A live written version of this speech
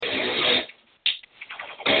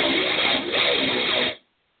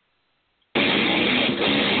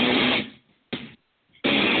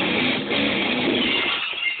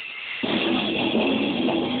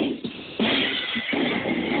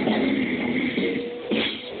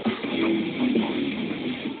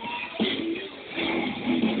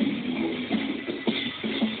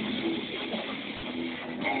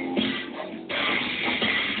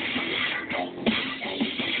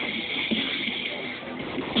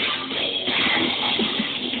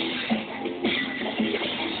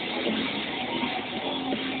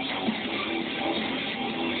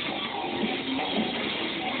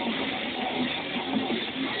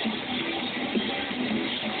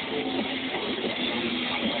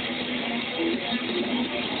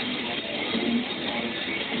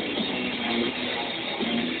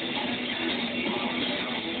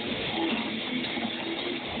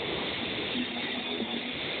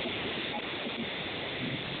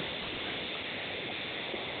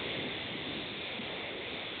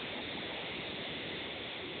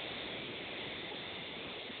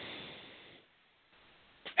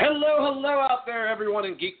Hello out there, everyone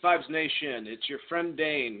in Geek Vibes Nation. It's your friend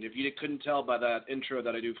Dane, if you couldn't tell by that intro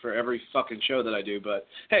that I do for every fucking show that I do. But,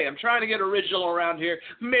 hey, I'm trying to get original around here.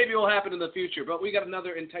 Maybe it will happen in the future. But we got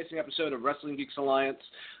another enticing episode of Wrestling Geeks Alliance,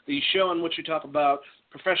 the show in which we talk about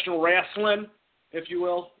professional wrestling, if you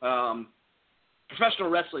will.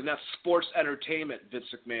 Professional wrestling, not sports entertainment, Vince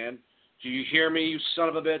McMahon. Do you hear me, you son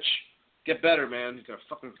of a bitch? Get better, man. You got a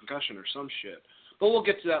fucking concussion or some shit. But we'll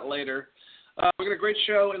get to that later. We got a great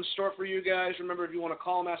show in store for you guys. Remember, if you want to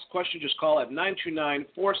call and ask a question, just call at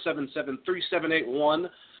 929-477-3781.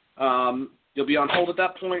 You'll be on hold at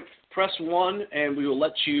that point. Press 1, and we will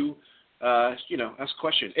let you, ask a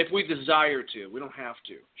question. If we desire to. We don't have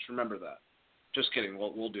to. Just remember that. Just kidding.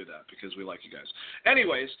 We'll do that because we like you guys.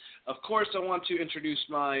 Anyways, of course, I want to introduce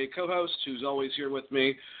my co-host, who's always here with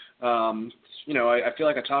me. I feel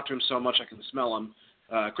like I talk to him so much I can smell him.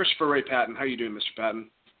 Christopher Ray Patton. How you doing, Mr.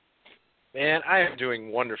 Patton? Man, I am doing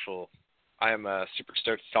wonderful. I am super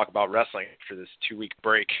stoked to talk about wrestling after this 2-week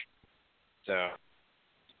break. So,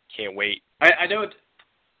 can't wait. I know it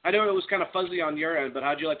was kind of fuzzy on your end, but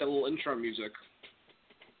how'd you like that little intro music?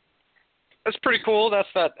 That's pretty cool. That's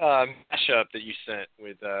that mashup that you sent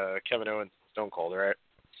with Kevin Owens and Stone Cold, right?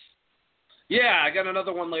 Yeah, I got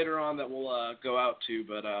another one later on that we'll go out to,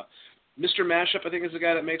 but Mr. Mashup, I think, is the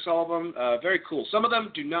guy that makes all of them. Very cool. Some of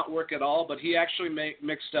them do not work at all, but he actually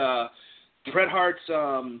mixed Bret Hart's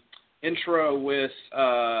intro with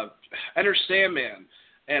Enter Sandman,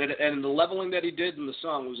 and the leveling that he did in the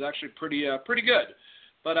song was actually pretty good.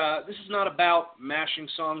 But this is not about mashing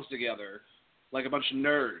songs together like a bunch of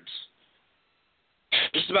nerds.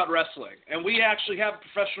 This is about wrestling, and we actually have a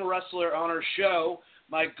professional wrestler on our show.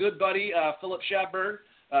 My good buddy Philip Shadberg,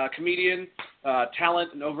 comedian,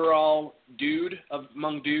 talent, and overall dude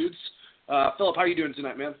among dudes. Philip, how are you doing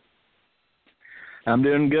tonight, man? I'm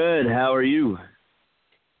doing good. How are you?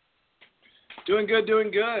 Doing good.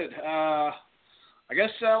 I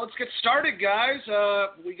guess let's get started, guys.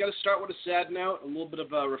 We got to start with a sad note, a little bit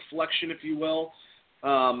of a reflection, if you will.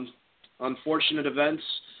 Unfortunate events.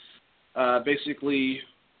 Basically,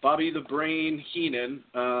 Bobby the Brain Heenan,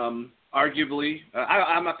 arguably,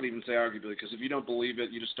 I'm not going to even say arguably, because if you don't believe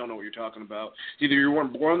it, you just don't know what you're talking about. Either you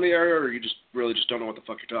weren't born in the area, or you just really just don't know what the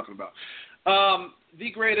fuck you're talking about.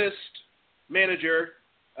 The greatest manager,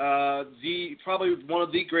 probably one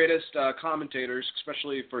of the greatest commentators,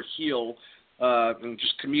 especially for heel, and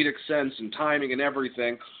just comedic sense and timing and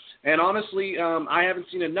everything. And honestly, I haven't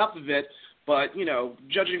seen enough of it, but,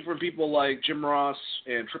 judging from people like Jim Ross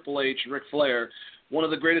and Triple H and Ric Flair, one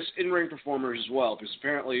of the greatest in-ring performers as well, because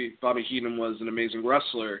apparently Bobby Heenan was an amazing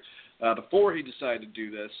wrestler before he decided to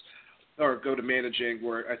do this, or go to managing,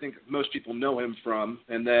 where I think most people know him from,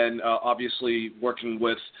 and then obviously working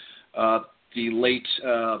with the late,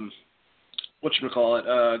 Gorilla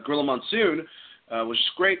Monsoon, was just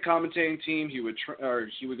a great commentating team. He would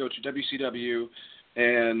go to WCW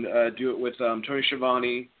and do it with Tony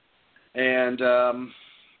Schiavone, and I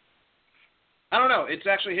don't know. It's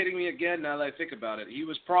actually hitting me again now that I think about it. He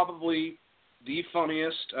was probably the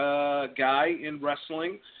funniest guy in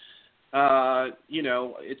wrestling.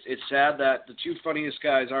 It's sad that the two funniest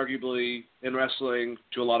guys, arguably, in wrestling,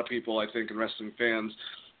 to a lot of people, I think, and wrestling fans,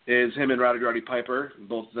 is him and Rowdy Piper.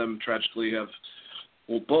 Both of them tragically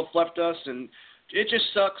both left us, and it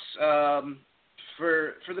just sucks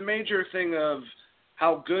for the major thing of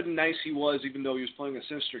how good and nice he was, even though he was playing a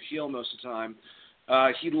sinister heel most of the time.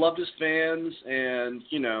 He loved his fans, and,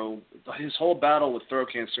 his whole battle with throat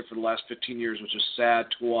cancer for the last 15 years was just sad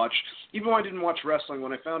to watch. Even when I didn't watch wrestling,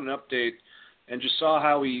 when I found an update and just saw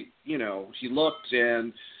how he looked,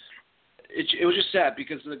 and it was just sad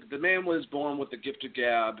because the man was born with the gift of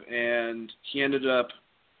gab, and he ended up,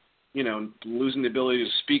 losing the ability to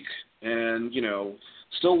speak and,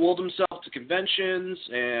 still willed himself to conventions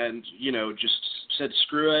and, just said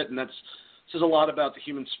screw it, and that says a lot about the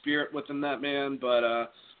human spirit within that man. But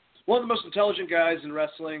one of the most intelligent guys in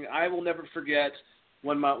wrestling. I will never forget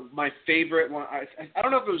when my favorite one. I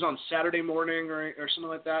don't know if it was on Saturday morning or something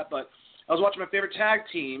like that, but I was watching my favorite tag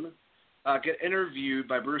team get interviewed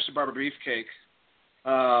by Bruce the Barber Beefcake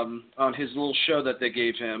on his little show that they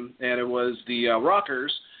gave him, and it was the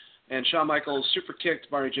Rockers, and Shawn Michaels super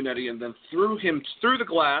kicked Barney Jannetty and then threw him through the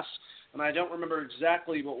glass, and I don't remember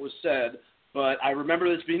exactly what was said, but I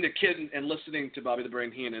remember this being a kid and listening to Bobby the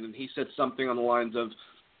Brain Heenan, and he said something on the lines of,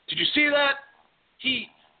 "Did you see that? He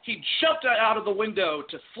jumped out of the window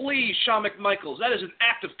to flee Shawn McMichaels. That is an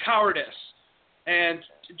act of cowardice." And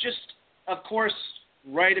just, of course,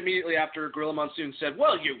 right immediately after Gorilla Monsoon said,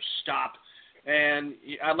 "Well, you stop." And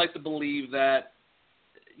I'd like to believe that,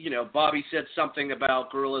 Bobby said something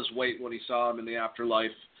about Gorilla's weight when he saw him in the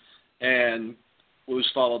afterlife. and it was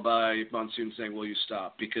followed by Monsoon saying, "Will you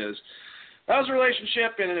stop?" Because that was a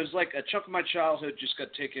relationship, and it was like a chunk of my childhood just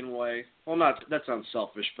got taken away. Well, that sounds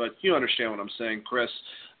selfish, but you understand what I'm saying, Chris,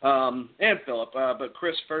 and Philip. But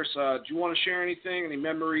Chris, first, do you want to share anything, any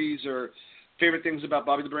memories or favorite things about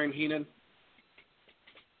Bobby the Brain Heenan?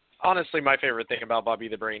 Honestly, my favorite thing about Bobby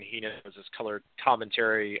the Brain Heenan was his colored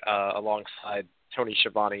commentary alongside Tony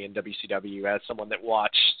Schiavone in WCW. As someone that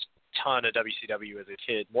watched a ton of WCW as a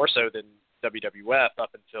kid, more so than WWF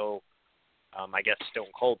up until, I guess,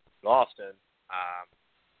 Stone Cold Austin.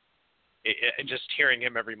 Just hearing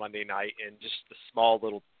him every Monday night and just the small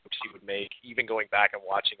little jokes he would make, even going back and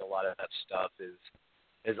watching a lot of that stuff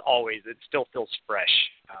is always, it still feels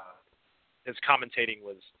fresh. His commentating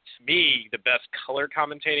was, to me, the best color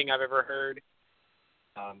commentating I've ever heard.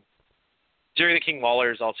 Jerry the King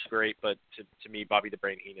Lawler is also great, but to me, Bobby the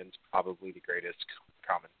Brain Heenan's probably the greatest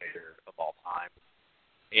commentator of all time.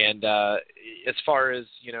 And as far as,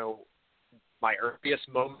 my earliest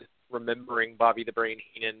moment remembering Bobby the Brain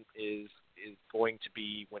Heenan is going to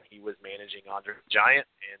be when he was managing Andre the Giant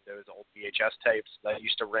and those old VHS tapes that I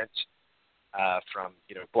used to rent from,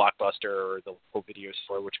 Blockbuster or the local video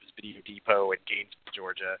store, which was Video Depot in Gainesville,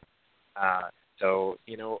 Georgia. So,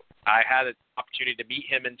 I had an opportunity to meet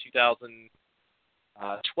him in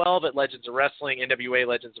 2012 at Legends of Wrestling, NWA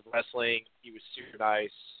Legends of Wrestling. He was super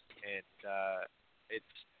nice, and it's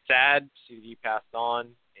sad to see that he passed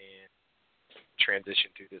on and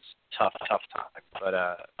transitioned through this tough time. But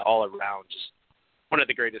all around, just one of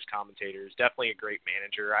the greatest commentators, definitely a great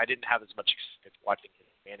manager. I didn't have as much experience watching him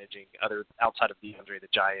managing outside of the Andre the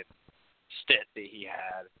Giant stint that he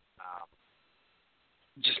had,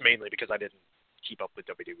 just mainly because I didn't keep up with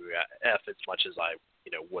WWF as much as I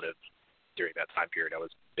would have during that time period. I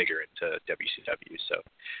was bigger into WCW, so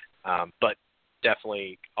but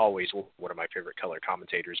definitely always one of my favorite color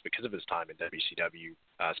commentators because of his time in WCW,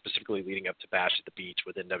 specifically leading up to Bash at the Beach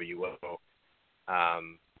with NWO.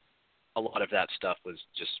 A lot of that stuff was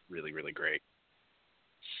just really, really great.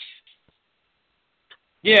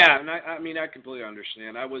 Yeah, and I mean, I completely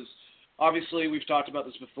understand. Obviously, we've talked about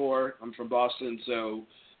this before. I'm from Boston, so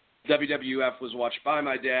WWF was watched by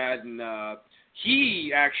my dad, and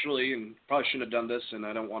he actually, and probably shouldn't have done this, and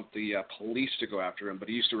I don't want the police to go after him, but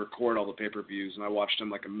he used to record all the pay-per-views, and I watched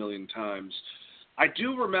him like a million times. I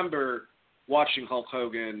do remember watching Hulk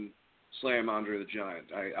Hogan slam Andre the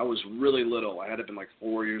Giant. I was really little. I had to have been like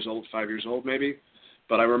 4 years old, 5 years old maybe,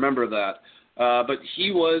 but I remember that. But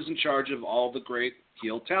he was in charge of all the great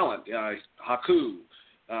heel talent. Haku,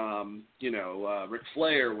 Ric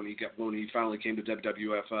Flair when he finally came to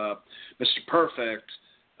WWF, Mr. Perfect,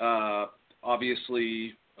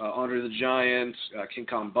 obviously Andre the Giant, King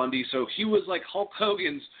Kong Bundy. So he was like Hulk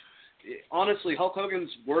Hogan's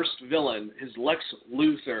worst villain, his Lex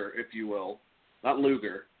Luthor, if you will, not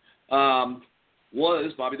Luger,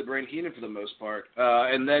 was Bobby the Brain Heenan for the most part.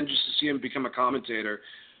 And then just to see him become a commentator.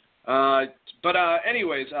 But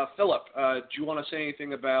anyways, Philip, do you want to say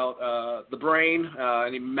anything about the Brain?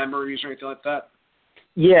 Any memories or anything like that?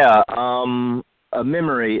 Yeah, a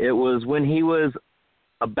memory. It was when he was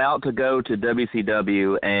about to go to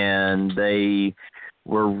WCW and they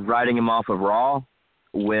were writing him off of Raw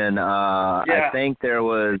when I think there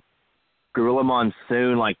was Gorilla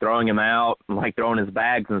Monsoon like throwing him out, like throwing his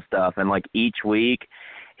bags and stuff, and like each week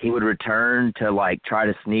he would return to like try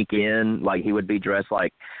to sneak in, like he would be dressed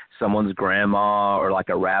like someone's grandma or like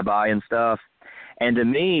a rabbi and stuff. And to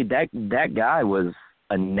me, that guy was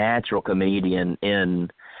a natural comedian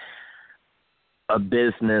in a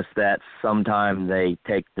business that sometimes they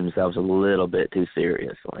take themselves a little bit too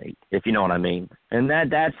seriously, if you know what I mean. And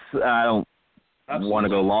that's I don't want to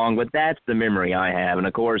go long, but that's the memory I have. And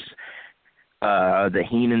of course, the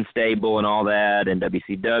Heenan stable and all that, and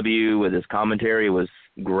WCW with his commentary was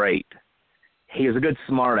great. He was a good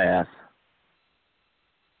smart ass.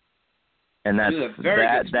 And that's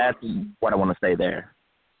what I want to say there.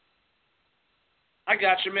 I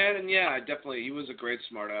got you, man. And yeah, he was a great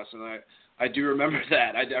smart ass, and I do remember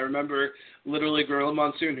that. I remember literally Gorilla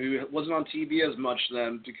Monsoon, who wasn't on TV as much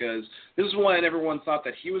then, because this is when everyone thought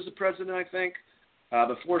that he was the president, I think,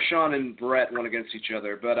 before Shawn and Brett went against each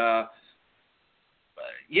other. But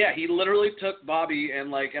yeah, he literally took Bobby and,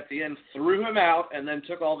 like, at the end threw him out and then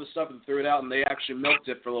took all this stuff and threw it out, and they actually milked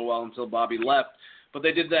it for a little while until Bobby left. But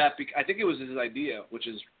they did that I think it was his idea, which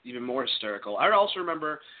is even more hysterical. I also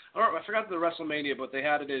remember, I forgot the WrestleMania, but they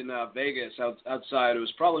had it in Vegas outside. It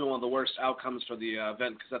was probably one of the worst outcomes for the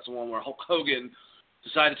event because that's the one where Hulk Hogan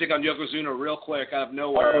decided to take on Yokozuna real quick out of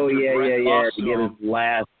nowhere. Oh, yeah. To get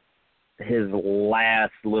his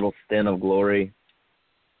last little stint of glory.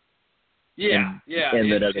 Yeah, in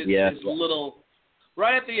the WWF. His little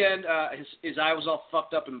right at the end, his eye was all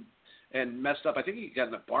fucked up and messed up. I think he got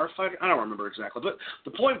in a bar fight. I don't remember exactly, but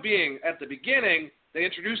the point being, at the beginning, they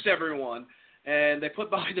introduced everyone and they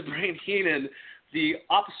put Bobby the Brain Heenan the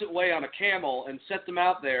opposite way on a camel and set them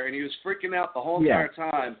out there, and he was freaking out the whole entire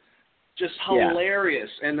time. Just hilarious.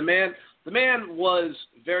 Yeah. And the man was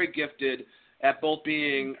very gifted at both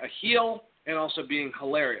being a heel and also being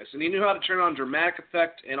hilarious. And he knew how to turn on dramatic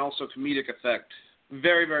effect and also comedic effect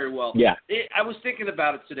very, very well. Yeah. I was thinking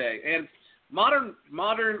about it today. And modern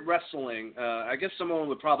wrestling, I guess someone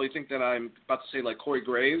would probably think that I'm about to say like Corey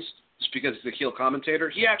Graves, just because he's a heel commentator.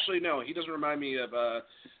 He doesn't remind me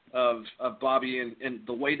of Bobby and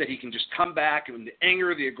the way that he can just come back and the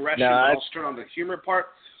anger, the aggression, and also turn on the humor part.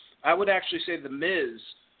 I would actually say The Miz,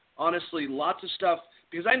 honestly, lots of stuff,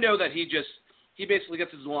 because I know that he basically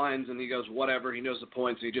gets his lines and he goes whatever, he knows the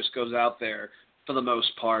points, and he just goes out there for the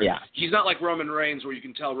most part. Yeah. He's not like Roman Reigns, where you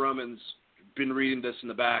can tell Roman's been reading this in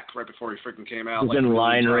the back right before he freaking came out. He's been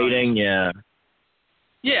line reading, yeah.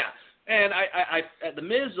 Yeah, and I The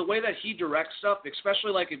Miz, the way that he directs stuff,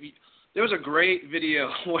 especially like there was a great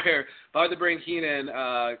video where Bobby the Brain Heenan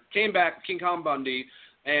came back with King Kong Bundy,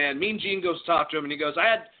 and Mean Gene goes to talk to him, and he goes,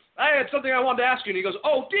 I had something I wanted to ask you, and he goes,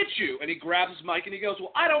 oh, did you? And he grabs his mic, and he goes,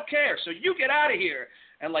 well, I don't care, so you get out of here,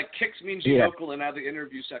 and like kicks Mean Gene Okerlund out of the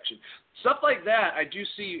interview section. Stuff like that I do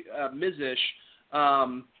see Miz-ish, but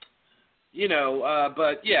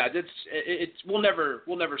yeah, we'll never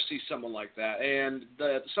see someone like that, and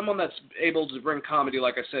someone that's able to bring comedy,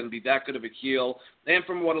 like I said, and be that good of a heel, and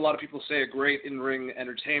from what a lot of people say, a great in-ring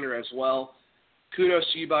entertainer as well. Kudos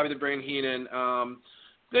to you, Bobby the Brain Heenan. I'm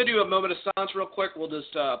going to do a moment of silence real quick. We'll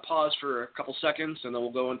just pause for a couple seconds, and then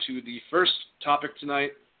we'll go into the first topic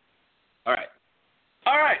tonight. All right,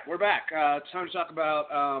 we're back. It's time to talk about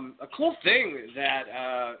a cool thing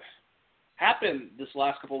that happened this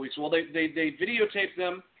last couple of weeks. Well, they videotaped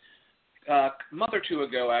them a month or two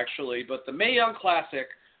ago, actually, but the Mae Young Classic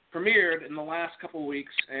premiered in the last couple of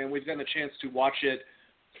weeks, and we've gotten a chance to watch it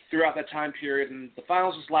throughout that time period. And the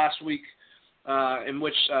finals was last week, in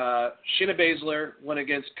which Shayna Baszler went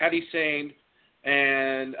against Kairi Sane,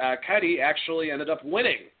 and Kairi actually ended up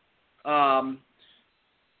winning.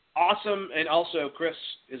 Awesome, and also Chris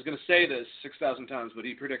is going to say this 6,000 times, but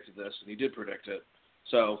he predicted this, and he did predict it.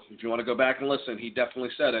 So if you want to go back and listen, he definitely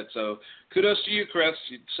said it. So kudos to you, Chris.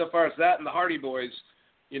 So far as that and the Hardy Boys,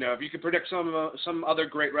 if you could predict some other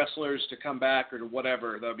great wrestlers to come back or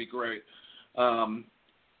whatever, that would be great.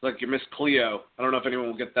 Like your Miss Cleo. I don't know if anyone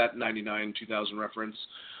will get that 99, 2000 reference.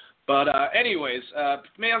 But anyways,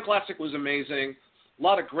 Mae Young Classic was amazing. A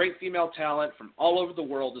lot of great female talent from all over the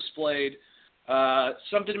world displayed.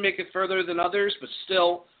 Some didn't make it further than others, but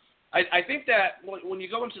still, I think that when you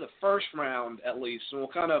go into the first round, at least, and we'll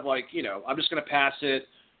kind of I'm just going to pass it,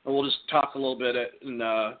 and we'll just talk a little bit and,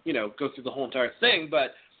 go through the whole entire thing.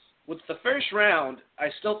 But with the first round, I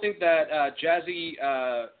still think that Jazzy,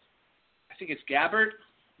 I think it's Gabbard,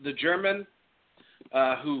 the German,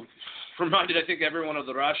 who reminded, I think, everyone of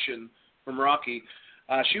the Russian from Rocky.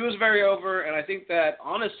 She was very over, and I think that,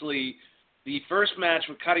 honestly, the first match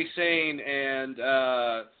with Kairi Sane and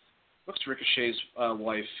what's Ricochet's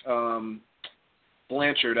wife?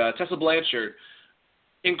 Blanchard, Tessa Blanchard.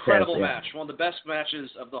 Incredible match. One of the best matches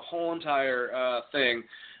of the whole entire thing.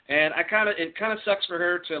 And it kind of sucks for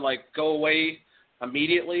her to go away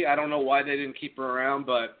immediately. I don't know why they didn't keep her around,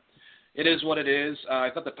 but it is what it is. I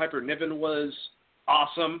thought that Piper Niven was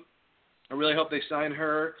awesome. I really hope they sign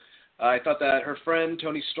her. I thought that her friend,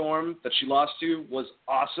 Toni Storm, that she lost to, was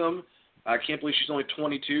awesome. I can't believe she's only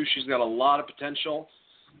 22. She's got a lot of potential.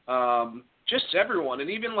 Just everyone, and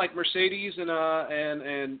even Mercedes and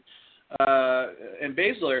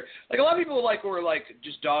Baszler. A lot of people were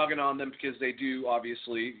just dogging on them because they do,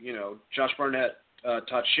 obviously, Josh Barnett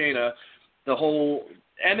taught Shayna the whole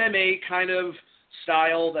MMA kind of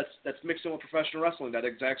style that's mixed in with professional wrestling, that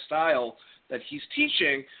exact style that he's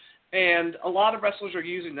teaching, and a lot of wrestlers are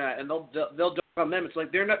using that, and they'll dog on them. It's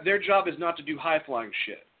like their job is not to do high flying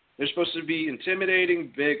shit. They're supposed to be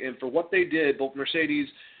intimidating, big, and for what they did, both Mercedes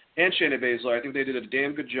and Shayna Baszler, I think they did a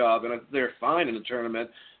damn good job, and they're fine in the tournament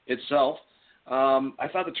itself. I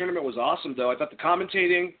thought the tournament was awesome, though. I thought the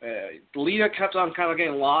commentating, Lita kept on kind of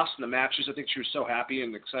getting lost in the matches. I think she was so happy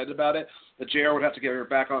and excited about it that JR would have to get her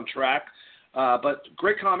back on track. But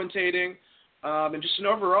great commentating, and just an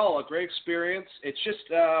overall a great experience. It's just,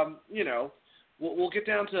 we'll get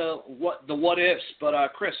down to what ifs.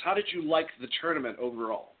 But Chris, how did you like the tournament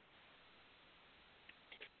overall?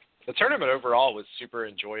 The tournament overall was super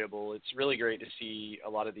enjoyable. It's really great to see a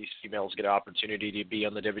lot of these females get an opportunity to be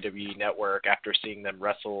on the WWE Network after seeing them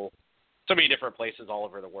wrestle so many different places all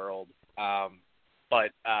over the world.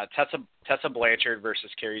 But Tessa Blanchard versus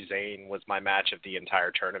Kairi Sane was my match of the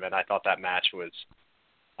entire tournament. I thought that match was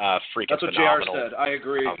freaking That's what phenomenal. JR said. I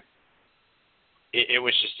agree. It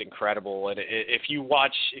was just incredible. And if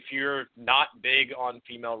you're not big on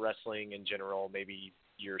female wrestling in general, maybe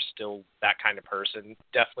you're still that kind of person,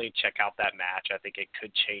 definitely check out that match. I think it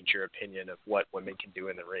could change your opinion of what women can do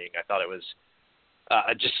in the ring. I thought it was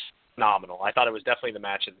just phenomenal. I thought it was definitely the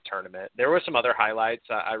match of the tournament. There were some other highlights.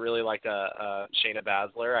 I really liked Shayna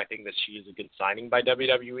Baszler. I think that she is a good signing by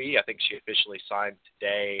WWE. I think she officially signed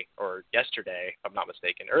today or yesterday, if I'm not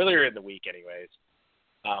mistaken, earlier in the week anyways,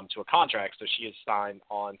 to a contract. So she is signed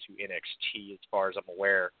on to NXT as far as I'm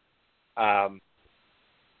aware.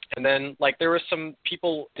 And then, like, there were some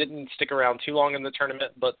people didn't stick around too long in the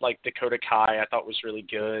tournament, but, like, Dakota Kai I thought was really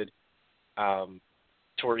good.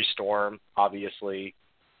 Tori Storm, obviously.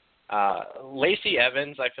 Lacey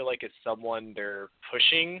Evans, I feel like, is someone they're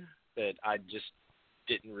pushing that I just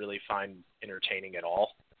didn't really find entertaining at all.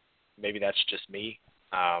 Maybe that's just me.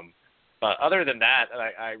 But other than that,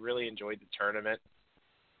 I really enjoyed the tournament.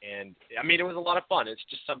 And, I mean, it was a lot of fun. It's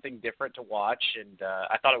just something different to watch, and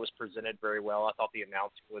I thought it was presented very well. I thought the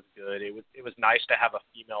announcing was good. It was nice to have a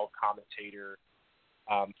female commentator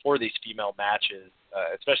for these female matches,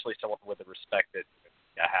 especially someone with the respect that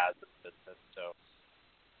has in the business. So,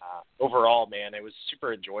 overall, man, it was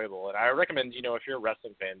super enjoyable. And I recommend, if you're a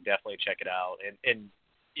wrestling fan, definitely check it out. And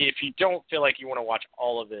if you don't feel like you want to watch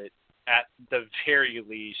all of it, at the very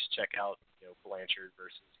least, check out, Blanchard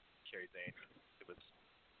versus Kairi Sane. It was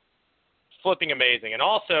flipping amazing. And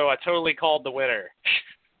also, I totally called the winner.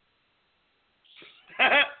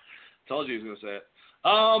 Told you he was going to say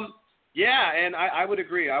it. Yeah, and I would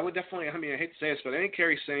agree. I would definitely, I hate to say this, but any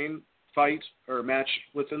Kairi Sane fight or match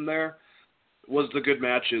within there was the good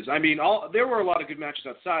matches. I mean, there were a lot of good matches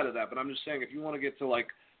outside of that, but I'm just saying if you want to get to, like,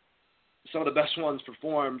 some of the best ones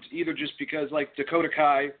performed, either just because, like, Dakota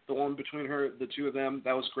Kai, the one between the two of them,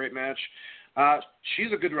 that was a great match.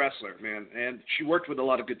 She's a good wrestler, man, and she worked with a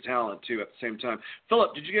lot of good talent, too, at the same time.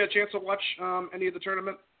 Philip, did you get a chance to watch any of the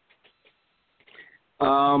tournament?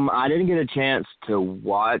 I didn't get a chance to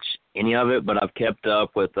watch any of it, but I've kept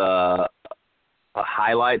up with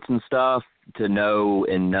highlights and stuff to know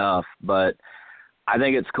enough. But I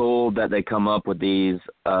think it's cool that they come up with these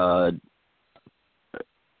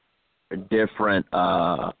different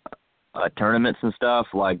tournaments and stuff.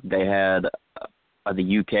 Like they had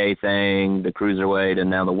the UK thing, the Cruiserweight, and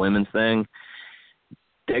now the women's thing.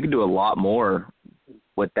 They could do a lot more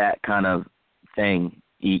with that kind of thing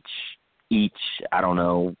each I don't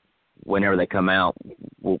know, whenever they come out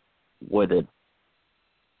with it.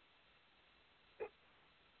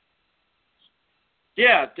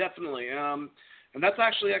 Yeah, definitely. And that's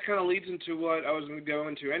actually, that kind of leads into what I was going to go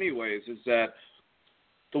into anyways, is that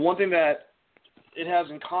the one thing that it has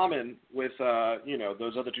in common with,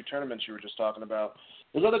 those other two tournaments you were just talking about.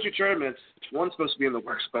 Those other two tournaments, one's supposed to be in the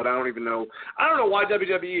works, but I don't know why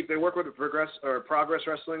WWE, if they work with Progress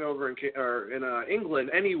Wrestling over in England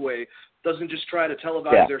anyway, doesn't just try to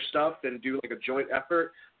televise their stuff and do like a joint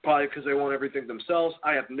effort, probably because they want everything themselves.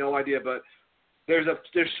 I have no idea, but there's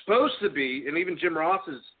supposed to be, and even Jim Ross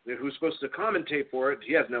who's supposed to commentate for it,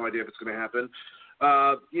 he has no idea if it's going to happen,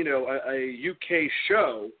 a UK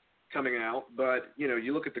show coming out, but,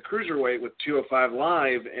 you look at the Cruiserweight with 205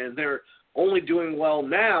 Live, and they're only doing well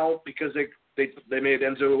now because they made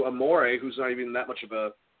Enzo Amore, who's not even that much of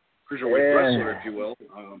a Cruiserweight wrestler, if you will,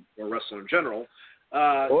 or wrestler in general,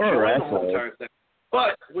 join the whole entire thing.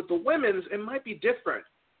 But with the women's, it might be different.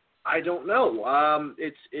 I don't know.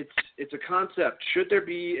 It's a concept. Should there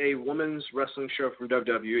be a women's wrestling show from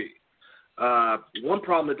WWE? One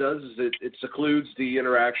problem it does is it secludes the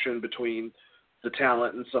interaction between the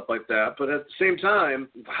talent and stuff like that. But at the same time,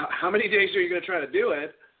 how many days are you going to try to do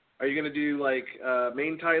it? Are you going to do like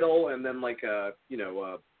main title and then like a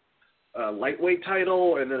lightweight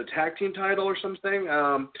title and then a tag team title or something?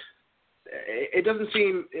 It doesn't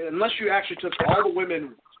seem, unless you actually took all the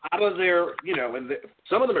women out of their, and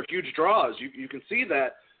some of them are huge draws. You can see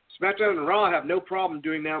that SmackDown and Raw have no problem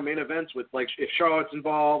doing now main events with, like, if Charlotte's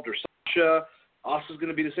involved or Sasha. Austin's going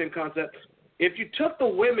to be the same concept. If you took the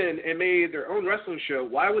women and made their own wrestling show,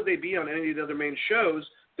 why would they be on any of the other main shows?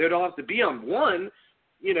 They'd all have to be on one,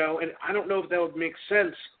 and I don't know if that would make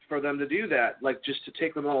sense for them to do that, like just to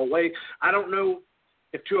take them all away. I don't know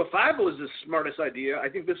if 205 was the smartest idea. I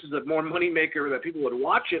think this is a more moneymaker that people would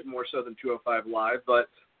watch it more so than 205 Live, but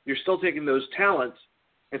you're still taking those talents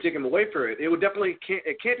and taking them away for it. It would definitely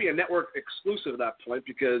it can't be a network exclusive at that point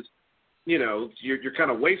because you're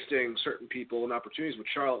kind of wasting certain people and opportunities with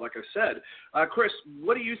Charlotte, like I said. Chris,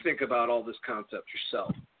 what do you think about all this concept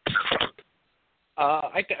yourself?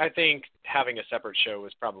 I think having a separate show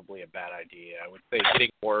is probably a bad idea. I would say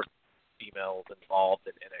getting more females involved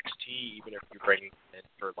in NXT, even if you're bringing them in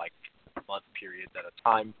for like month periods at a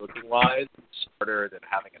time, booking-wise, is smarter than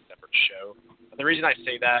having a separate show. And the reason I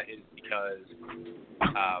say that is because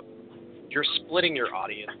you're splitting your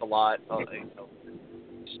audience a lot.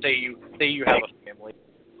 Say you have a family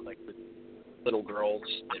like with little girls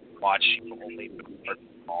that watch only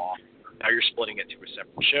Raw. Now you're splitting it to a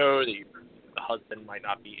separate show that the husband might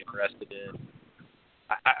not be interested in.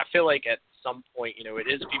 I feel like at some point, it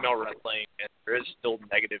is female wrestling, and there is still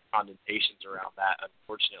negative connotations around that,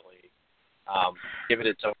 unfortunately. Give it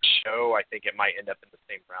its own show, I think it might end up in the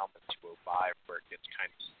same realm as 205, where it gets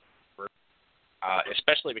kind of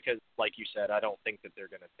especially because, like you said, I don't think that they're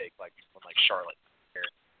going to take like someone like Charlotte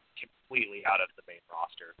completely out of the main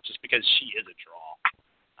roster, just because she is a draw.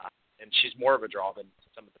 And she's more of a draw than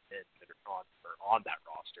some of the men that are on that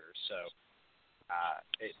roster. So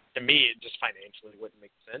to me, it just financially wouldn't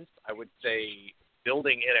make sense. I would say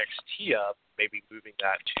building NXT up, maybe moving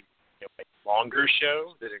that to a longer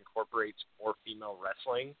show that incorporates more female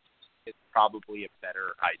wrestling is probably a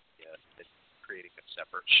better idea than creating a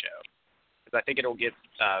separate show. Because I think it'll get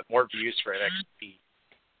more views for NXT.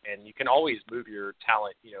 And you can always move your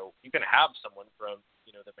talent. You can have someone from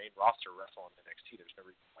the main roster wrestle on NXT. There's no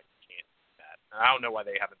reason why you can't do that. And I don't know why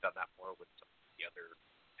they haven't done that more with some of the other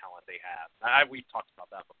talent they have. We've talked about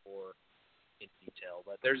that before in detail.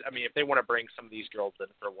 But if they want to bring some of these girls in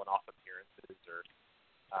for one-off appearances, or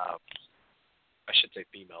I should say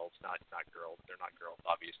females, not girls. They're not girls,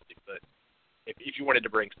 obviously. But if you wanted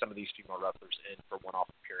to bring some of these female wrestlers in for one-off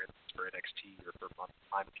appearances for NXT or for month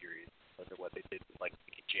time periods, look at what they did with like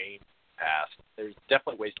Mickey James in the past. There's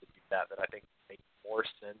definitely ways to do that I think make more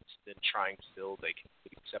sense than trying to build a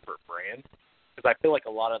completely separate brand. Because I feel like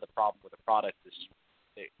a lot of the problem with the product is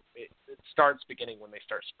it starts beginning when they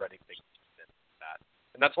start spreading things like that.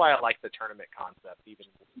 And that's why I like the tournament concept, even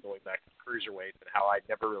going back to Cruiserweight and how I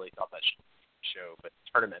never really thought that should be a show, but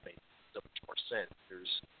tournament made so much more sense.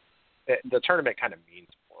 The tournament kind of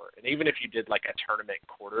means more. And even if you did like a tournament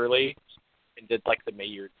quarterly and did like the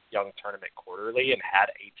Mae Young tournament quarterly and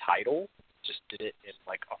had a title, just did it in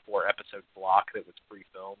like a 4-episode block that was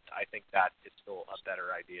pre-filmed, I think that is still a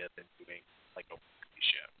better idea than doing like a weekly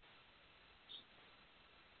show.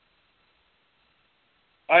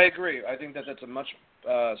 I agree. I think that's a much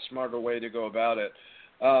smarter way to go about it.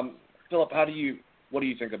 Philip, what do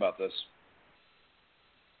you think about this?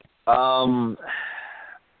 I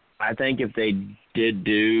think if they did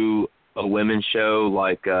do a women's show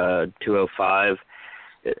like 205,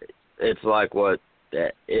 it's like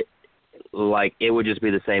it would just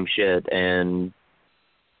be the same shit, and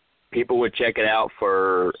people would check it out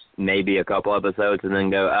for maybe a couple episodes and then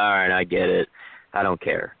go, all right, I get it, I don't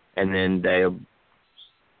care, and then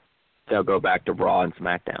they'll go back to Raw and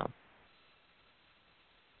SmackDown.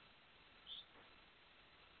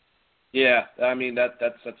 Yeah, I mean that's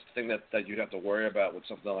the thing that you'd have to worry about with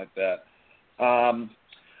something like that. I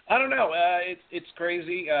don't know. It's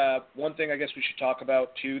crazy. One thing I guess we should talk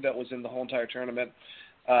about too that was in the whole entire tournament.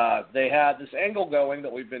 They had this angle going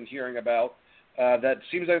that we've been hearing about that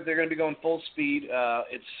seems like they're going to be going full speed.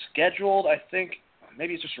 It's scheduled. I think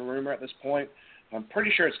maybe it's just a rumor at this point. I'm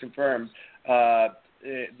pretty sure it's confirmed that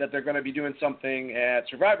they're going to be doing something at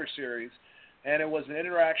Survivor Series, and it was an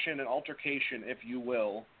interaction, an altercation, if you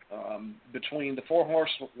will, between the 4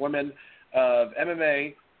 horsewomen of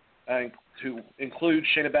MMA, who include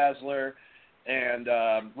Shayna Baszler and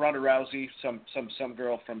Ronda Rousey, some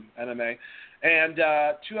girl from MMA, and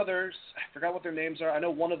 2 others. I forgot what their names are. I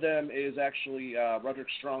know one of them is actually Roderick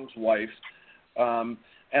Strong's wife,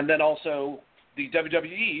 and then also the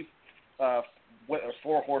WWE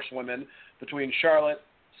 4 horsewomen between Charlotte,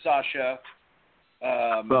 Sasha,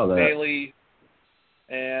 Bayley,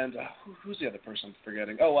 and who's the other person I'm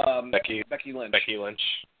forgetting? Becky Lynch. Becky Lynch.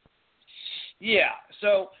 Yeah,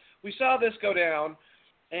 so we saw this go down,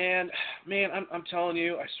 and man, I'm telling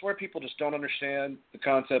you, I swear people just don't understand the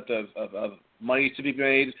concept of money to be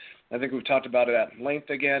made. I think we've talked about it at length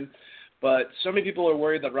again, but so many people are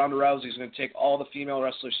worried that Ronda Rousey is going to take all the female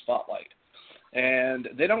wrestlers' spotlight, and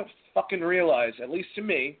they don't fucking realize, at least to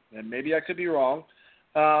me, and maybe I could be wrong,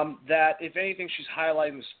 that if anything, she's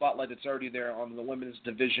highlighting the spotlight that's already there on the women's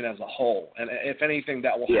division as a whole. And if anything,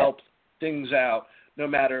 that will help things out no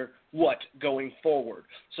matter what going forward.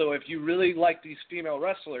 So if you really like these female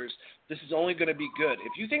wrestlers, this is only going to be good.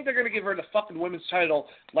 If you think they're going to give her the fucking women's title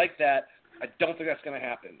like that, I don't think that's going to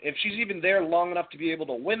happen. If she's even there long enough to be able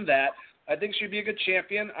to win that, I think she'd be a good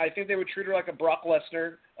champion. I think they would treat her like a Brock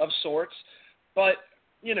Lesnar of sorts. But,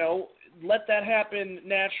 you know, let that happen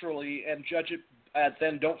naturally and judge it.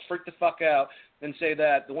 Then don't freak the fuck out and say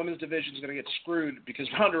that the women's division is going to get screwed because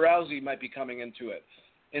Ronda Rousey might be coming into it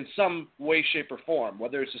in some way, shape, or form,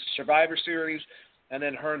 whether it's a Survivor Series and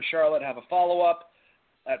then her and Charlotte have a follow-up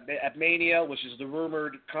at Mania, which is the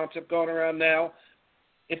rumored concept going around now.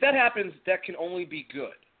 If that happens, that can only be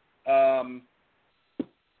good.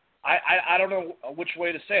 I don't know which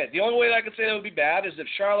way to say it. The only way that I could say that would be bad is if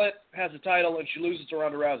Charlotte has the title and she loses to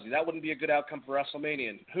Ronda Rousey. That wouldn't be a good outcome for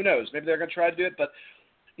WrestleMania. And who knows? Maybe they're going to try to do it. But,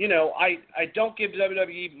 you know, I don't give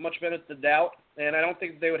WWE much benefit of the doubt, and I don't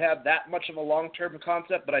think they would have that much of a long-term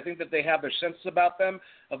concept, but I think that they have their senses about them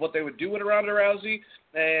of what they would do with Ronda Rousey,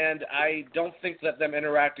 and I don't think that them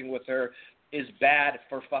interacting with her is bad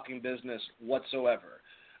for fucking business whatsoever.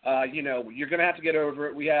 You know, you're going to have to get over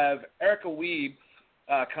it. We have Erica Weeb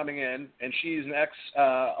coming in, and she's an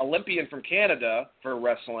ex-Olympian from Canada for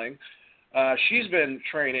wrestling. She's been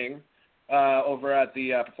training over at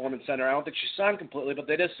the Performance Center. I don't think she's signed completely, but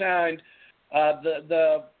they just signed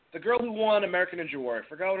the girl who won American Ninja Warrior. I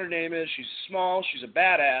forgot what her name is. She's small. She's a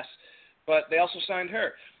badass, but they also signed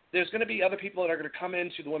her. There's going to be other people that are going to come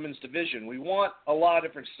into the women's division. We want a lot of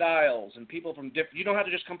different styles and people from different – you don't have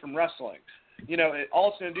to just come from wrestling. You know, all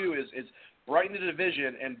it's going to do is brighten the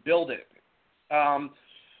division and build it.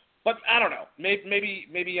 But I don't know.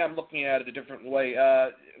 Maybe I'm looking at it a different way.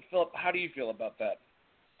 Philip, how do you feel about that?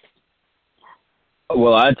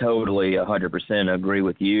 Well, I totally 100% agree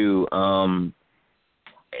with you.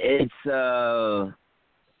 It's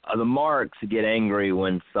the marks get angry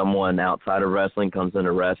when someone outside of wrestling comes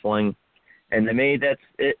into wrestling, and to me,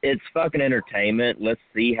 it's fucking entertainment. Let's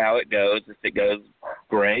see how it goes. If it goes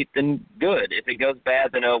great, then good. If it goes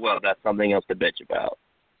bad, then oh well, that's something else to bitch about.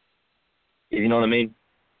 You know what I mean?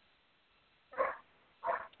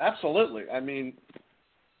 Absolutely. I mean,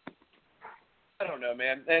 I don't know,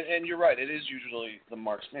 man. And you're right. It is usually the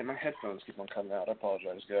marks. Man, my headphones keep on cutting out. I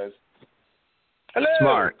apologize, guys. Hello.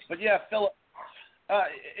 Smart. But yeah, Philip.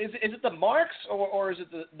 Is it the marks or is it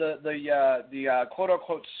the quote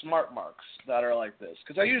unquote smart marks that are like this?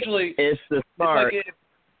 Because it's the smart. It's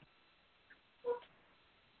like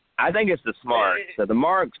I think it's the smart. So the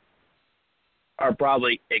marks are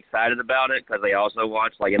probably excited about it because they also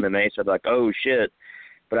watch like MMA, so they're like, oh shit.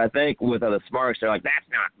 But I think with the smarts, they're like, that's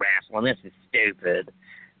not wrestling. This is stupid.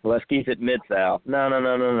 Let's keep it mid-south.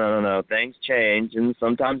 No. Things change, and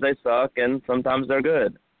sometimes they suck, and sometimes they're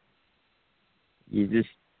good.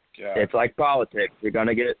 It's like politics. You're going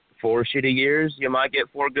to get 4 shitty years. You might get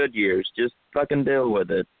 4 good years. Just fucking deal with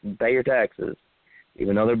it. Pay your taxes,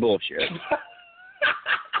 even though they're bullshit.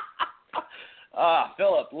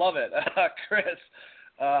 Philip, love it. Chris,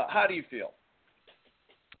 how do you feel?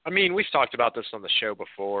 I mean, we've talked about this on the show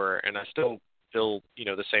before, and I still feel,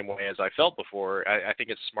 the same way as I felt before. I think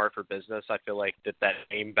it's smart for business. I feel like that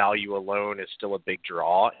name value alone is still a big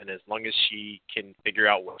draw, and as long as she can figure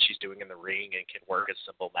out what she's doing in the ring and can work a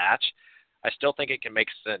simple match, I still think it can make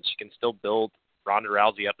sense. She can still build Ronda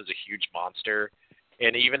Rousey up as a huge monster,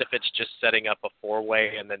 and even if it's just setting up a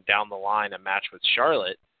 4-way and then down the line a match with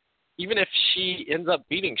Charlotte, even if she ends up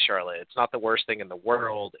beating Charlotte, it's not the worst thing in the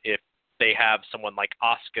world if they have someone like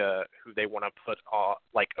Asuka who they want to put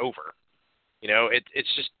over. It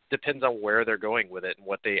just depends on where they're going with it and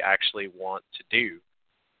what they actually want to do.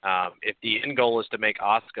 If the end goal is to make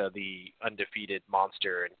Asuka the undefeated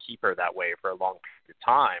monster and keep her that way for a long period of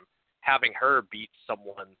time, having her beat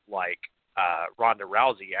someone like Ronda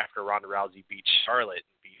Rousey after Ronda Rousey beats Charlotte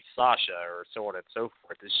and beats Sasha or so on and so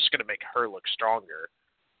forth is just going to make her look stronger.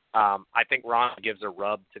 I think Ronda gives a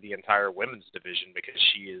rub to the entire women's division because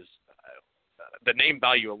she is the name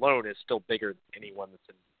value alone is still bigger than anyone that's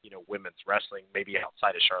in women's wrestling, maybe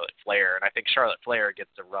outside of Charlotte Flair. And I think Charlotte Flair gets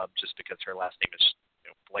a rub just because her last name is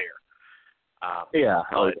Flair. Yeah,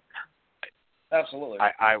 absolutely.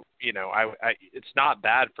 It's not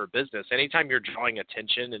bad for business. Anytime you're drawing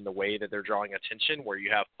attention in the way that they're drawing attention, where you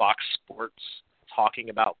have Fox Sports talking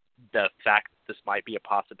about the fact that this might be a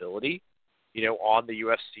possibility, on the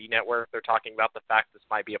UFC network, they're talking about the fact this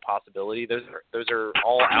might be a possibility. Those are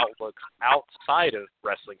all outlooks outside of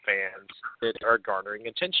wrestling fans that are garnering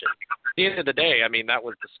attention. At the end of the day, I mean, that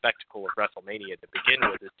was the spectacle of WrestleMania to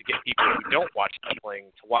begin with, is to get people who don't watch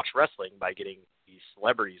wrestling to watch wrestling by getting these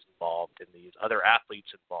celebrities involved and these other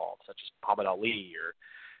athletes involved, such as Muhammad Ali or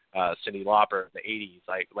Cyndi Lauper in the 80s.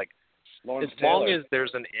 Like Lawrence as Taylor. long as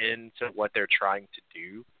there's an end to what they're trying to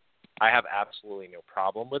do, I have absolutely no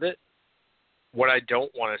problem with it. what I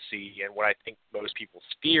don't want to see, and what I think most people's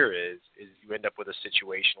fear is you end up with a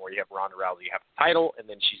situation where you have Ronda Rousey have the title, and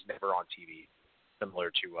then she's never on TV,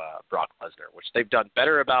 similar to Brock Lesnar, which they've done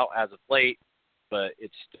better about as of late, but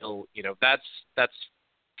it's still, that's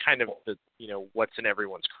kind of the, what's in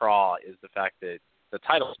everyone's craw is the fact that the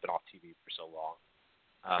title's been off TV for so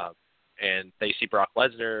long. And they see Brock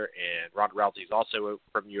Lesnar, and Ronda Rousey is also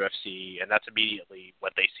from UFC, and that's immediately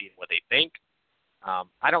what they see and what they think.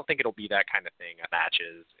 I don't think it'll be that kind of thing at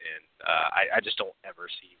matches, and I just don't ever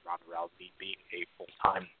see Ronda Rousey being a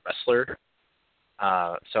full-time wrestler.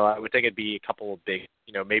 So I would think it'd be a couple of big,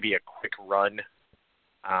 maybe a quick run,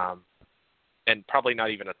 and probably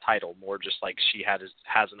not even a title, more just like she has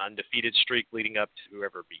an undefeated streak leading up to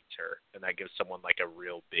whoever beats her, and that gives someone like a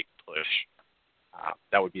real big push.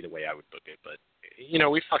 That would be the way I would book it, but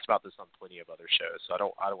we've talked about this on plenty of other shows, so I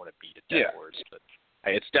don't want to beat a dead horse, but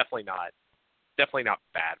it's definitely not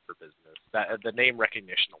bad for business. That the name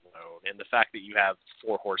recognition alone, and the fact that you have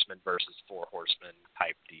 4 horsemen versus 4 horsemen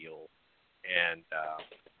type deal, and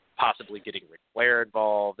possibly getting Ric Flair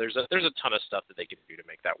involved. There's a ton of stuff that they can do to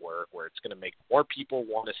make that work, where it's going to make more people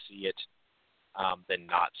want to see it than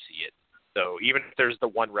not see it. So even if there's the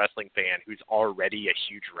one wrestling fan who's already a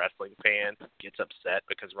huge wrestling fan gets upset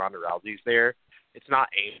because Ronda Rousey's there, it's not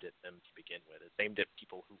aimed at them to begin with. It's aimed at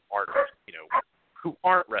people who aren't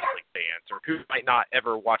wrestling fans, or who might not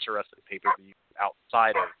ever watch a wrestling pay-per-view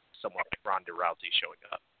outside of someone like Ronda Rousey showing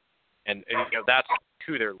up. And that's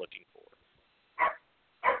who they're looking for.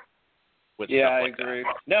 I agree.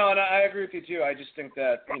 No, and I agree with you too. I just think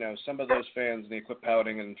that, some of those fans need to quit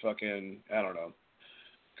pouting and fucking, I don't know,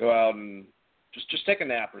 go out and just take a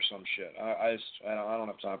nap or some shit. I don't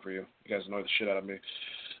have time for you. You guys annoy the shit out of me.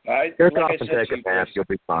 Take a nap. You'll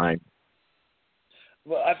be fine.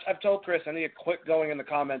 Well, I've told Chris I need to quit going in the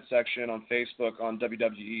comment section on Facebook on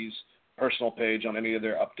WWE's personal page on any of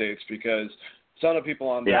their updates, because some of the people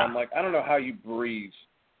on there, I'm like, I don't know how you breathe,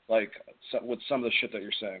 like, with some of the shit that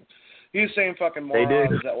you're saying. You're the same fucking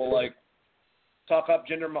morons that will, like, talk up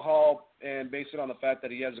Jinder Mahal and base it on the fact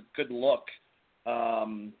that he has a good look,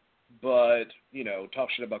 but, talk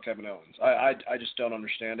shit about Kevin Owens. I just don't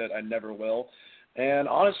understand it. I never will. And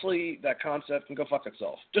honestly, that concept can go fuck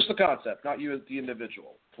itself. Just the concept, not you as the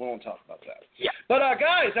individual. We won't talk about that. Yeah. But,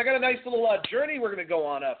 guys, I got a nice little journey we're going to go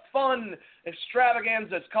on. A fun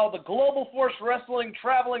extravaganza. It's called the Global Force Wrestling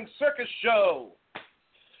Traveling Circus Show.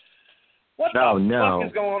 What the fuck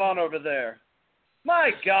is going on over there?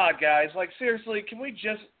 My God, guys. Like, seriously, can we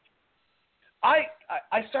just... I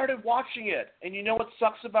started watching it, and you know what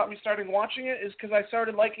sucks about me starting watching it is because I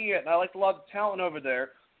started liking it, and I liked a lot of the talent over there.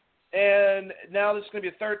 And now this is going to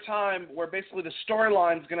be a third time where basically the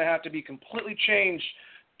storyline is going to have to be completely changed,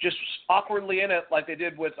 just awkwardly in it, like they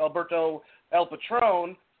did with Alberto El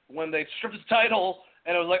Patron when they stripped his title,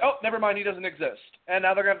 and it was like, oh, never mind, he doesn't exist. And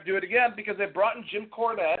now they're going to have to do it again because they brought in Jim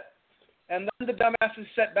Cornette, and then the dumbass is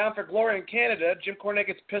set bound for glory in Canada. Jim Cornette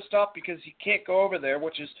gets pissed off because he can't go over there,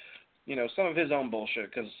 which is, some of his own bullshit,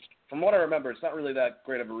 because from what I remember, it's not really that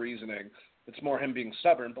great of a reasoning. It's more him being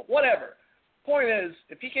stubborn, but whatever. Point is,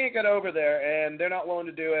 if he can't get over there and they're not willing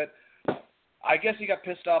to do it, I guess he got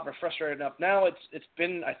pissed off or frustrated enough. Now it's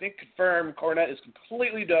been, I think, confirmed Cornette is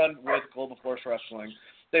completely done with Global Force Wrestling.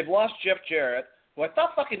 They've lost Jeff Jarrett, who I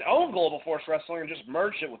thought fucking owned Global Force Wrestling and just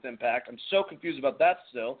merged it with Impact. I'm so confused about that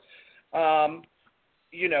still. Rey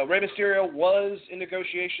Mysterio was in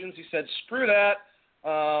negotiations. He said, screw that.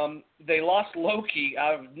 They lost Loki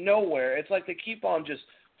out of nowhere. It's like they keep on just...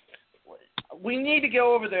 We need to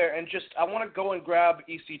go over there and I want to go and grab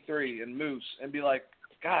EC3 and Moose and be like,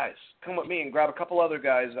 guys, come with me, and grab a couple other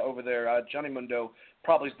guys over there. Johnny Mundo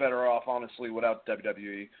probably is better off, honestly, without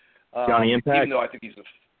WWE. Johnny Impact? Even though I think he's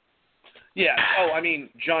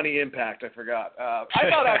Johnny Impact, I forgot. I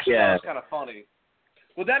thought actually that was kind of funny.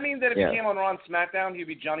 Would that mean that if he came on Raw and SmackDown, he'd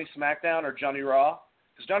be Johnny SmackDown or Johnny Raw?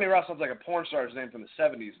 Because Johnny Raw sounds like a porn star's name from the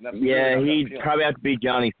 70s. And that's he'd probably have to be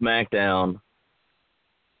Johnny SmackDown.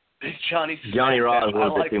 Johnny Raw is a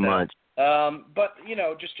little bit too much. But,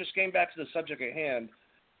 just getting back to the subject at hand,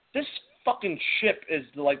 this fucking ship is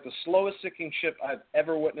like the slowest sinking ship I've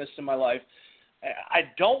ever witnessed in my life. I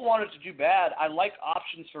don't want it to do bad. I like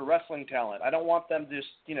options for wrestling talent. I don't want them to just,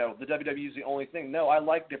 the WWE is the only thing. No, I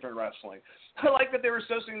like different wrestling. I like that they were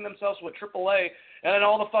associating themselves with AAA, and then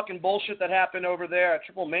all the fucking bullshit that happened over there at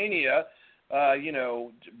Triple Mania,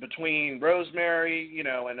 between Rosemary,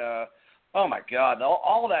 and oh my God,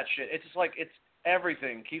 all of that shit. It's just like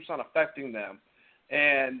everything keeps on affecting them.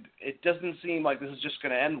 And it doesn't seem like this is just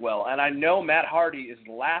going to end well. And I know Matt Hardy is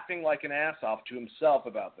laughing like an ass off to himself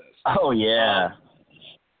about this. Oh, yeah.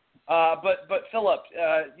 But Philip,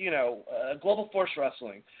 Global Force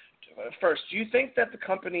Wrestling. First, do you think that the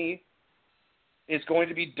company is going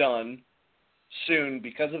to be done soon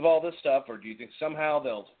because of all this stuff, or do you think somehow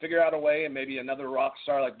they'll figure out a way and maybe another rock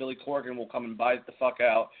star like Billy Corgan will come and buy it the fuck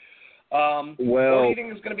out? Or do you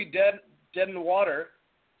think it's going to be dead in the water?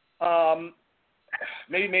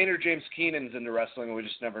 Maybe Maynard James Keenan's into wrestling and we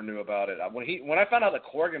just never knew about it. When I found out that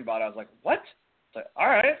Corgan bought it, I was like, what? It's like, all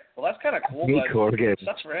right, well, that's kind of cool, but Corgan.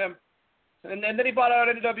 Sucks for him. And then he bought out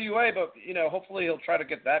NWA, but, hopefully he'll try to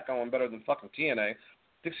get that going better than fucking TNA.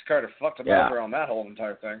 Dixie Carter fucked him over on that whole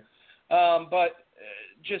entire thing. But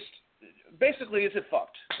just basically, is it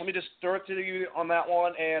fucked? Let me just throw it to you on that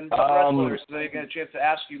one. And wrestlers, so they get a chance to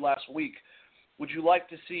ask you last week, would you like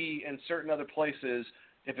to see in certain other places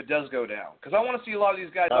if it does go down? Because I want to see a lot of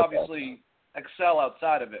these guys obviously excel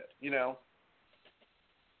outside of it,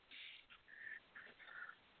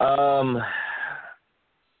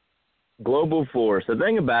 Global Force. The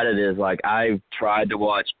thing about it is, I've tried to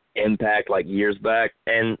watch Impact years back,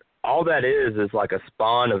 and all that is a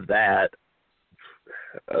spawn of that.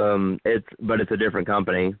 It's a different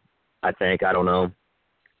company, I think. I don't know.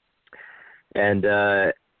 And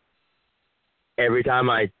every time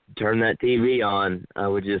I turn that TV on, I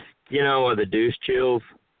would just, the douche chills.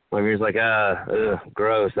 When you're just like,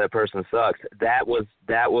 gross, that person sucks. That was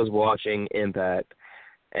watching Impact.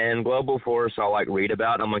 And Global Force, I'll read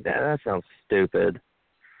about. I'm like, that sounds stupid.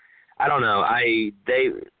 I don't know.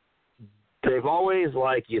 They've always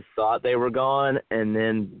you thought they were gone, and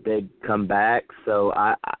then they'd come back. So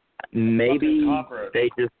maybe they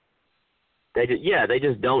just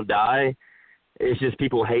don't die. It's just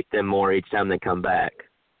people hate them more each time they come back.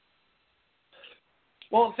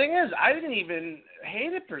 Well, the thing is, I didn't even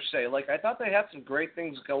hate it per se. I thought they had some great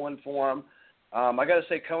things going for them. I got to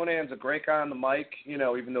say, Conan's a great guy on the mic,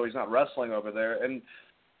 even though he's not wrestling over there. And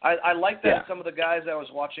I like that some of the guys I was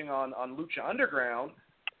watching on Lucha Underground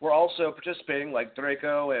were also participating, like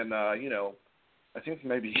Draco and, I think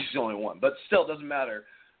maybe he's the only one. But still, it doesn't matter.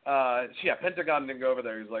 Pentagon didn't go over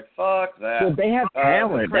there. He's like, fuck that. Well, they have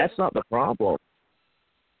talent. That's not the problem.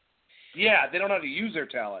 Yeah, they don't know how to use their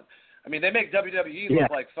talent. I mean, they make WWE look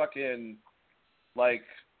like fucking, I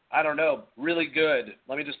don't know, really good.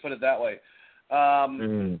 Let me just put it that way.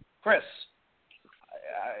 Chris,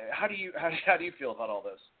 how do you feel about all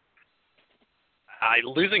this?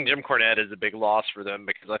 Losing Jim Cornette is a big loss for them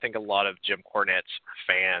because I think a lot of Jim Cornette's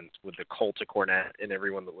fans with the cult of Cornette and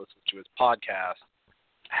everyone that listens to his podcast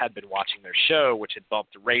had been watching their show, which had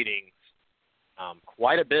bumped the ratings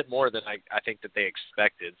quite a bit more than I think that they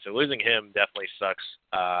expected. So losing him definitely sucks.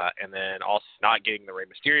 And then also not getting the Rey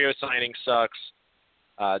Mysterio signing sucks.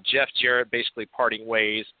 Jeff Jarrett basically parting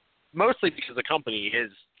ways, mostly because the company is,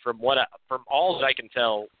 from all that I can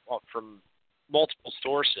tell from multiple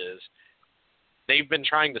sources, they've been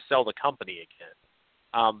trying to sell the company again.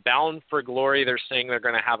 Bound for Glory, they're saying they're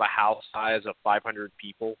going to have a house size of 500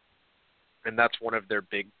 people, and that's one of their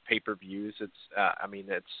big pay-per-views. That's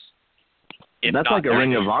like a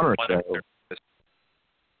Ring of Honor show.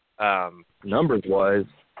 Numbers-wise.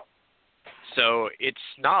 So it's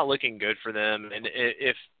not looking good for them. And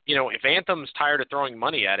if Anthem's tired of throwing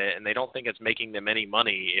money at it and they don't think it's making them any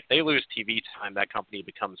money, if they lose TV time, that company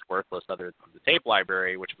becomes worthless other than the tape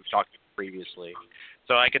library, which we've talked about previously.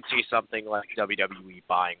 So I could see something like WWE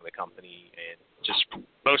buying the company and just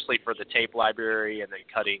mostly for the tape library and then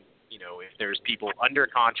cutting, if there's people under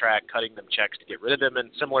contract, cutting them checks to get rid of them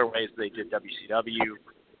in similar ways they did WCW.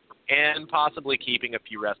 And possibly keeping a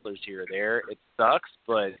few wrestlers here or there. It sucks,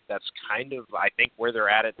 but that's kind of, I think, where they're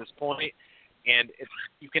at this point. And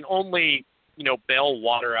you can only, bail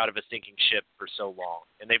water out of a sinking ship for so long.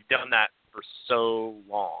 And they've done that for so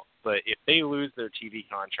long. But if they lose their TV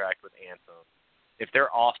contract with Anthem, if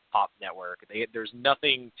they're off Pop Network, there's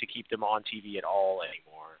nothing to keep them on TV at all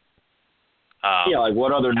anymore.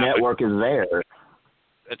 What other network is there?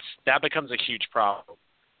 That becomes a huge problem.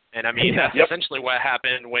 And, that's essentially what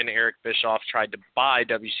happened when Eric Bischoff tried to buy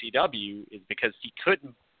WCW, is because he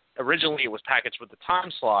couldn't – originally it was packaged with the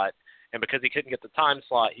time slot, and because he couldn't get the time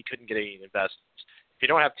slot, he couldn't get any investors. If you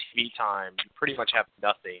don't have TV time, you pretty much have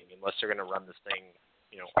nothing unless they're going to run this thing,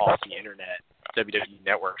 off the internet, WWE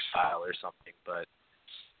Network style or something. But,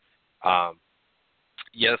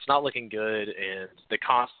 it's not looking good, and the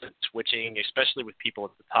constant switching, especially with people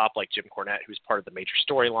at the top like Jim Cornette, who's part of the major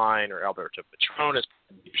storyline, or Alberto Patron is part of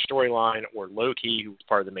the major storyline, or Loki, who's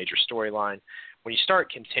part of the major storyline. When you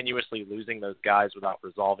start continuously losing those guys without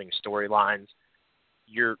resolving storylines,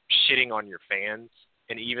 you're shitting on your fans,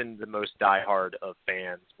 and even the most diehard of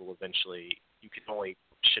fans will eventually, you can only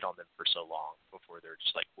shit on them for so long before they're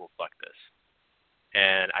just like, well, fuck this.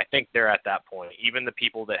 And I think they're at that point. Even the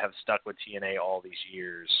people that have stuck with TNA all these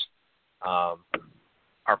years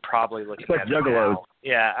are probably looking it's like at Juggalos. now.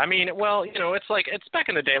 Yeah, I mean, well, it's like it's back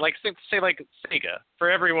in the day. Like say like Sega. For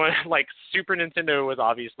everyone, like Super Nintendo was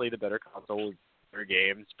obviously the better console with better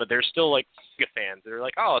games, but there's still like Sega fans that are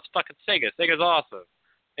like, oh, it's fucking Sega. Sega's awesome.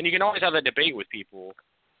 And you can always have that debate with people,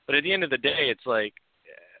 but at the end of the day, it's like,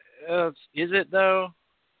 is it though?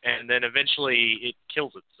 And then eventually it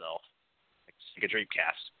kills itself. Like Sega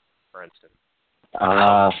Dreamcast, for instance.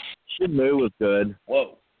 Shenmue was good.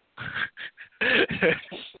 Whoa.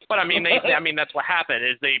 But I mean, that's what happened.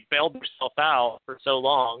 Is they bailed themselves out for so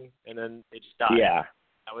long, and then they just died. Yeah.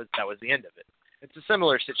 That was the end of it. It's a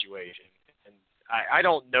similar situation, and I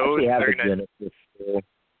don't know if they're gonna.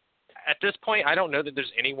 At this point, I don't know that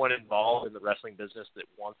there's anyone involved in the wrestling business that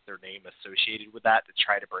wants their name associated with that to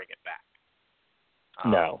try to bring it back.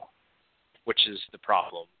 No. Which is the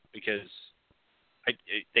problem, because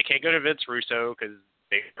they can't go to Vince Russo because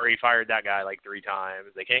they already fired that guy like 3 times.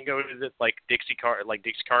 They can't go to Dixie Carter.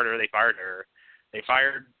 They fired her. They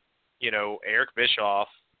fired, Eric Bischoff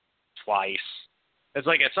twice. It's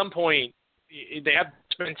like at some point they have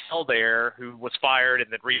Spintel there who was fired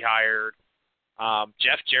and then rehired.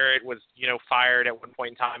 Jeff Jarrett was, fired at one point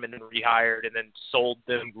in time and then rehired and then sold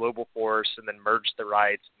them Global Force and then merged the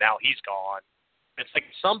rights. Now he's gone. It's like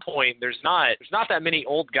at some point there's not that many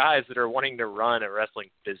old guys that are wanting to run a wrestling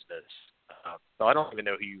business. So I don't even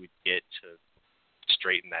know who you would get to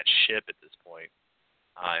straighten that ship at this point,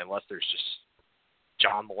 unless there's just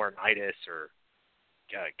John Laurinaitis or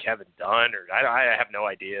Kevin Dunn, or I have no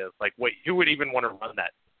idea. Like, who would even want to run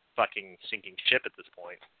that fucking sinking ship at this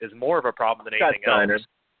point? Is more of a problem than anything else.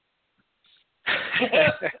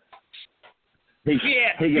 he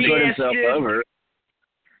can put himself over.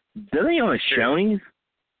 Doesn't he own a Shoney's?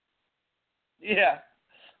 Yeah.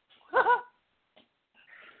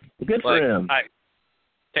 Good for him.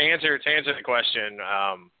 To answer the question,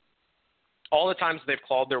 all the times they've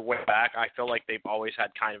clawed their way back, I feel like they've always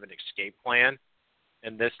had kind of an escape plan,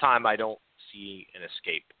 and this time I don't see an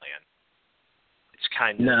escape plan. It's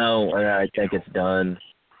kind of I think it's done.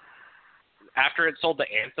 After it sold to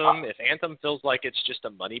Anthem, if Anthem feels like it's just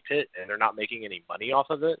a money pit and they're not making any money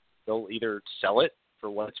off of it, they'll either sell it for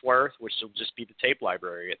what it's worth, which will just be the tape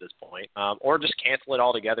library at this point, or just cancel it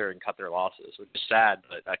altogether and cut their losses, which is sad,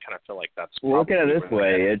 but I kind of feel like that's... Look at it this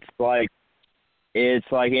way. It's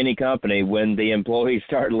like any company. When the employees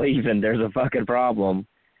start leaving, there's a fucking problem.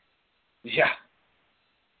 Yeah.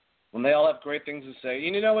 When they all have great things to say.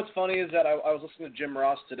 You know what's funny is that I was listening to Jim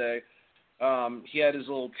Ross today. He had his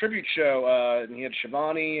little tribute show, and he had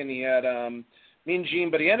Shivani, and he had Mean Gene,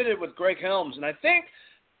 but he ended it with Greg Helms, and I think...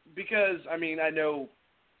 Because, I know,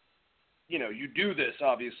 you do this,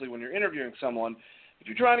 obviously, when you're interviewing someone. If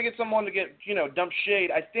you're trying to get someone to get, dump shade,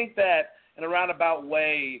 I think that in a roundabout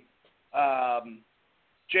way,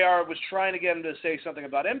 JR was trying to get him to say something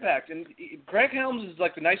about Impact. And Greg Helms is,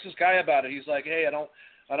 like, the nicest guy about it. He's like, hey,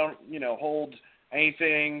 I don't hold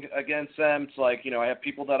anything against them. It's like, I have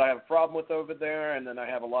people that I have a problem with over there, and then I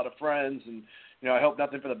have a lot of friends, and I hope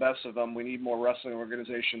nothing for the best of them. We need more wrestling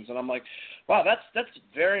organizations. And I'm like, wow, that's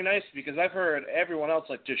very nice, because I've heard everyone else,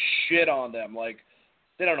 like, just shit on them. Like,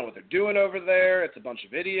 they don't know what they're doing over there. It's a bunch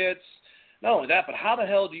of idiots. Not only that, but how the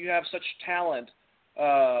hell do you have such talent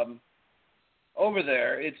over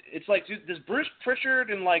there? It's like, does Bruce Pritchard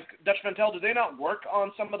and, like, Dutch Mantel, do they not work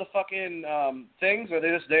on some of the fucking things? Are they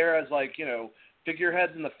just there as, like,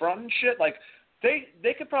 figureheads in the front and shit? Like,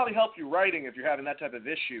 They could probably help you writing if you're having that type of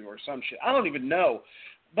issue or some shit. I don't even know.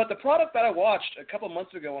 But the product that I watched a couple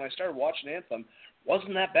months ago when I started watching Anthem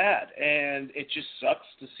wasn't that bad. And it just sucks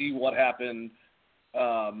to see what happened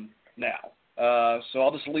now. So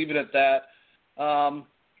I'll just leave it at that.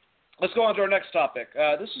 Let's go on to our next topic.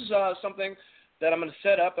 This is something that I'm going to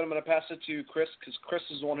set up, and I'm going to pass it to Chris, because Chris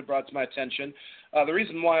is the one who brought it to my attention. The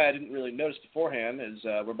reason why I didn't really notice beforehand is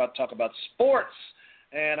we're about to talk about sports.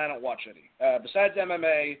 And I don't watch any. Besides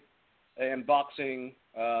MMA and boxing,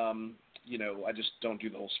 I just don't do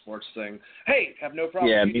the whole sports thing. Hey, have no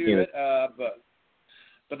problem if you do it,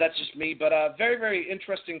 but that's just me. But very, very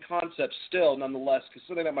interesting concept still, nonetheless, because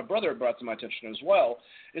something that my brother brought to my attention as well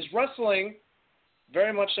is wrestling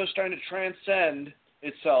very much so starting to transcend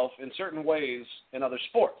itself in certain ways in other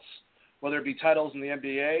sports, whether it be titles in the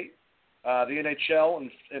NBA, the NHL,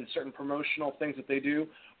 and certain promotional things that they do,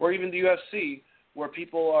 or even the UFC, where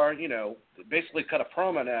people are, basically cut a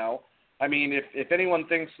promo now. I mean, if anyone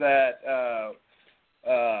thinks that,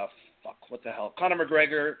 what the hell, Conor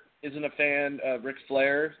McGregor isn't a fan of Ric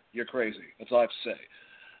Flair, you're crazy. That's all I have to say.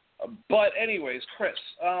 But anyways, Chris,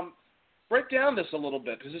 break down this a little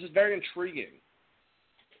bit, because this is very intriguing.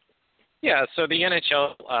 Yeah, so the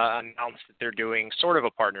NHL announced that they're doing sort of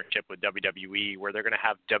a partnership with WWE where they're going to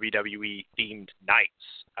have WWE-themed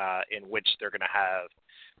nights in which they're going to have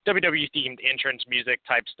WWE-themed entrance music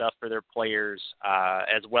type stuff for their players,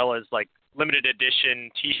 as well as like limited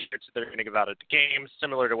edition T-shirts that they're going to give out at the games,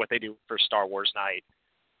 similar to what they do for Star Wars Night.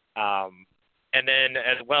 And then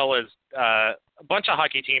as well as a bunch of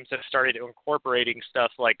hockey teams have started incorporating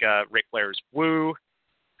stuff like Ric Flair's Woo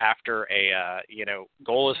after a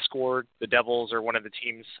goal is scored. The Devils are one of the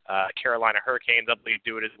teams. Carolina Hurricanes, I believe,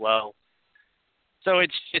 do it as well. So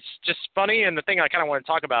it's just funny, and the thing I kind of want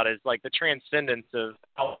to talk about is like the transcendence of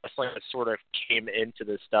how wrestling sort of came into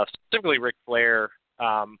this stuff, specifically Ric Flair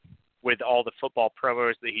with all the football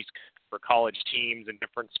promos that he's for college teams and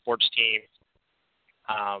different sports teams.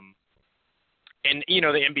 And, the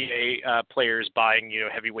NBA players buying,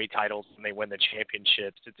 heavyweight titles when they win the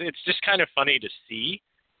championships. It's just kind of funny to see.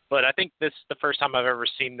 But I think this is the first time I've ever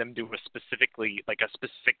seen them do a specific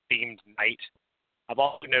themed night. I've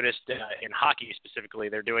also noticed in hockey specifically,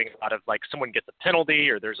 they're doing a lot of like someone gets a penalty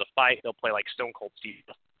or there's a fight, they'll play like Stone Cold Steve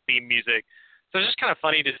theme music. So it's just kind of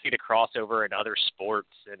funny to see the crossover in other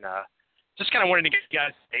sports, and just kind of wanted to get you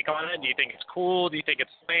guys' take on it. Do you think it's cool? Do you think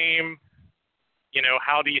it's lame?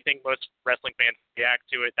 How do you think most wrestling fans react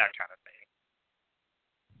to it? That kind of thing.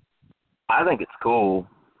 I think it's cool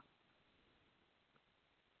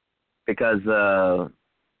because a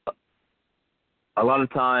lot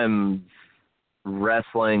of times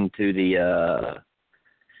wrestling to the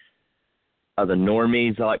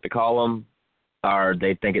normies, I like to call them,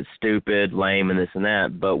 they think it's stupid, lame, and this and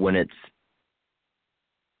that. But when it's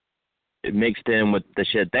mixed in with the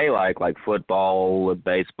shit they like football or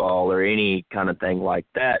baseball or any kind of thing like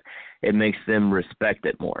that, it makes them respect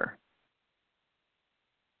it more.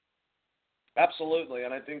 Absolutely,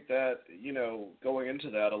 and I think that, going into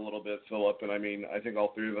that a little bit, Philip, and I mean, I think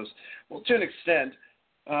all three of us, well, to an extent,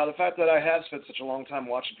 the fact that I have spent such a long time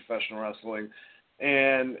watching professional wrestling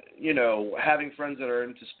and, having friends that are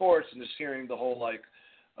into sports and just hearing the whole,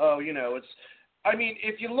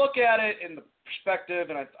 if you look at it in the perspective,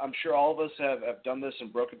 and I'm sure all of us have done this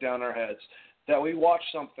and broke it down in our heads, that we watch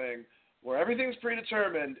something where everything's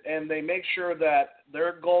predetermined and they make sure that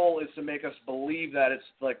their goal is to make us believe that it's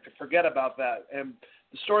like to forget about that. And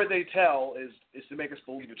the story they tell is to make us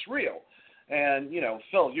believe it's real. And,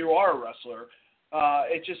 Phil, you are a wrestler.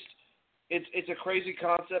 It's a crazy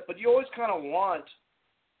concept, but you always kind of want,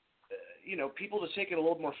 people to take it a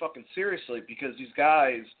little more fucking seriously because these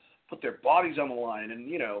guys put their bodies on the line and,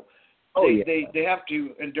 they have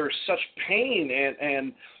to endure such pain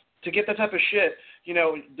and to get that type of shit.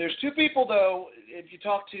 There's two people, though, if you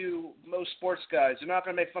talk to most sports guys, they're not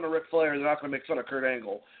going to make fun of Ric Flair, they're not going to make fun of Kurt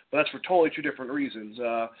Angle, but that's for totally two different reasons.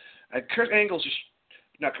 Kurt Angle's just,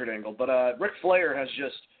 not Kurt Angle, but Ric Flair has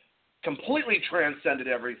just completely transcended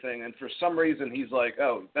everything, and for some reason he's like,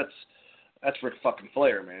 oh, that's Ric fucking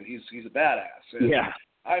Flair, man. He's a badass. And, yeah.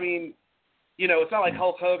 I mean, it's not like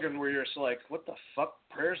Hulk Hogan where you're just like, what the fuck,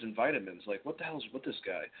 prayers and vitamins? Like, what the hell's with this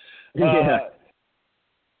guy? Yeah.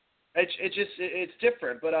 It's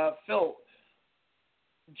different. But, Phil,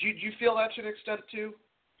 do you feel that to an extent, too,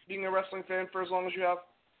 being a wrestling fan for as long as you have?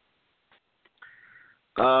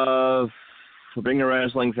 For being a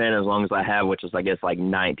wrestling fan as long as I have, which is, I guess,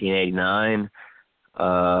 1989,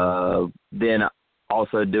 then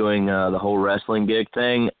also doing the whole wrestling gig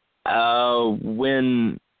thing,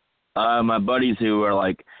 when my buddies who are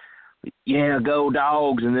like, yeah, go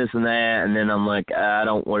Dogs and this and that, and then I'm like, I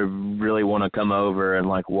don't really want to come over and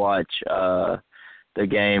watch the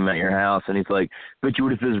game at your house, and he's like, but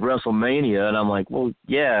what if it's WrestleMania? And I'm like, well,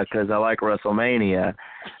 yeah, because I like WrestleMania.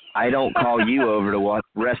 I don't call you over to watch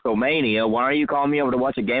WrestleMania. Why are you calling me over to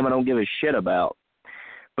watch a game I don't give a shit about?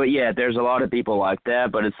 But yeah, there's a lot of people like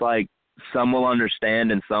that, but it's like some will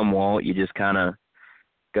understand and some won't. You just kind of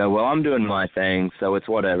go, well, I'm doing my thing, so it's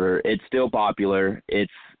whatever. It's still popular.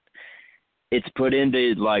 It's put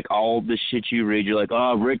into all the shit you read. You're like,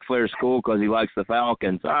 oh, Ric Flair's cool because he likes the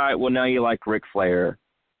Falcons. All right, well, now you like Ric Flair.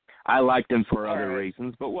 I liked him for other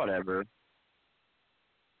reasons, but whatever.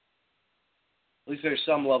 At least there's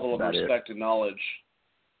some level of respect and knowledge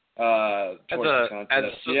towards the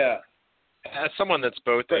concept. As someone that's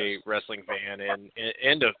both a wrestling fan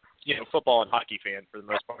and a football and hockey fan for the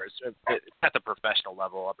most part, it's at the professional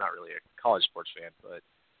level. I'm not really a college sports fan, but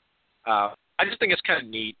I just think it's kind of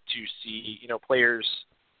neat to see players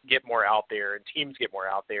get more out there and teams get more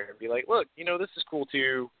out there and be like, look, this is cool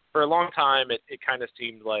too. For a long time, it kind of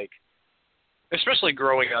seemed like, especially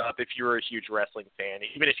growing up, if you were a huge wrestling fan,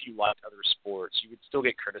 even if you liked other sports, you would still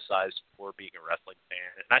get criticized for being a wrestling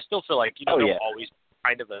fan. And I still feel like, there'll always be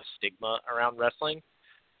kind of a stigma around wrestling.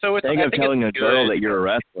 So it's, Think I of think telling it's a girl good. that you're a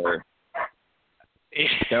wrestler.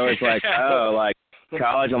 So it's like, oh, like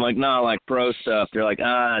college. I'm like, no, like pro stuff. They're like,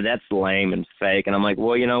 that's lame and fake. And I'm like,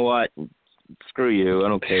 well, you know what? Screw you. I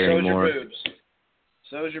don't care anymore.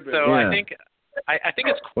 So is your boobs. So Yeah. I think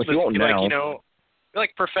it's cool Which you won't to see, like, now. you know,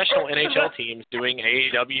 like professional NHL teams doing a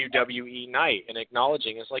WWE night and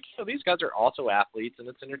acknowledging it's like, you know, these guys are also athletes and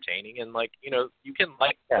it's entertaining and, like, you know, you can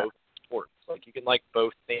like both sports. Like, you can like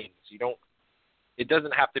both things. You don't. It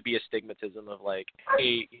doesn't have to be a stigmatism of like,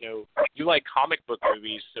 hey, you know, you like comic book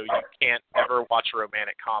movies, so you can't ever watch a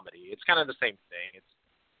romantic comedy. It's kind of the same thing. It's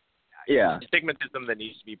stigmatism that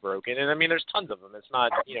needs to be broken, and I mean, there's tons of them. It's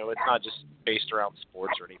not, you know, it's not just based around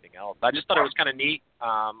sports or anything else. I just thought it was kind of neat.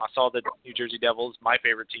 I saw the New Jersey Devils, my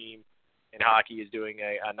favorite team in hockey, is doing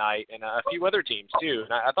a night, and a few other teams too.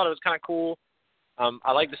 And I thought it was kind of cool.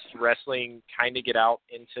 I like to see wrestling kind of get out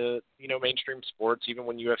into, you know, mainstream sports. Even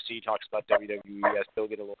when UFC talks about WWE, I still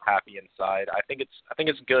get a little happy inside. I think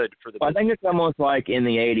it's good for the. I think it's almost like in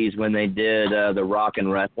the '80s when they did the Rock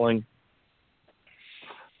and Wrestling.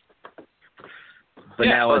 But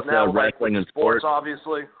now it's wrestling and sports,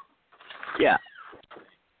 obviously. Yeah.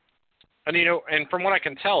 And, you know, and from what I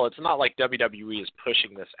can tell, it's not like WWE is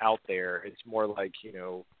pushing this out there. It's more like, you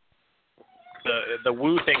know, the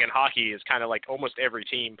woo thing in hockey is kind of like almost every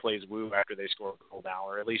team plays woo after they score a goal now,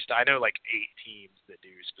 or at least I know like 8 teams that do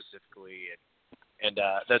specifically, and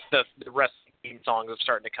the wrestling theme songs are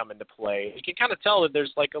starting to come into play. You can kind of tell that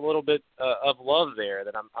there's like a little bit of love there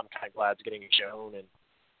that I'm kind of glad is getting shown, and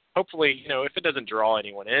hopefully, you know, if it doesn't draw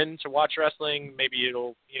anyone in to watch wrestling, maybe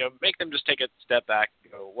it'll, you know, make them just take a step back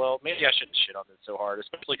and go, well, maybe I shouldn't shit on this so hard,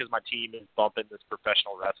 especially because my team is bumping this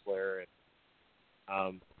professional wrestler,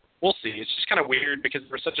 and we'll see. It's just kind of weird because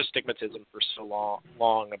there was such a stigmatism for so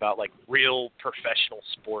long about like real professional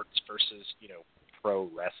sports versus, you know, pro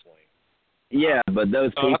wrestling. Yeah, but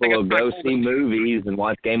those people will go see movies and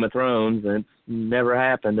watch Game of Thrones, and it's never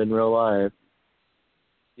happened in real life.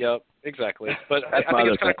 Yep, exactly. But I think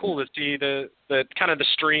it's kind of cool to see the kind of the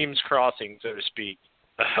streams crossing, so to speak,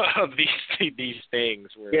 of these things.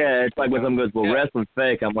 Where, yeah, it's like when someone goes, well, wrestling's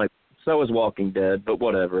fake. I'm like, so is Walking Dead, but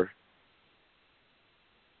whatever.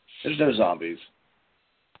 There's no zombies.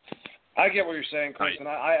 I get what you're saying, Chris, and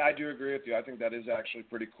I do agree with you. I think that is actually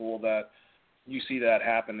pretty cool that you see that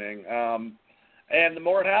happening. And the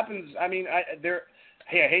more it happens, I mean, I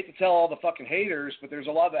hate to tell all the fucking haters, but there's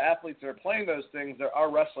a lot of the athletes that are playing those things that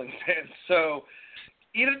are wrestling fans. So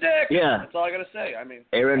eat a dick. Yeah. That's all I got to say. I mean,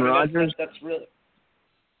 Aaron Rodgers? That's really...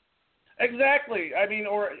 Exactly. I mean,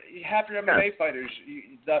 or half your MMA fighters,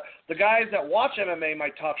 the guys that watch MMA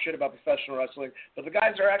might talk shit about professional wrestling, but the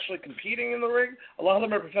guys that are actually competing in the ring, a lot of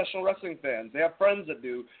them are professional wrestling fans. They have friends that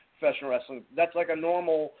do professional wrestling. That's like a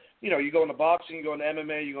normal, you know, you go into boxing, you go into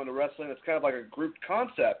MMA, you go into wrestling. It's kind of like a grouped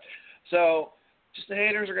concept. So just the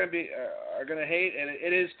haters are going to hate, and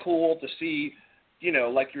it is cool to see, you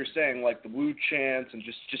know, like you were saying, like the woo chants and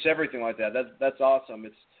just everything like that. That's awesome.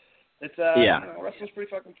 It's you know, wrestling's pretty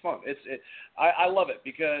fucking fun. I love it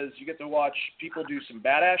because you get to watch people do some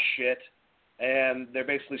badass shit, and they're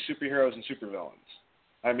basically superheroes and supervillains.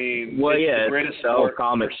 I mean, it's the greatest sport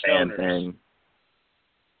comic for stoners. fan thing.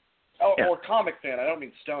 Oh, or comic fan. I don't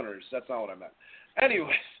mean stoners. That's not what I meant.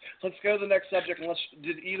 Anyways, let's go to the next subject.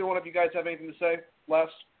 Did either one of you guys have anything to say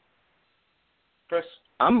last? Chris?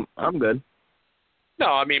 I'm good. No,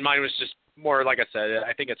 I mean, mine was just more, like I said,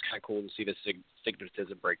 I think it's kind of cool to see the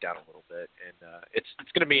stigmatism break down a little bit, and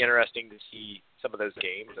it's going to be interesting to see some of those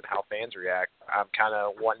games and how fans react. I'm kind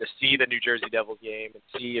of wanting to see the New Jersey Devils game and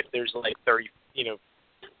see if there's like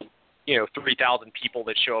 3,000 people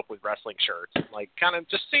that show up with wrestling shirts. Like, kind of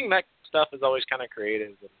just seeing that stuff is always kind of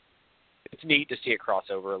creative, and it's neat to see it cross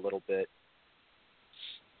over a little bit.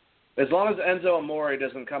 As long as Enzo Amore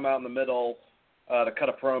doesn't come out in the middle to cut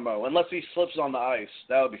a promo, unless he slips on the ice,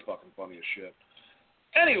 that would be fucking funny as shit.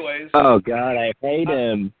 Anyways. Oh God, I hate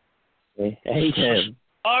him. I hate him.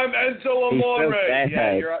 I'm Enzo Amore. He's so bad.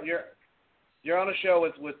 Yeah, you're on a show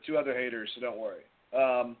with 2 other haters, so don't worry.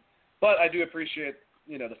 But I do appreciate,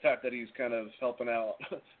 you know, the fact that he's kind of helping out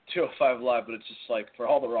 205 Live, but it's just like for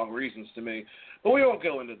all the wrong reasons to me. But we won't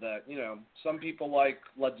go into that. You know, some people like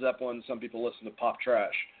Led Zeppelin, some people listen to pop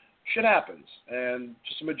trash. Shit happens, and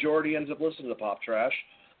just a majority ends up listening to pop trash.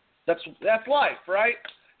 That's life, right?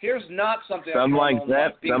 Here's not something. Some like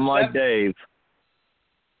Zepp, some like Dave.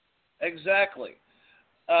 Exactly.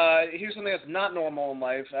 Here's something that's not normal in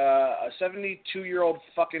life. A 72-year-old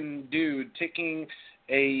fucking dude taking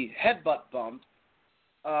a headbutt bump.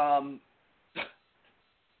 I'll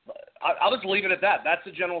just leave it at that. That's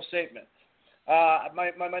a general statement.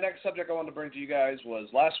 My next subject I wanted to bring to you guys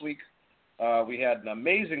was last week. we had an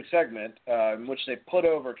amazing segment in which they put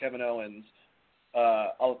over Kevin Owens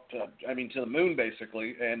to the moon,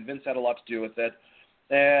 basically, and Vince had a lot to do with it.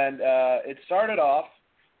 And it started off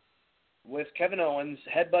with Kevin Owens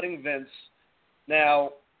headbutting Vince.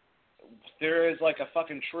 Now, there is like a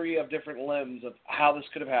fucking tree of different limbs of how this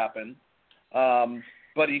could have happened,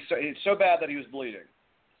 but it's so bad that he was bleeding.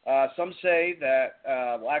 Some say that,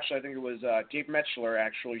 I think it was Dave Metzler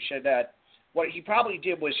actually said that what he probably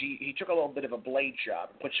did was he took a little bit of a blade job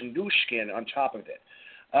and put some new skin on top of it.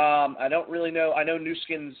 I don't really know. I know new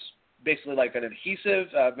skin's basically like an adhesive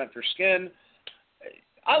meant for skin.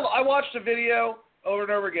 I watched the video over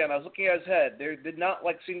and over again. I was looking at his head. There did not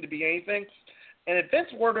seem to be anything. And if Vince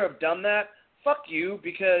were to have done that, fuck you,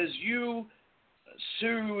 because you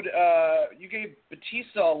sued, you gave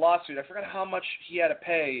Batista a lawsuit. I forgot how much he had to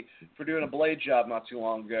pay for doing a blade job not too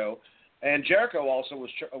long ago. And Jericho also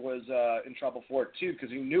was in trouble for it too because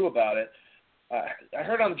he knew about it. I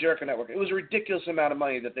heard on the Jericho Network, it was a ridiculous amount of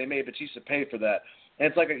money that they made Batista pay for that. And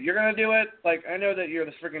it's like, you're going to do it? Like, I know that you're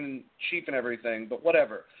the freaking chief and everything, but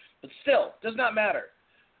whatever. But still, does not matter.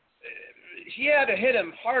 He had to hit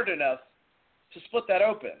him hard enough to split that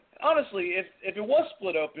open. Honestly, if it was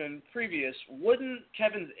split open previous, wouldn't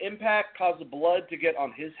Kevin's impact cause the blood to get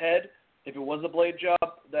on his head if it was a blade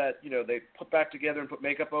job that, they put back together and put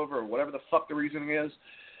makeup over or whatever the fuck the reasoning is?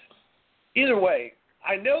 Either way,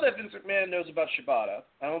 I know that Vince McMahon knows about Shibata.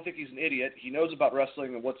 I don't think he's an idiot. He knows about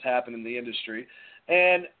wrestling and what's happened in the industry.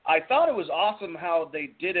 And I thought it was awesome how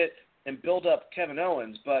they did it and build up Kevin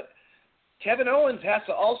Owens, but Kevin Owens has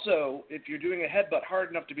to also, if you're doing a headbutt hard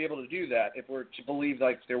enough to be able to do that, if we're to believe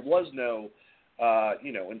there was no,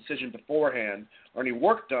 incision beforehand or any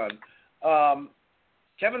work done,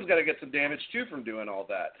 Kevin's got to get some damage too from doing all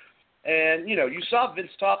that. And, you saw Vince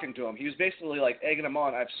talking to him. He was basically egging him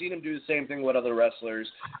on. I've seen him do the same thing with other wrestlers.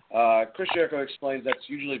 Chris Jericho explains that's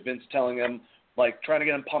usually Vince telling him, trying to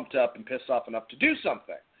get him pumped up and pissed off enough to do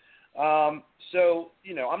something. So,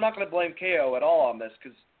 I'm not going to blame KO at all on this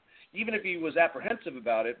because even if he was apprehensive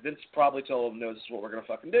about it, Vince probably told him, no, this is what we're going to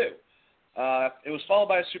fucking do. It was followed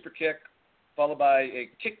by a super kick, followed by a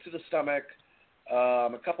kick to the stomach,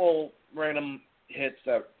 a couple random hits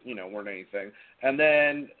that, weren't anything. And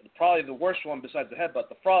then probably the worst one besides the headbutt,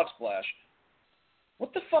 the frog splash.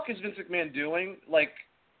 What the fuck is Vince McMahon doing?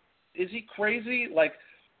 Is he crazy?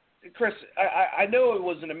 Chris, I know it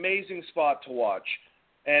was an amazing spot to watch,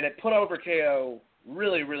 and it put over KO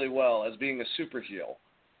really, really well as being a super heel.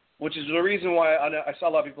 Which is the reason why I saw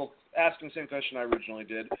a lot of people asking the same question I originally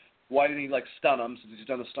did. Why didn't he stun him since he's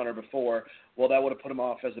done the stunner before? Well, that would have put him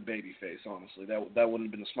off as a babyface, honestly. That wouldn't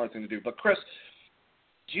have been the smart thing to do. But Chris,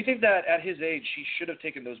 do you think that at his age he should have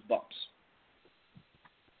taken those bumps?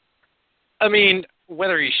 I mean,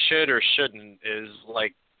 whether he should or shouldn't is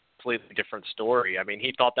completely different story. I mean,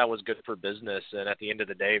 he thought that was good for business, and at the end of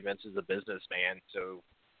the day, Vince is a businessman. So,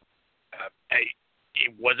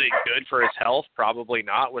 was it good for his health? Probably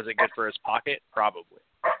not. Was it good for his pocket? Probably.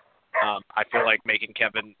 I feel like making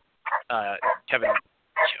Kevin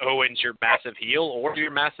Owens your massive heel or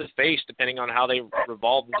your massive face, depending on how they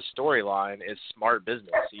revolve the storyline, is smart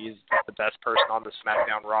business. He's the best person on the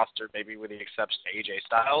SmackDown roster, maybe with the exception of AJ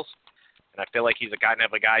Styles. And I feel like he's a kind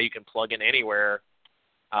of a guy you can plug in anywhere.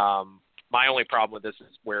 My only problem with this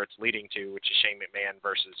is where it's leading to, which is Shane McMahon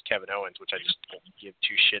versus Kevin Owens, which I just don't give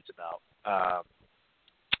two shits about.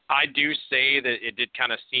 I do say that it did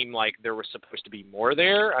kind of seem like there was supposed to be more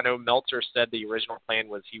there. I know Meltzer said the original plan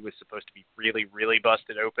was he was supposed to be really, really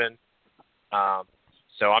busted open.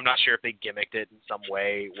 So I'm not sure if they gimmicked it in some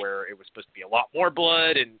way where it was supposed to be a lot more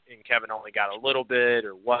blood and Kevin only got a little bit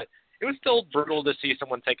or what. It was still brutal to see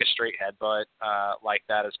someone take a straight headbutt like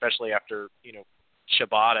that, especially after,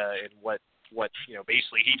 Shibata and what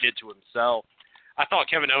basically he did to himself. I thought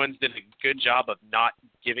Kevin Owens did a good job of not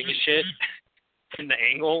giving a shit in the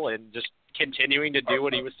angle and just continuing to do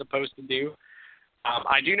what he was supposed to do.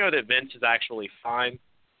 I do know that Vince is actually fine.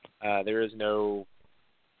 There is no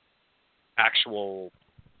actual,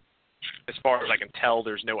 as far as I can tell,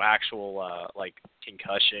 there's no actual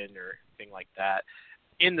concussion or anything like that.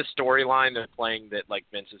 In the storyline, they're playing that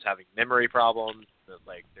Vince is having memory problems, that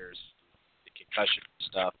there's the concussion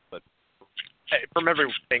stuff. But from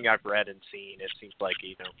everything I've read and seen, it seems like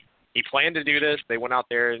he planned to do this. They went out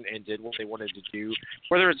there and did what they wanted to do.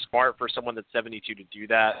 Whether it's smart for someone that's 72 to do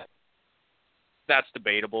that, that's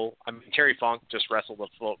debatable. I mean, Terry Funk just wrestled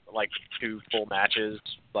two full matches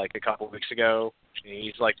a couple of weeks ago. And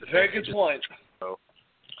he's very good point. So,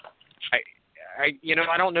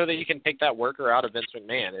 I don't know that you can take that worker out of Vince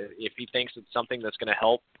McMahon if he thinks it's something that's going to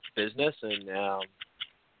help business and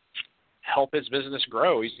help his business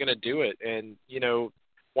grow. He's going to do it. And,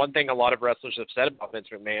 one thing a lot of wrestlers have said about Vince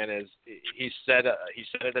McMahon is he said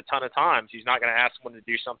it a ton of times. He's not going to ask someone to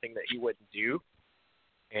do something that he wouldn't do.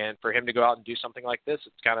 And for him to go out and do something like this,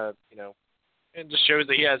 it's kind of, it just shows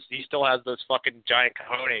that he still has those fucking giant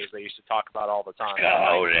cojones they used to talk about all the time.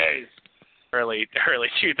 Cojones. Early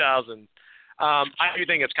 2000s. I do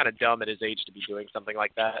think it's kind of dumb at his age to be doing something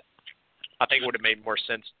like that. I think it would have made more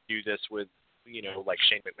sense to do this with, like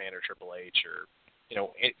Shane McMahon or Triple H, or,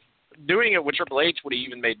 doing it with Triple H would have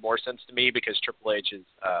even made more sense to me, because Triple H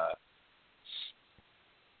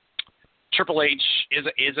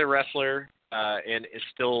is a wrestler and is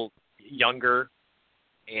still younger,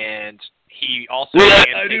 and he also.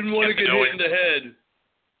 I didn't want to get hit in the head.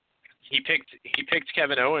 He picked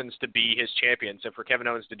Kevin Owens to be his champion, so for Kevin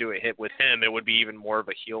Owens to do a hit with him, it would be even more of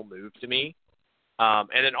a heel move to me.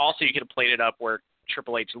 And then also you could have played it up where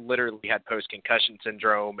Triple H literally had post-concussion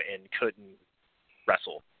syndrome and couldn't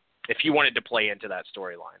wrestle. If you wanted to play into that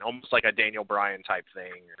storyline, almost like a Daniel Bryan type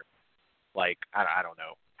thing, or like, I don't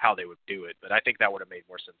know how they would do it, but I think that would have made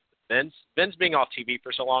more sense. Vince being off TV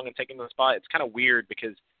for so long and taking the spot, it's kind of weird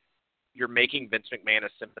because you're making Vince McMahon a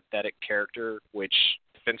sympathetic character, which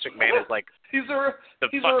Vince McMahon is like he's a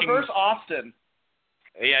reverse Austin.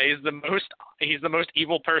 Yeah, he's the most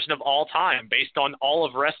evil person of all time, based on all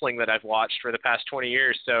of wrestling that I've watched for the past 20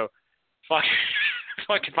 years. So, fuck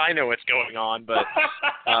if I know what's going on, but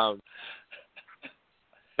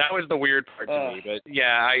that was the weird part to me. But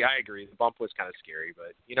yeah, I agree. The bump was kind of scary,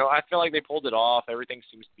 but I feel like they pulled it off. Everything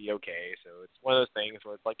seems to be okay. So it's one of those things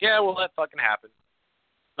where it's like, yeah, well, that fucking happened.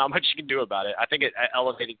 Not much you can do about it. I think it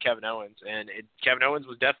elevated Kevin Owens, and Kevin Owens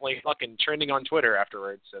was definitely fucking trending on Twitter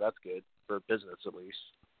afterwards, so that's good for business at least.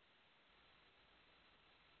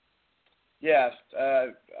 Yeah,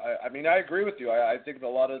 I mean, I agree with you. I think a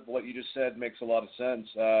lot of what you just said makes a lot of sense.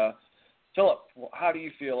 Philip, how do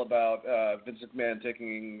you feel about Vince McMahon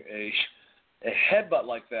taking a headbutt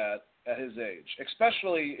like that at his age,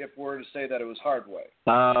 especially if we're to say that it was hard way?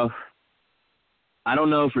 I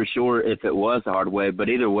don't know for sure if it was the hard way, but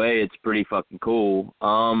either way, it's pretty fucking cool.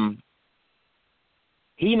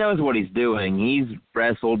 He knows what he's doing. He's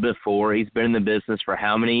wrestled before. He's been in the business for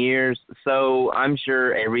how many years? So I'm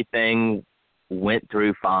sure everything went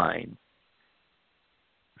through fine.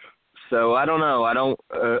 So I don't know. I don't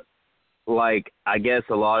I guess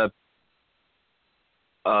a lot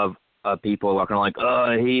of people are kind of like,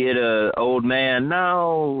 oh, he hit a old man.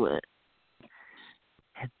 No.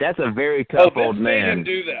 That's a very tough old man. Vince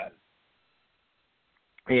made him do that.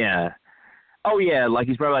 Yeah. Oh, yeah, like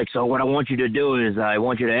he's probably like, so what I want you to do is I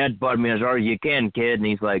want you to headbutt me as hard as you can, kid. And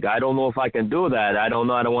he's like, I don't know if I can do that. I don't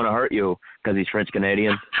know. I don't want to hurt you, because he's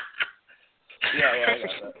French-Canadian. Yeah.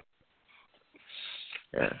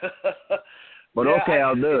 But yeah, okay,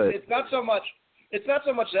 I'll do it. It's not so much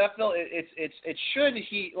that, Phil. It's should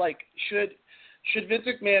Vince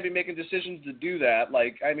McMahon be making decisions to do that?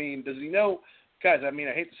 Like, I mean, does he know? Guys, I mean,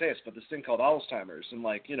 I hate to say this, but this thing called Alzheimer's and,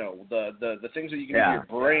 like, the things that you can do to your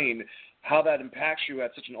brain, how that impacts you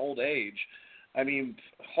at such an old age. I mean,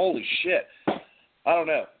 holy shit. I don't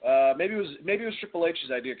know. Maybe it was Triple H's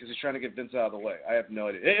idea because he's trying to get Vince out of the way. I have no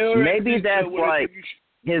idea. Maybe that's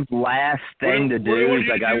his last thing to do. Is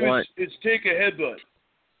like, it's take a headbutt.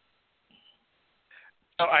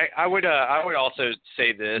 Oh, I would also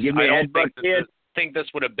say this. Give me I a don't headbutt, think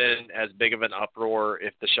this would have been as big of an uproar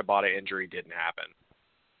if the Shibata injury didn't happen.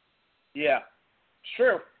 Yeah,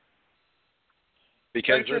 true.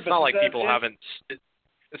 Because it's not like people haven't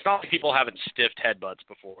stiffed headbutts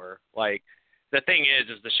before. Like, the thing is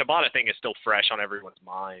the Shibata thing is still fresh on everyone's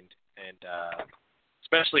mind, and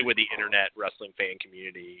especially with the internet wrestling fan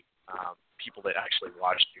community, people that actually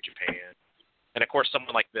watch New Japan, and of course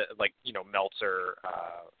someone like Meltzer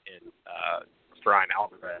and Brian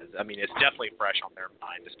Alvarez. I mean, it's definitely fresh on their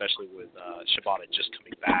mind, especially with Shibata just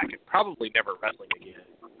coming back and probably never wrestling again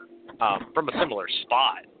from a similar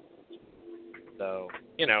spot. So,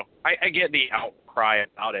 I get the outcry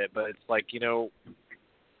about it, but it's like,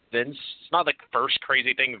 Vince, it's not the first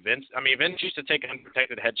crazy thing Vince used to take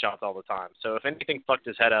unprotected headshots all the time. So if anything fucked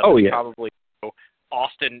his head up, probably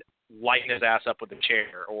Austin lighting his ass up with a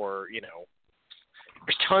chair, or,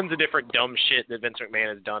 there's tons of different dumb shit that Vince McMahon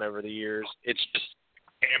has done over the years. It's just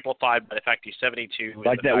amplified by the fact he's 72.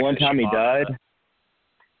 Like that one time he died?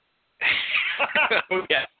 Oh,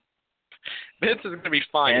 yeah. Vince is going to be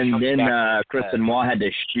fine. And then Chris Benoit had to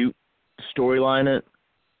shoot storyline it.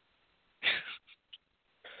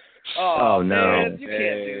 Oh, no. Man, you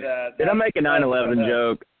can't do that. Did I make a 9/11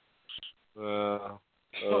 joke? All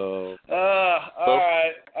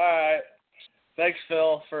right. Thanks,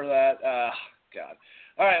 Phil, for that. God.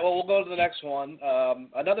 All right, well, we'll go to the next one.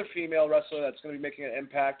 Another female wrestler that's going to be making an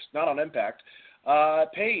impact, not on Impact,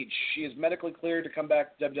 Paige. She is medically cleared to come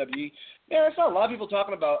back to WWE. Yeah, I saw a lot of people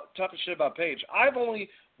talking shit about Paige. I've only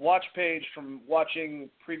watched Paige from watching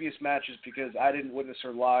previous matches because I didn't witness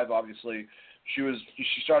her live, obviously.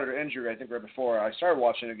 She started her injury, I think, right before I started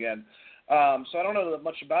watching again. So I don't know that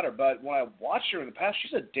much about her, but when I watched her in the past,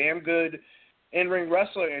 she's a damn good in-ring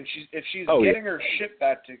wrestler, and if she's getting her shit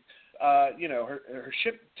back to, her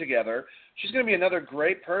shit together, she's going to be another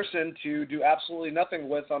great person to do absolutely nothing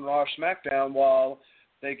with on Raw or SmackDown while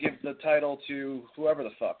they give the title to whoever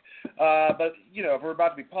the fuck. But, if we're about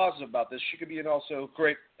to be positive about this, she could be an also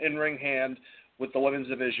great in-ring hand with the women's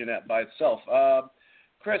division by itself.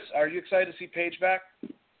 Chris, are you excited to see Paige back?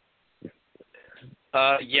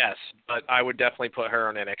 Yes, but I would definitely put her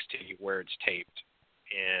on NXT where it's taped,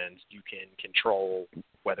 and you can control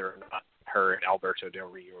whether or not her and Alberto Del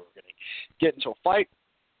Rio are going to get into a fight,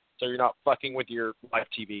 so you're not fucking with your live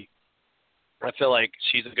TV. I feel like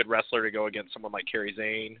she's a good wrestler to go against someone like Kairi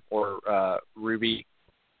Sane or Ruby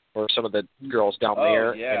or some of the girls down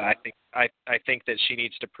there. Yeah. And I think that she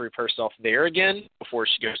needs to prove herself there again before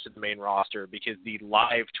she goes to the main roster, because the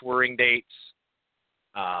live touring dates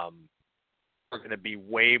are going to be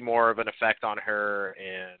way more of an effect on her,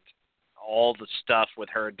 and all the stuff with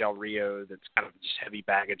her and Del Rio that's kind of just heavy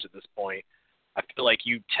baggage at this point. I feel like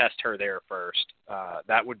you test her there first.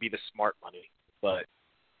 That would be the smart money, but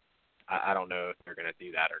I don't know if they're going to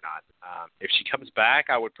do that or not. If she comes back,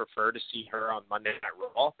 I would prefer to see her on Monday Night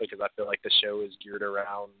Raw, because I feel like the show is geared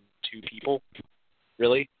around 2 people,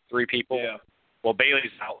 really, 3 people. Yeah. Well,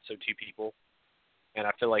 Bayley's out, so 2 people. And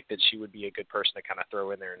I feel like that she would be a good person to kind of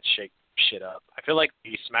throw in there and shake shit up. I feel like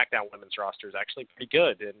the SmackDown women's roster is actually pretty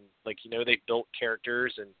good, and they've built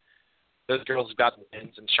characters, and those girls have gotten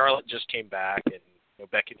wins. And Charlotte just came back, and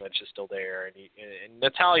Becky Lynch is still there, and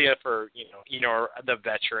Natalia for the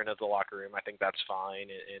veteran of the locker room. I think that's fine.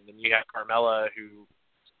 And then you have Carmella,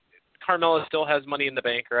 Carmella still has Money in the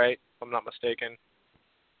Bank, right? If I'm not mistaken.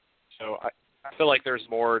 So I feel like there's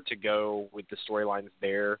more to go with the storylines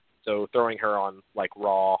there. So throwing her on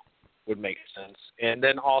Raw would make sense. And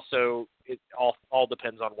then also it all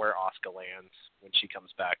depends on where Asuka lands when she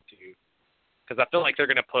comes back too. Because I feel like they're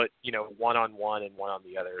going to put, one on one and one on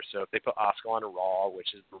the other. So if they put Asuka on a Raw,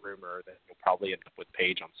 which is the rumor, then you'll probably end up with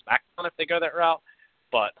Paige on SmackDown if they go that route.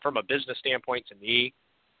 But from a business standpoint, to me,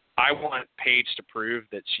 I want Paige to prove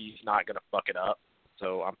that she's not going to fuck it up.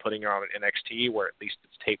 So I'm putting her on NXT where at least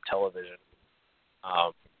it's taped television.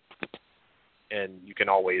 And you can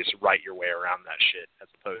always write your way around that shit as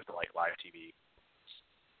opposed to live TV.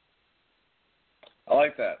 I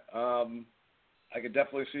like that. I could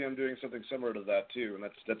definitely see him doing something similar to that too, and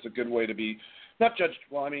that's a good way to be not judged.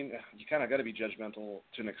 Well, I mean, you kind of got to be judgmental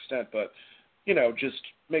to an extent, but just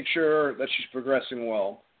make sure that she's progressing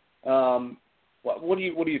well. What do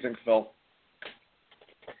you think, Phil?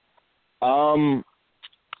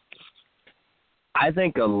 I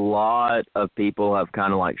think a lot of people have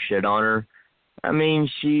kind of shit on her. I mean,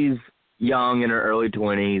 she's young in her early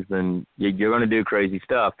 20s, and you're going to do crazy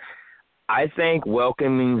stuff. I think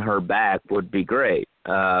welcoming her back would be great,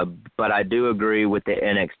 but I do agree with the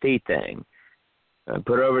NXT thing.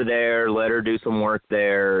 Put her over there, let her do some work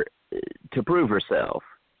there to prove herself.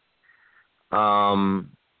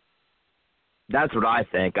 That's what I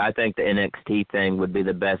think. I think the NXT thing would be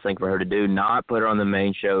the best thing for her to do, not put her on the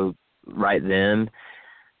main show right then.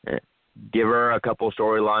 Give her a couple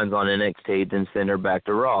storylines on NXT, then send her back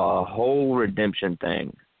to Raw. A whole redemption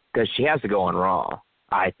thing, because she has to go on Raw,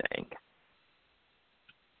 I think.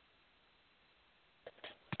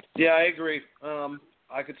 Yeah, I agree.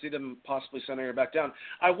 I could see them possibly sending her back down.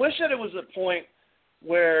 I wish that it was a point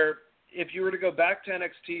where if you were to go back to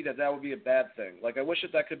NXT, that would be a bad thing. I wish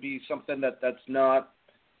that could be something that's not,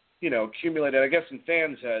 accumulated, I guess, in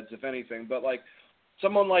fans' heads, if anything. But,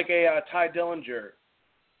 someone like a Ty Dillinger,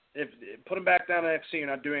 if put him back down to NXT, you're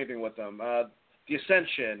not doing anything with them. The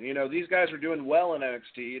Ascension, these guys were doing well in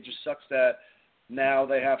NXT. It just sucks that now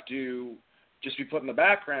they have to just be put in the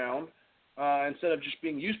background instead of just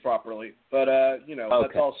being used properly. But, okay.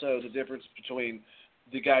 That's also the difference between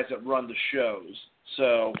the guys that run the shows.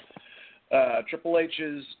 So Triple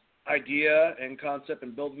H's idea and concept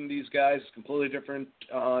in building these guys is completely different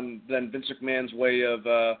than Vince McMahon's way of,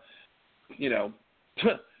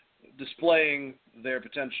 displaying their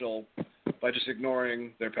potential by just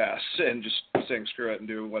ignoring their past and just saying screw it and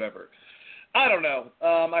do whatever. I don't know.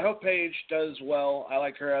 I hope Paige does well. I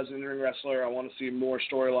like her as an in-ring wrestler. I want to see more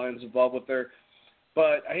storylines involved with her.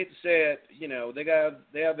 But I hate to say it,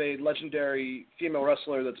 they have a legendary female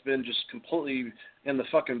wrestler that's been just completely in the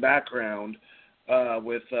fucking background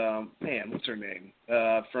with what's her name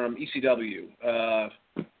from ECW.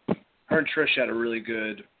 Her and Trish had a really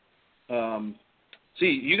good.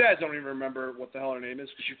 See, you guys don't even remember what the hell her name is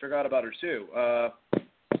because you forgot about her too.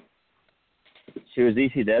 She was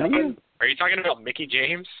ECW? Are you talking about Mickie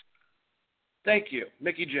James? Thank you,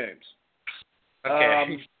 Mickie James.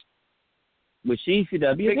 Okay. Was she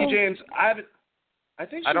ECW? Mickie James, I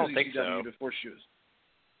think she don't was think ECW so. before she was.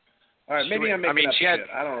 All right, maybe I'm making up shit.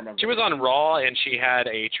 I don't remember. She was on Raw, and she had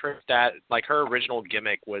a Trish that, like, her original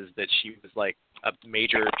gimmick was that she was, like, a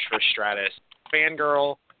major Trish Stratus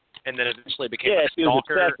fangirl, and then eventually became a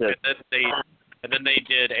stalker, and then they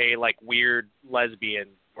did a, like, weird lesbian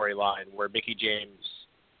storyline where Mickie James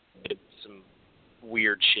did some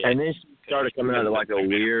weird shit. And then she started coming out of, like, a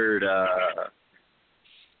weird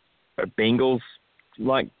Bengals,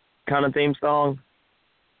 like, kind of theme song.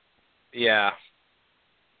 Yeah.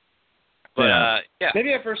 But, yeah.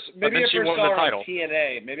 Maybe I first saw her on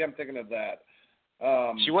TNA. Maybe I'm thinking of that.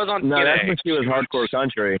 She was on TNA. No, that's when she was hardcore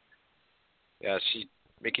country. Yeah,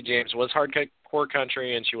 Mickie James was hardcore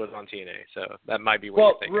country, and she was on TNA, so that might be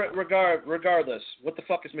what you're thinking. Regardless, what the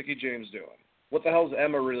fuck is Mickie James doing? What the hell is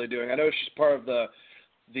Emma really doing? I know she's part of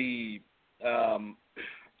the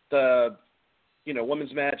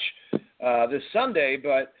women's match this Sunday,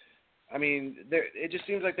 but I mean, it just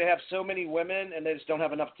seems like they have so many women, and they just don't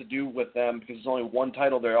have enough to do with them because there's only one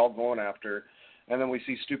title they're all going after, and then we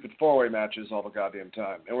see stupid four-way matches all the goddamn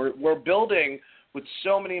time. And we're building with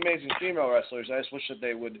so many amazing female wrestlers. I just wish that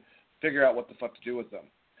they would figure out what the fuck to do with them.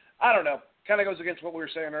 I don't know. Kind of goes against what we were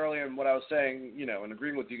saying earlier and what I was saying, and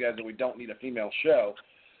agreeing with you guys that we don't need a female show.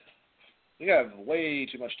 You have way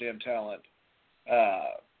too much damn talent.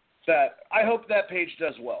 That I hope that page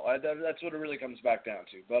does well. That's what it really comes back down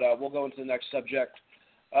to. But we'll go into the next subject.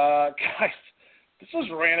 Guys, this was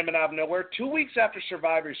random and out of nowhere. 2 weeks after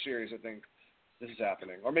Survivor Series, I think this is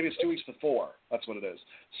happening. Or maybe it's 2 weeks before. That's what it is.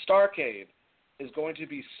 Starrcade is going to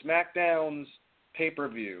be SmackDown's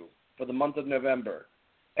pay-per-view for the month of November.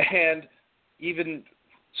 And even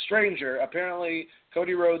stranger, apparently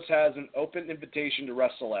Cody Rhodes has an open invitation to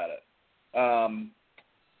wrestle at it.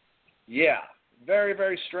 Yeah. Very,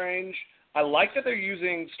 very strange. I like that they're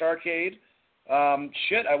using Starrcade.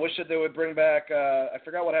 I wish that they would bring back, I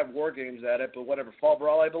forgot what had War Games at it, but whatever, Fall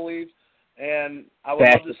Brawl, I believe. And I would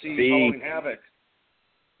love to see Halloween Havoc.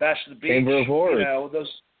 Bash the Beach. Chamber of Horrors.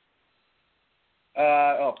 Those.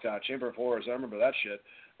 Chamber of Horrors. I remember that shit.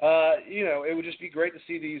 It would just be great to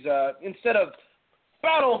see these, instead of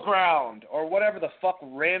Battleground or whatever the fuck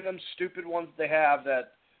random stupid ones they have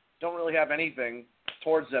that don't really have anything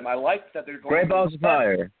towards them. I like that they're going Great Balls of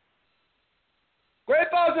Fire. Great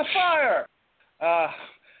Balls of Fire!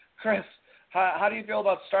 Chris, how do you feel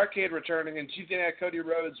about Starrcade returning, and do you think that Cody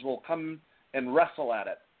Rhodes will come and wrestle at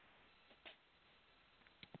it?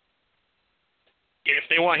 If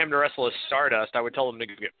they want him to wrestle as Stardust, I would tell them to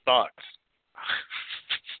go get fucked.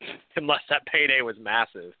 Unless that payday was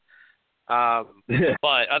massive.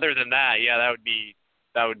 But other than that, yeah,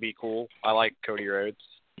 that would be cool. I like Cody Rhodes.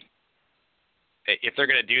 If they're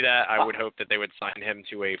going to do that, I would hope that they would sign him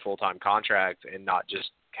to a full-time contract and not just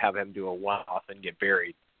have him do a one-off and get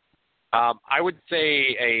buried. I would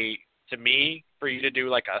say, to me, for you to do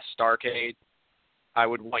like a Starrcade, I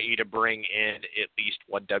would want you to bring in at least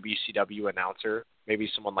one WCW announcer, maybe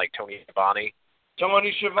someone like Tony Schiavone.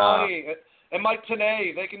 And Mike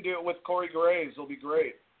Tenay, they can do it with Corey Graves. It'll be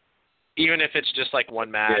great. Even if it's just like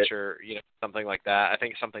one match or something like that, I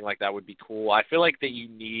think something like that would be cool. I feel like that you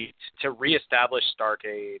need to reestablish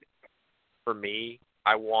Starrcade. For me,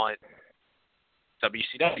 I want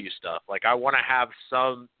WCW stuff. Like I want to have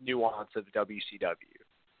some nuance of WCW.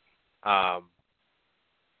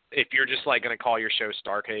 If you're just like going to call your show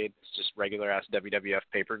Starrcade, it's just regular ass WWF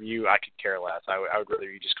pay-per-view, I could care less. I would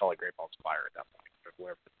rather you just call it Great Balls of Fire at that point, or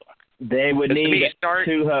whatever the fuck. They would need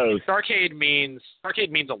two hosts. Starrcade means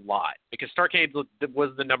a lot because Starrcade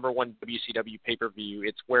was the number one WCW pay-per-view.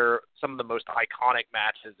 It's where some of the most iconic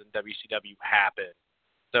matches in WCW happen.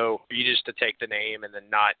 So for you just to take the name and then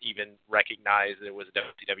not even recognize that it was a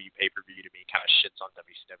WCW pay-per-view, to me kind of shits on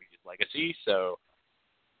WCW's legacy. So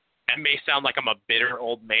it may sound like I'm a bitter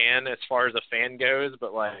old man as far as a fan goes,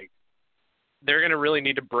 but like they're going to really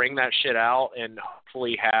need to bring that shit out and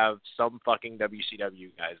hopefully have some fucking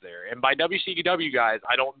WCW guys there. And by WCW guys,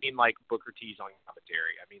 I don't mean like Booker T's on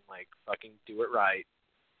commentary. I mean like fucking do it right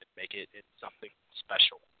and make it something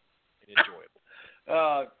special and enjoyable.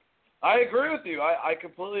 I agree with you. I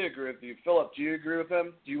completely agree with you. Philip, do you agree with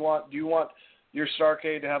him? Do you want your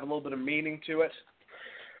Starrcade to have a little bit of meaning to it?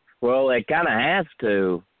 Well, it kind of has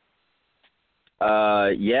to.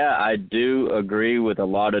 Yeah, I do agree with a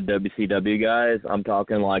lot of WCW guys. I'm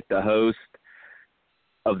talking like the host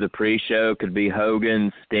of the pre-show could be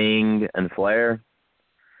Hogan, Sting, and Flair.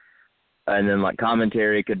 And then like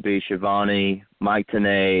commentary could be Shivani, Mike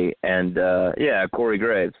Tenay, and Corey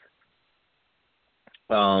Graves.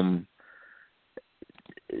 The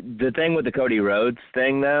thing with the Cody Rhodes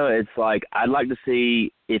thing, though, it's like I'd like to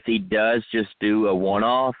see if he does just do a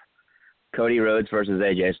one-off, Cody Rhodes versus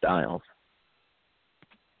AJ Styles.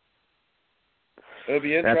 It would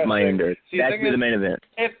be interesting. That's my ender. That could be the main event.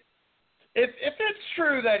 If it's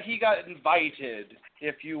true that he got invited,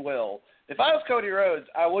 if you will, if I was Cody Rhodes,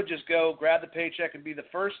 I would just go grab the paycheck and be the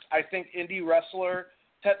first, I think, indie wrestler,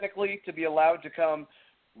 technically, to be allowed to come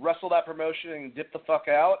wrestle that promotion and dip the fuck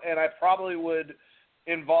out. And I probably would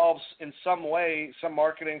involve in some way some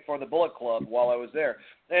marketing for the Bullet Club while I was there.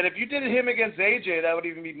 And if you did him against AJ, that would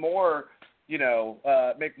even be more,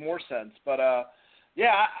 make more sense. But, I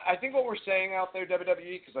think what we're saying out there,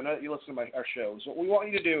 WWE, because I know that you listen to our shows, what we want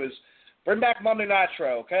you to do is bring back Monday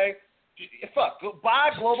Nitro, okay? Buy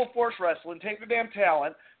Global Force Wrestling, take their damn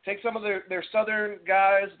talent, take some of their southern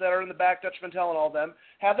guys that are in the back, Dutch Mantel and all them,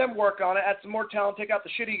 have them work on it, add some more talent, take out the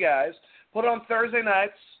shitty guys, put it on Thursday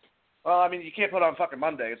nights. Well, I mean, you can't put it on fucking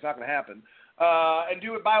Monday. It's not going to happen. And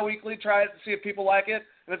do it bi-weekly, try it to see if people like it.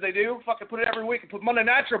 And if they do, fucking put it every week and put Monday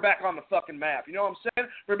Nitro back on the fucking map. You know what I'm saying?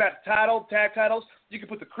 Bring back the title, tag titles. You can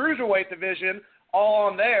put the Cruiserweight division all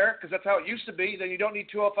on there because that's how it used to be. Then you don't need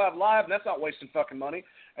 205 Live, and that's not wasting fucking money.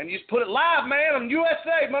 And you just put it live, man, on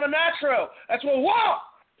USA, Monday Nitro. That's what we want.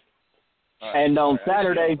 And on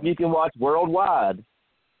Saturdays, you can watch Worldwide.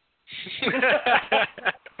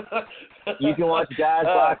 You can watch guys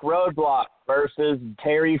like Roadblock versus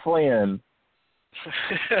Terry Flynn.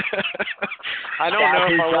 I don't know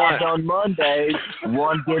if I want on Monday,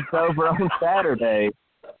 one gets over on Saturday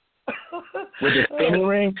with a spinning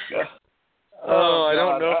ring. I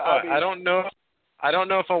don't know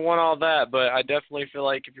if I want all that, but I definitely feel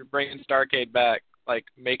like if you're bringing Starrcade back, like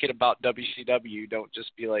make it about WCW. Don't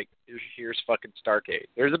just be like, here's fucking Starrcade.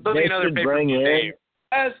 There's a billion other pay-per-view names.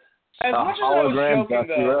 As much as I was joking,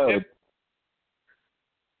 though.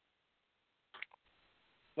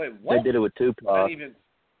 Wait, what? They did it with Tupac.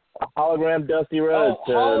 A hologram Dusty Rhodes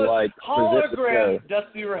hologram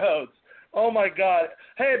Dusty Rhodes. Oh my God!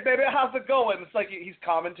 Hey baby, how's it going? It's like he's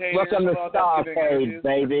commentating. Welcome to Starrcade,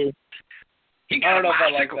 baby. I don't know if I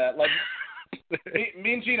like that. Like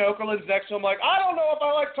me and Gene Okerlund's next to him. Like, I don't know if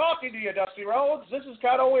I like talking to you, Dusty Rhodes. This is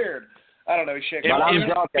kind of weird. I don't know. He's shaking. But I'm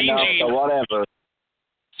drunk enough, so whatever.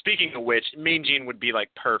 Speaking of which, Mean Gene would be like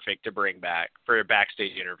perfect to bring back for a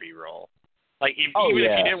backstage interview role. Like even if you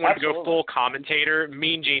didn't want to go full commentator,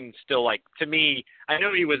 Mean Gene still, like, to me, I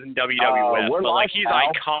know he was in WWF, but like he's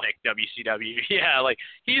iconic WCW. Yeah, like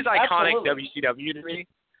he's iconic WCW to me.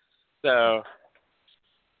 So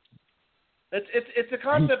it's a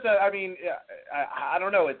concept that, I mean, I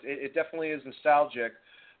don't know. It definitely is nostalgic,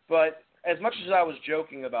 but as much as I was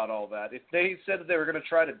joking about all that, if they said that they were going to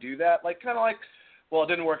try to do that, like kind of like. Well, it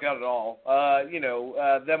didn't work out at all.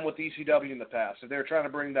 Them with ECW in the past. If they were trying to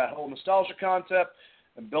bring that whole nostalgia concept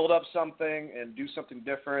and build up something and do something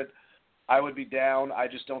different, I would be down. I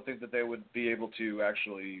just don't think that they would be able to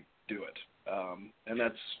actually do it. And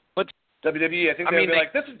that's WWE. I think they'd be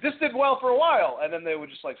like, this did well for a while, and then they would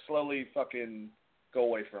just like slowly fucking go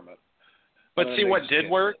away from it. But see, what did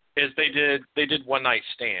work is they did One Night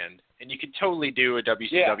Stand. And you could totally do a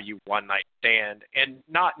WCW One Night Stand and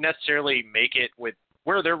not necessarily make it with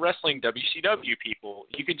where they're wrestling WCW people.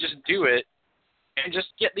 You could just do it and just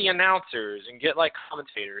get the announcers and get like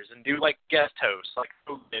commentators and do like guest hosts like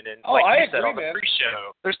Hogan and like you said on the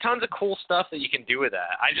pre-show. There's tons of cool stuff that you can do with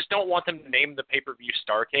that. I just don't want them to name the pay-per-view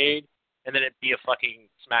Starrcade and then it be a fucking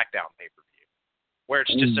SmackDown pay-per-view where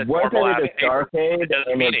it's just a normal ass pay-per-view. It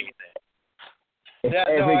doesn't mean anything.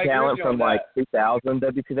 Every talent from like 2000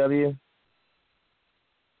 WCW,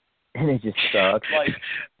 and it just sucks. Like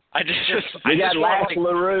we got Lash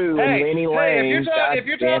LaRue and Lenny Lane. If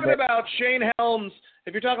you're talking about Shane Helms,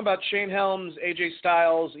 AJ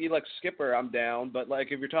Styles, Elex Skipper, I'm down. But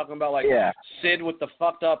like if you're talking about like Sid with the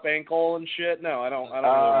fucked up ankle and shit, no, I don't really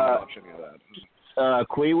watch any of that.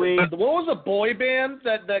 Kwee-Wee. What was the boy band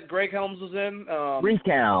that Greg Helms was in?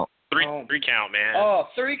 Recount. Three count, man. Oh,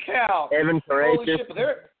 3 count. Evan Courageous.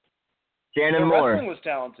 Shannon Moore. Wrestling was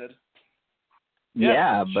talented.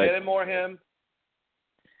 Yeah, but Shannon Moore, him.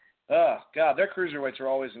 Oh, God, their cruiserweights are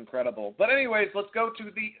always incredible. But anyways, let's go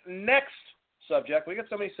to the next subject. We got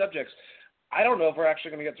so many subjects. I don't know if we're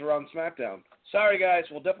actually going to get to Raw and SmackDown. Sorry, guys.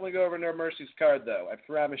 We'll definitely go over No Mercy's card, though. I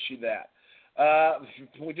promise you that.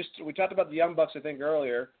 We talked about the Young Bucks, I think,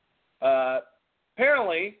 earlier.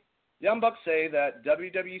 apparently, Young Bucks say that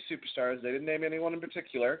WWE superstars, they didn't name anyone in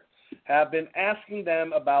particular, have been asking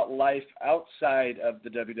them about life outside of the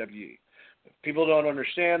WWE. If people don't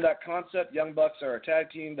understand that concept, Young Bucks are a tag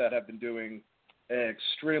team that have been doing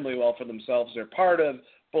extremely well for themselves. They're part of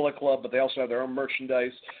Bullet Club, but they also have their own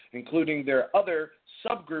merchandise, including their other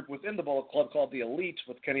subgroup within the Bullet Club called the Elite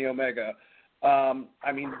with Kenny Omega.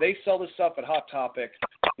 I mean, they sell this stuff at Hot Topic.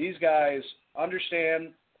 These guys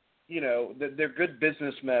understand, you know, that they're good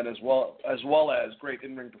businessmen as well as great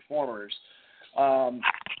in-ring performers.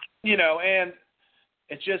 You know, and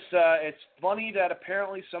it's just it's funny that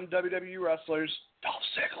apparently some WWE wrestlers, Dolph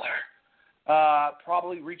Ziggler,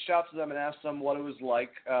 probably reached out to them and asked them what it was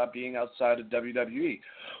like being outside of WWE.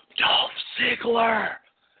 Dolph Ziggler.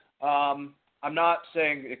 I'm not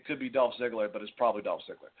saying it could be Dolph Ziggler, but it's probably Dolph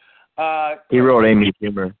Ziggler. He wrote Amy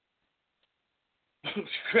Schumer.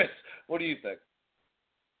 Chris, what do you think?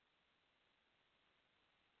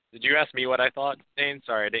 Did you ask me what I thought, Dane?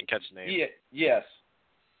 Sorry, I didn't catch the name. Yeah, yes.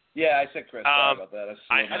 Yeah, I said Chris. Sorry about that.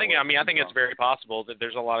 I think it's very possible that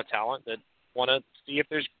there's a lot of talent that want to see if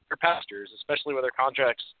there's greater pastures, especially with their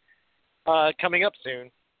contracts coming up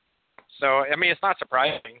soon. So, I mean, it's not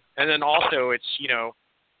surprising. And then also, it's, you know,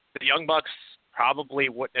 the Young Bucks probably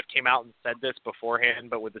wouldn't have came out and said this beforehand,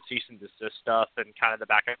 but with the cease and desist stuff and kind of the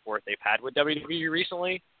back and forth they've had with WWE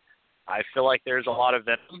recently, I feel like there's a lot of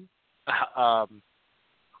venom,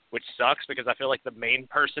 which sucks because I feel like the main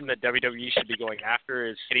person that WWE should be going after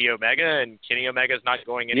is Kenny Omega, and Kenny Omega is not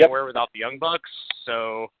going anywhere without the Young Bucks.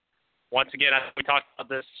 So, once again, I think we talked about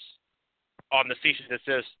this on the cease and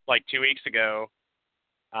desist like 2 weeks ago.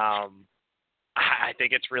 I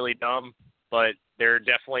think it's really dumb, but they're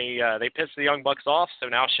definitely they pissed the Young Bucks off. So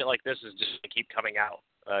now shit like this is just going to keep coming out.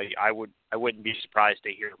 I wouldn't be surprised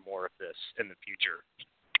to hear more of this in the future.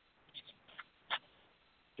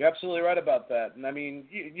 You're absolutely right about that. And I mean,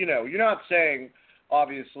 you know, you're not saying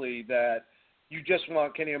obviously that you just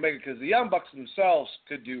want Kenny Omega, because the Young Bucks themselves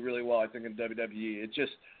could do really well, I think, in WWE. It's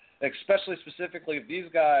just, especially specifically if these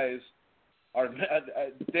guys are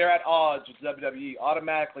they're at odds with WWE,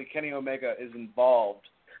 automatically Kenny Omega is involved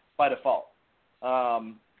by default.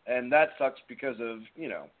 And that sucks because of, you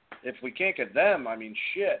know, if we can't get them, I mean,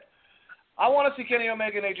 shit. I want to see Kenny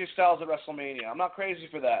Omega and AJ Styles at WrestleMania. I'm not crazy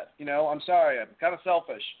for that. You know, I'm sorry. I'm kind of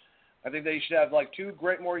selfish. I think they should have like 2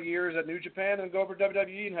 great more years at New Japan and go over to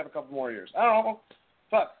WWE and have a couple more years. I don't know.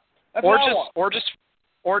 Fuck. That's what I want.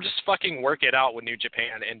 Or just fucking work it out with New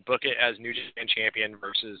Japan and book it as New Japan champion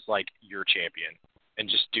versus like your champion, and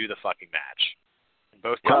just do the fucking match.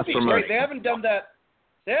 Both companies. Right, they haven't done that.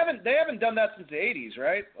 They haven't done that since the '80s,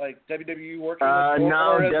 right? Like WWE working.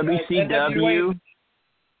 No, WCW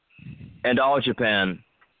and All Japan.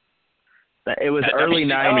 It was early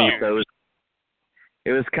 '90s, so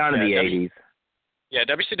it was kind of the '80s. Yeah,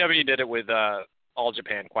 WCW did it with All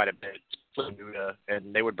Japan quite a bit,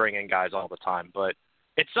 and they would bring in guys all the time. But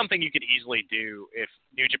it's something you could easily do if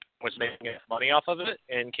New Japan was making money off of it,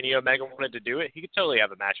 and Kenny Omega wanted to do it. He could totally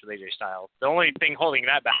have a match with AJ Styles. The only thing holding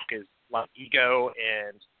that back is like ego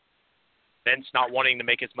and Vince not wanting to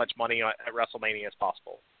make as much money at WrestleMania as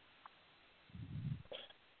possible.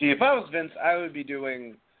 See, if I was Vince, I would be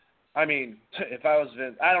doing. I mean, if I was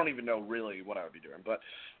Vince, I don't even know really what I would be doing, but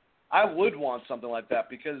I would want something like that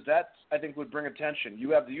because that, I think, would bring attention.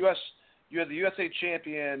 You have the USA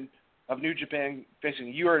champion of New Japan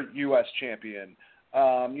facing your U.S. champion,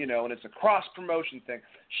 you know, and it's a cross-promotion thing.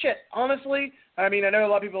 Shit, honestly, I mean, I know a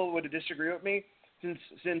lot of people would disagree with me since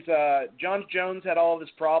John Jones had all of his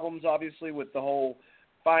problems, obviously, with the whole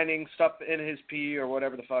finding stuff in his pee or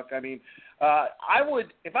whatever the fuck. I mean, I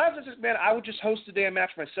would, if I was this man, I would just host a damn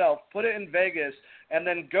match myself, put it in Vegas, and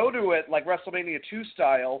then go to it like WrestleMania 2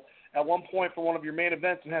 style at one point for one of your main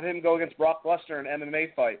events and have him go against Brock Lesnar in an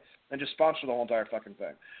MMA fight and just sponsor the whole entire fucking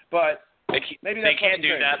thing. But maybe they can't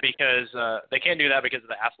do that because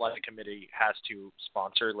the athletic committee has to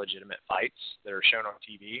sponsor legitimate fights that are shown on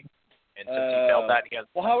TV. And since he failed that,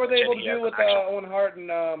 well, how were they able to do with Owen Hart and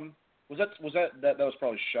was that was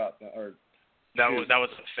probably shot or that was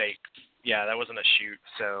a fake. Yeah, that wasn't a shoot.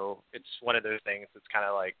 So it's one of those things that's kind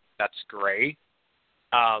of like that's gray.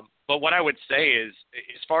 But what I would say is,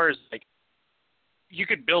 as far as like, you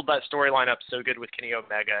could build that storyline up so good with Kenny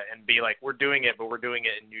Omega and be like, we're doing it, but we're doing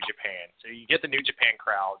it in New Japan. So you get the New Japan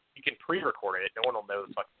crowd. You can pre-record it. No one will know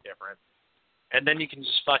the fucking difference. And then you can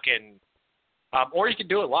just fucking, or you can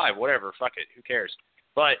do it live, whatever. Fuck it. Who cares?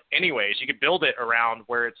 But anyways, you could build it around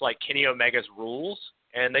where it's like Kenny Omega's rules,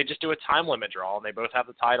 and they just do a time limit draw, and they both have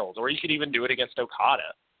the titles. Or you could even do it against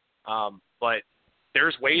Okada. But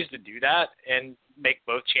there's ways to do that and make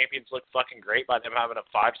both champions look fucking great by them having a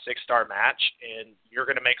 5-6-star match, and you're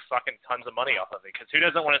going to make fucking tons of money off of it. Because who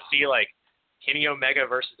doesn't want to see, like, Kenny Omega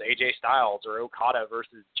versus AJ Styles or Okada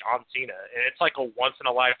versus John Cena? And it's like a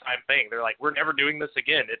once-in-a-lifetime thing. They're like, we're never doing this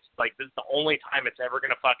again. It's like, this is the only time it's ever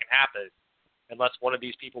going to fucking happen unless one of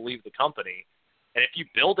these people leave the company. And if you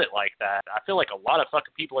build it like that, I feel like a lot of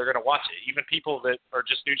fucking people are going to watch it. Even people that are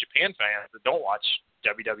just New Japan fans that don't watch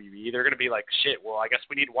WWE, they're going to be like, shit, well, I guess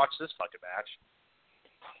we need to watch this fucking match.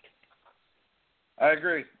 I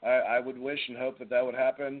agree. I would wish and hope that would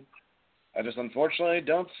happen. I just unfortunately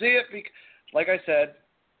don't see it. Like I said,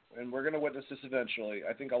 and we're going to witness this eventually,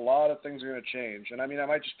 I think a lot of things are going to change. And I mean, I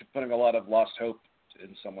might just be putting a lot of lost hope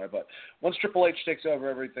in somewhere, but once Triple H takes over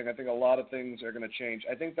everything, I think a lot of things are going to change.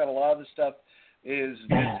 I think that a lot of the stuff is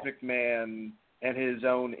Vince McMahon and his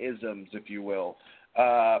own isms, if you will.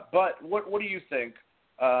 But what do you think,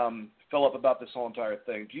 Philip, about this whole entire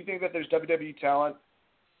thing? Do you think that there's WWE talent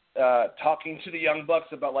talking to the Young Bucks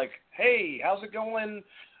about, like, hey, how's it going?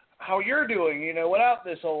 How you're doing, without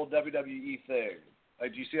this whole WWE thing?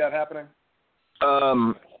 Like, do you see that happening?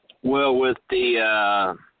 Well, with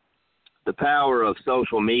the power of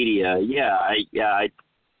social media,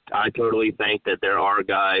 I totally think that there are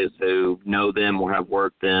guys who know them or have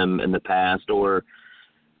worked them in the past, or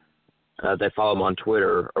they follow them on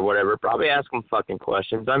Twitter or whatever. Probably ask them fucking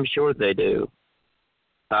questions. I'm sure they do.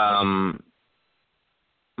 But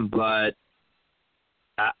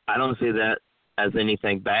I don't see that as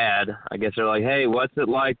anything bad. I guess they're like, hey, what's it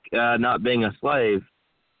like not being a slave?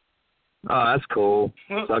 Oh, that's cool.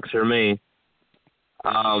 Sucks for me.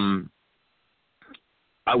 I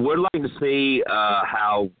would like to see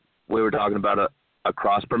how we were talking about a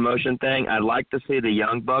cross-promotion thing. I'd like to see the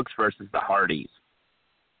Young Bucks versus the Hardys.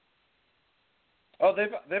 Oh,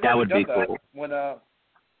 they've that would already be done that cool. when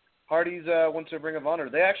Hardys went to Ring of Honor.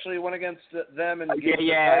 They actually went against them and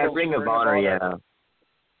Ring of Honor, yeah.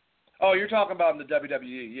 Oh, you're talking about in the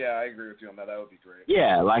WWE. Yeah, I agree with you on that. That would be great.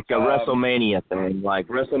 Yeah, like a WrestleMania thing, like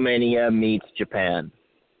WrestleMania meets Japan.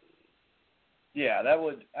 Yeah, that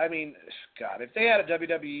would. I mean, God, if they had a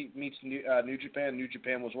WWE meets New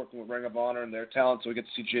Japan was working with Ring of Honor and their talent, so we get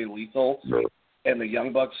to see Jay Lethal and the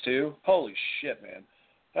Young Bucks too. Holy shit, man.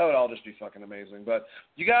 That would all just be fucking amazing. But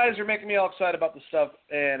you guys are making me all excited about this stuff,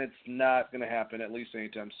 and it's not going to happen at least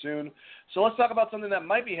anytime soon. So let's talk about something that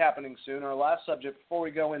might be happening soon, our last subject, before we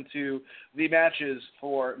go into the matches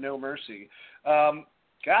for No Mercy.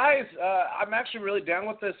 Guys, I'm actually really down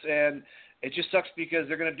with this, and it just sucks because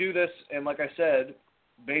they're going to do this, and like I said,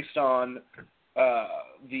 based on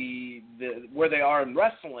the where they are in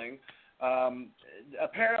wrestling,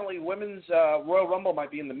 apparently women's Royal Rumble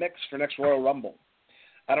might be in the mix for next Royal Rumble.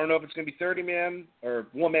 I don't know if it's going to be 30-man or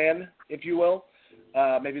woman, if you will.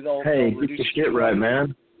 Maybe they'll reduce get your shit right,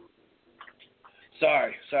 man.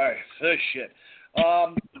 Sorry. Oh, shit.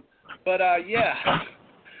 Yeah.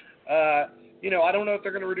 I don't know if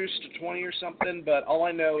they're going to reduce it to 20 or something, but all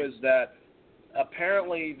I know is that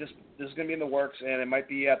apparently this is going to be in the works, and it might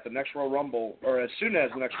be at the next Royal Rumble, or as soon as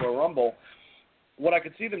the next Royal Rumble. What I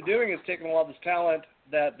could see them doing is taking a lot of this talent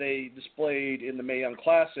that they displayed in the Mae Young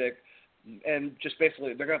Classic, and just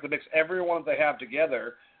basically they're going to have to mix everyone that they have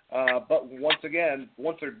together. But once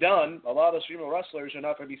they're done, a lot of those female wrestlers are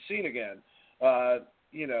not going to be seen again, in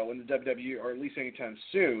the WWE, or at least anytime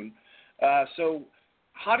soon. So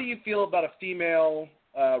how do you feel about a female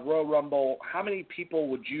Royal Rumble? How many people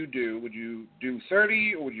would you do? Would you do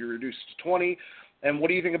 30, or would you reduce to 20? And what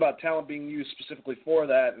do you think about talent being used specifically for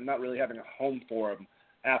that and not really having a home for them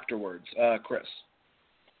afterwards? Chris.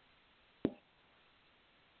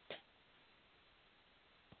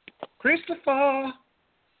 Christopher!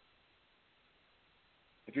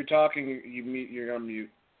 If you're talking, you're on mute.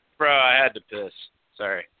 Bro, I had to piss.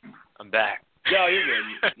 Sorry. I'm back. No, you're good.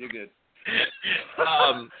 You're good.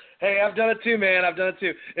 Hey, I've done it too, man. I've done it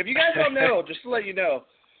too. If you guys don't know, just to let you know,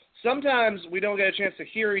 sometimes we don't get a chance to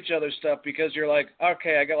hear each other's stuff because you're like,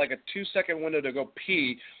 okay, I got like a 2-second window to go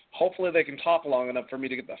pee. Hopefully they can talk long enough for me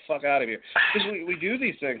to get the fuck out of here. Because we do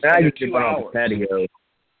these things for 2 hours.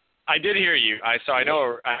 I did hear you. I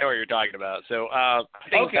know what you're talking about. So I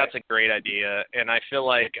think that's a great idea, and I feel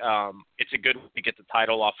like it's a good way to get the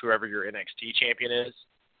title off whoever your NXT champion is,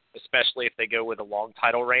 especially if they go with a long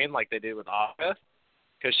title reign like they did with Asuka,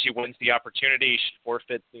 because she wins the opportunity, she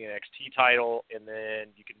forfeits the NXT title, and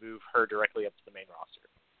then you can move her directly up to the main roster.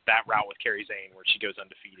 That route with Kairi Sane where she goes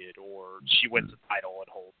undefeated, or she wins the title and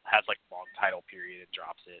has like a long title period and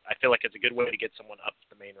drops it. I feel like it's a good way to get someone up to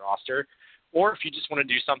the main roster. Or if you just want to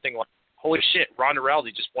do something like, holy shit, Ronda Rousey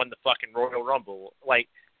just won the fucking Royal Rumble. Like,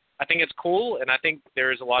 I think it's cool, and I think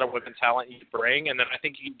there's a lot of women talent you could bring, and then I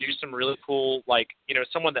think you could do some really cool, like,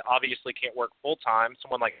 someone that obviously can't work full-time,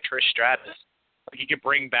 someone like Trish Stratus. Like, you could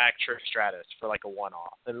bring back Trish Stratus for, like, a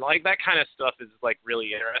one-off. And, like, that kind of stuff is, like,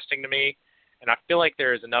 really interesting to me, and I feel like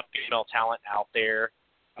there's enough female talent out there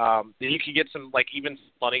that you could get some, like, even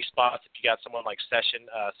funny spots if you got someone like Session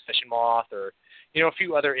Moth or, a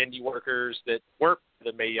few other indie workers that work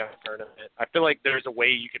for the Mae Young tournament. I feel like there's a way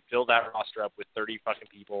you could fill that roster up with 30 fucking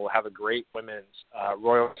people, have a great women's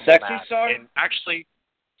Royal Rumble Sexy match. Star? And actually,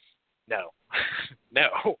 no. No.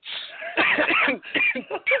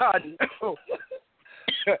 God, no.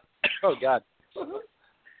 Oh, God.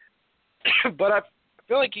 But I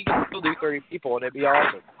feel like you can still do 30 people, and it'd be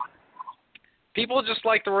awesome. People just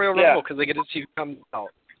like the Royal Rumble because they get to see who comes out.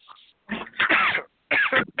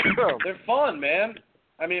 They're fun, man.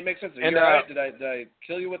 I mean, it makes sense. And, You're right. Did I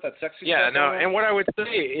kill you with that sexy stuff? No. And what I would say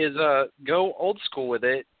is go old school with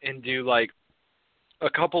it and do, like, a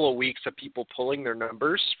couple of weeks of people pulling their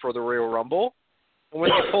numbers for the Royal Rumble. And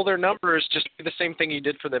when you pull their numbers, just do the same thing you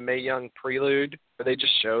did for the Mae Young Prelude, where they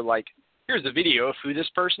just show, like, here's a video of who this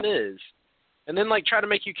person is. And then, like, try to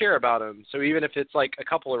make you care about them. So even if it's, like, a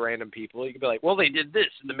couple of random people, you can be like, well, they did this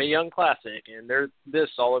in the Mae Young Classic, and they're this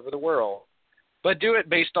all over the world. But do it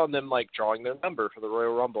based on them, like, drawing their number for the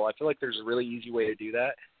Royal Rumble. I feel like there's a really easy way to do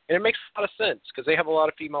that. And it makes a lot of sense because they have a lot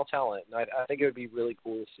of female talent. And I think it would be really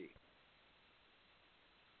cool to see.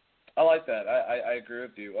 I like that. I agree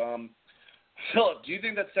with you. Philip, do you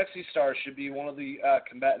think that Sexy Star should be one of the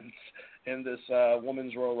combatants in this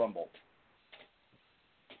Women's Royal Rumble?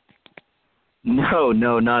 No,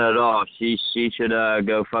 not at all. She should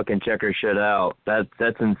go fucking check her shit out. That's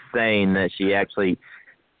insane that she actually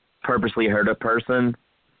purposely hurt a person.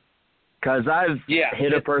 Because I've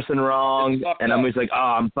hit a person wrong, and I'm always like,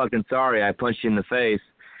 oh, I'm fucking sorry. I punched you in the face.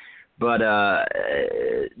 But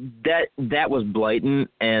that was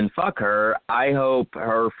blatant, and fuck her. I hope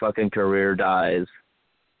her fucking career dies.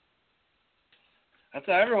 That's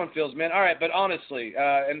how everyone feels, man. All right, but honestly,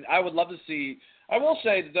 and I would love to see. I will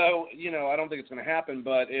say, though, I don't think it's going to happen.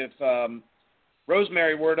 But if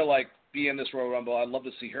Rosemary were to, like, be in this Royal Rumble, I'd love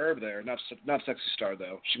to see her there. Not Sexy Star,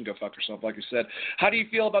 though. She can go fuck herself, like you said. How do you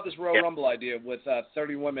feel about this Royal Rumble idea with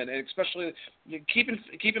 30 women? And especially, keep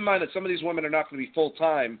in mind that some of these women are not going to be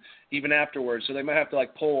full-time even afterwards, so they might have to,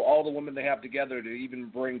 like, pull all the women they have together to even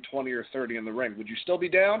bring 20 or 30 in the ring. Would you still be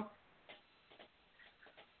down?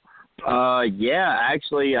 Yeah,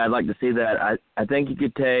 actually, I'd like to see that. I think you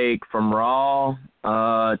could take from Raw,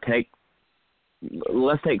 let's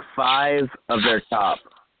take 5 of their top.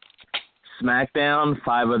 SmackDown,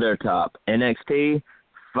 5 of their top. NXT,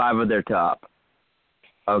 5 of their top.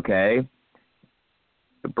 Okay.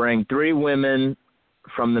 Bring 3 women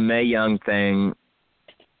from the Mae Young thing,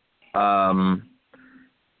 and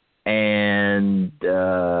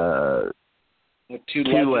with 2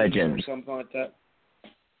 legends or something like that.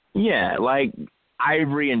 Yeah, like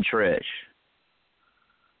Ivory and Trish.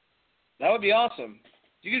 That would be awesome.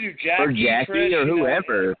 You could do Jackie, or Jackie, Trish, or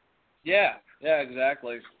whoever. Yeah,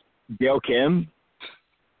 exactly. Gail Kim.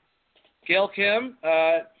 Gail Kim.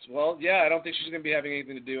 Well, yeah, I don't think she's going to be having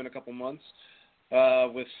anything to do in a couple months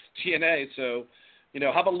with TNA. So,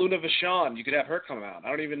 how about Luna Vachon? You could have her come out. I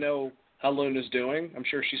don't even know how Luna's doing. I'm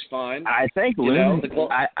sure she's fine. I think Luna.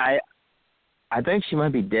 I think she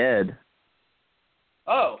might be dead.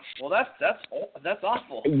 Oh, well, that's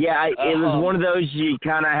awful. Yeah, it was one of those you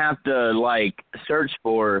kind of have to, like, search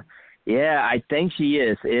for. Yeah, I think she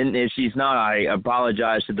is. And if she's not, I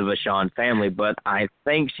apologize to the Vachon family, but I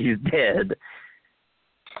think she's dead.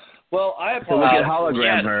 Well, I apologize. So we could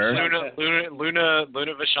hologram her. Luna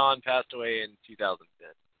Vachon passed away in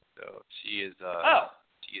 2010. So she is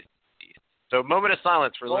she is deceased. So moment of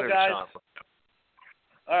silence for Luna Vachon.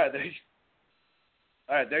 All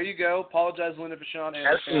right, there you go. Apologize, Luna Vachon.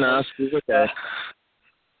 That's enough. Okay.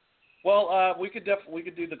 Well, we could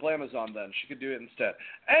do the Glamazon then. She could do it instead.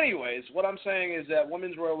 Anyways, what I'm saying is that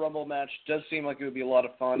Women's Royal Rumble match does seem like it would be a lot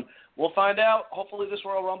of fun. We'll find out. Hopefully this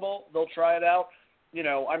Royal Rumble, they'll try it out.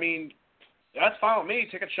 I mean, that's fine with me.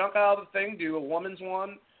 Take a chunk out of the thing, do a women's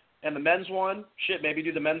one and the men's one. Shit, maybe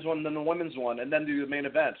do the men's one and then the women's one, and then do the main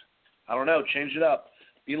event. I don't know. Change it up.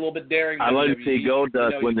 Be a little bit daring. I'd like to see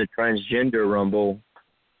Goldust win the transgender Rumble.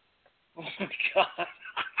 Oh, my God.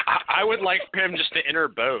 I would like for him just to enter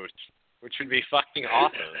both, which would be fucking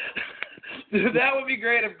awesome. That would be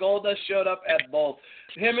great if Goldust showed up at both.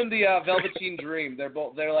 Him and the Velveteen Dream,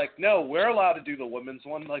 they're like, no, we're allowed to do the women's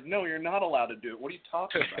one. Like, no, you're not allowed to do it. What are you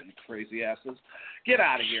talking about, you crazy asses? Get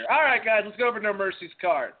out of here. All right, guys, let's go over No Mercy's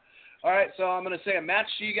card. All right, so I'm going to say a match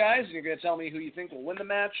to you guys, and you're going to tell me who you think will win the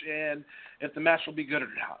match and if the match will be good or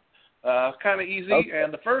not. kind of easy. Okay.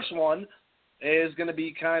 And the first one is going to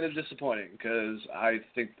be kind of disappointing because I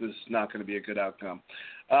think this is not going to be a good outcome.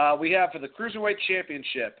 We have for the Cruiserweight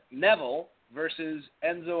Championship, Neville versus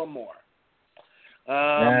Enzo Amore.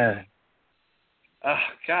 God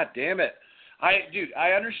damn it.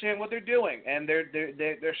 I understand what they're doing, and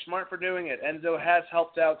they're smart for doing it. Enzo has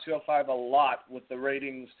helped out 205 a lot with the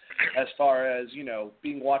ratings as far as,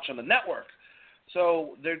 being watched on the network.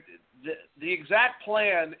 So the exact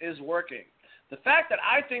plan is working. The fact that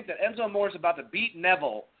I think that Enzo Amore is about to beat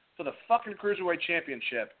Neville for the fucking Cruiserweight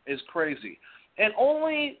Championship is crazy. And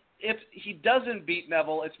only if he doesn't beat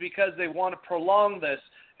Neville, it's because they want to prolong this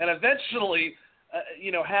and eventually,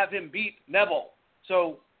 have him beat Neville.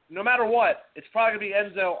 So no matter what, it's probably going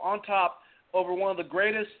to be Enzo on top over one of the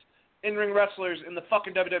greatest in-ring wrestlers in the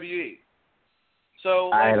fucking WWE. So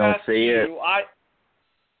I don't see it.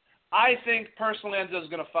 I think personally Enzo's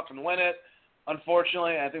going to fucking win it.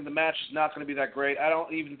 Unfortunately, I think the match is not going to be that great. I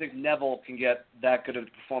don't even think Neville can get that good of a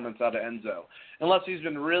performance out of Enzo, unless he's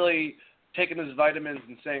been really taking his vitamins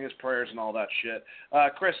and saying his prayers and all that shit.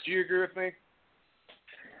 Chris, do you agree with me?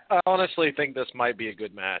 I honestly think this might be a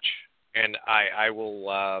good match, and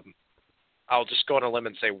I'll just go on a limb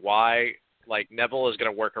and say why. Like, Neville is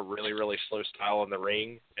going to work a really, really slow style in the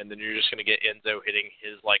ring, and then you're just going to get Enzo hitting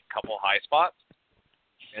his, couple high spots.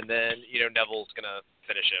 And then, Neville's going to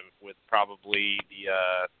finish him with probably the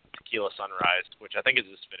Tequila Sunrise, which I think is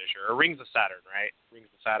his finisher. Or Rings of Saturn, right? Rings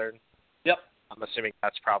of Saturn? Yep. I'm assuming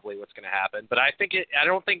that's probably what's going to happen. But I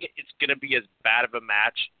don't think it's going to be as bad of a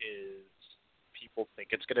match as people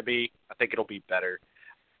think it's going to be. I think it'll be better.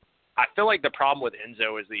 I feel like the problem with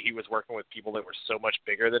Enzo is that he was working with people that were so much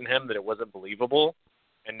bigger than him that it wasn't believable.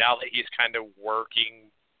 And now that he's kind of working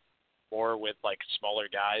more with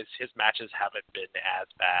smaller guys, his matches haven't been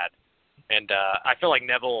as bad. And I feel like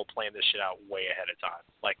Neville will plan this shit out way ahead of time.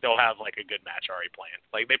 They'll have a good match already planned.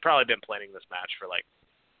 They've probably been planning this match for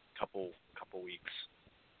couple weeks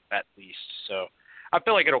at least. So I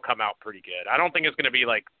feel like it'll come out pretty good. I don't think it's going to be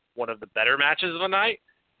one of the better matches of the night,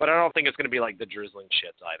 but I don't think it's going to be the drizzling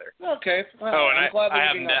shits either. Okay. Well, I'm glad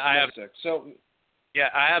that you're being optimistic.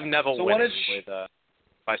 I have Neville winning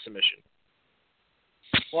by submission.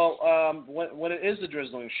 Well, when it is the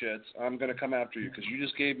drizzling shits, I'm going to come after you because you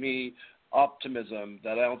just gave me optimism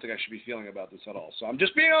that I don't think I should be feeling about this at all. So I'm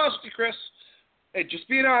just being honest with you, Chris. Hey, just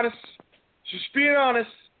being honest. Just being honest.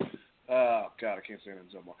 Oh, God, I can't say it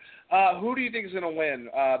no more. Who do you think is going to win,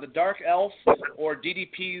 the Dark Elf or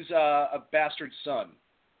DDP's bastard son?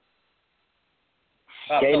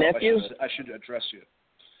 Gay Philip, nephew? I should address you.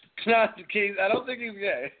 Not King. I don't think he's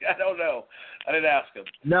gay. I don't know. I didn't ask him.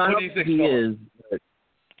 No, Who do you think he is.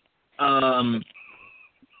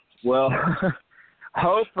 Well,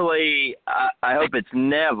 hopefully, I hope it's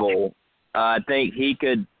Neville. I think he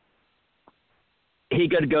could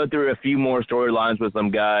go through a few more storylines with some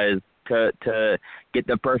guys to get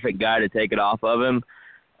the perfect guy to take it off of him.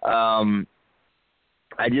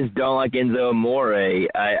 I just don't like Enzo Amore.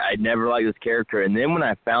 I never liked this character. And then when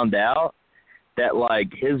I found out that,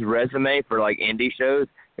 his resume for, indie shows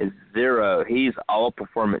is 0. He's all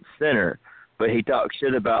Performance Center. But he talks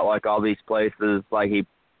shit about, all these places, he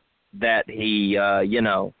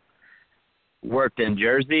worked in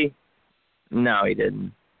Jersey. No, he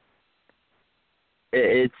didn't.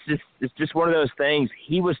 It's just one of those things.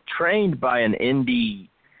 He was trained by an indie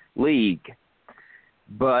league,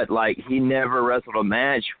 but he never wrestled a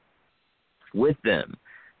match with them.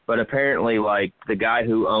 But apparently, the guy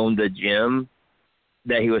who owned the gym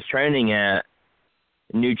that he was training at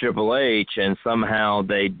knew Triple H, and somehow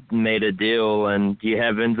they made a deal, and you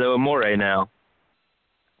have Enzo Amore now.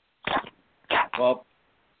 Well,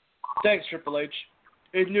 thanks, Triple H.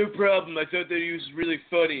 Hey, no problem. I thought that he was really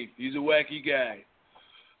funny. He's a wacky guy.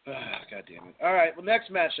 God damn it. All right, well,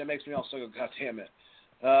 next match that makes me also go, God damn it.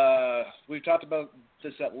 We've talked about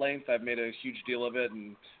this at length. I've made a huge deal of it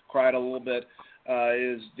and cried a little bit.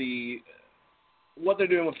 Is what they're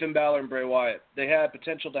doing with Finn Balor and Bray Wyatt. They had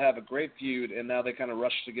potential to have a great feud, and now they kind of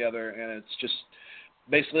rushed together, and it's just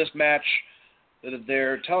basically this match that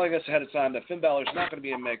they're telling us ahead of time that Finn Balor's not going to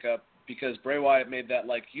be in makeup because Bray Wyatt made that,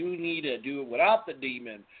 you need to do it without the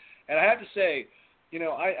demon. And I have to say,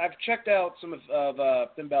 I've checked out some of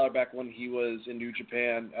Finn Balor back when he was in New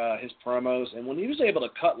Japan, his promos, and when he was able to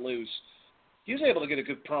cut loose, he was able to get a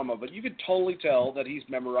good promo, but you could totally tell that he's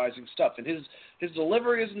memorizing stuff. And his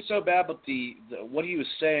delivery isn't so bad, but the what he was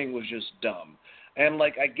saying was just dumb. And,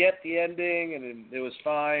 I get the ending, and it was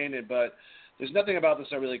fine, but there's nothing about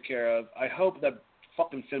this I really care of. I hope that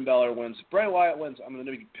fucking Finn Balor wins. If Bray Wyatt wins, I'm going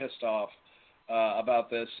to be pissed off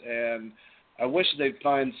about this. And I wish they'd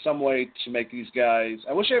find some way to make these guys.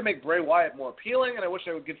 I wish they would make Bray Wyatt more appealing, and I wish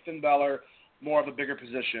they would give Finn Balor more of a bigger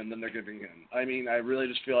position than they're giving him. I mean, I really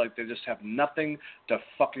just feel like they just have nothing to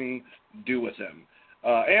fucking do with him,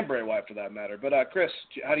 and Bray Wyatt for that matter. But Chris,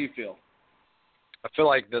 how do you feel? I feel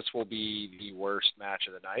like this will be the worst match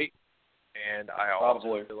of the night, and I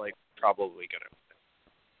also feel like probably going to.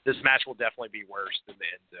 This match will definitely be worse than the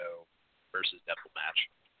Enzo versus Neville match.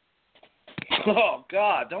 Oh,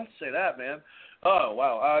 God, don't say that, man. Oh,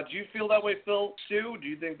 wow. Do you feel that way, Phil, too? Do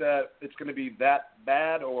you think that it's going to be that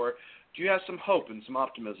bad, or do you have some hope and some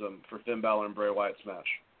optimism for Finn Balor and Bray Wyatt's match?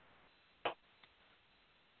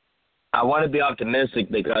 I want to be optimistic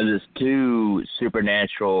because it's two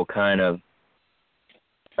supernatural kind of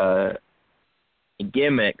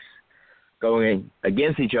gimmicks going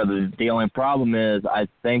against each other. The only problem is I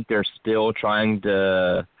think they're still trying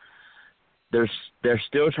to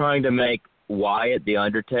make Wyatt the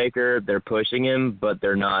Undertaker. They're pushing him, but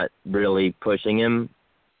they're not really pushing him.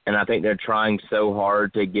 And I think they're trying so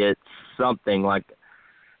hard to get something like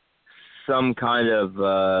some kind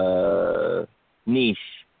of niche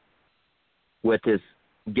with this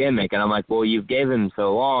gimmick. And I'm like, well, you've gave him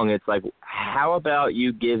so long. It's like, how about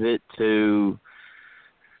you give it to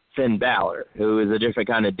Finn Balor, who is a different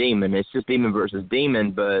kind of demon? It's just demon versus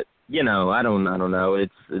demon, but I don't know.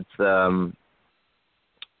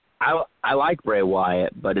 I like Bray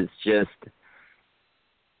Wyatt, but it's just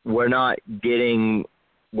we're not getting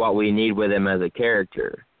what we need with him as a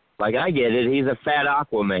character. Like, I get it, he's a fat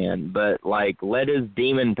Aquaman, but like, let his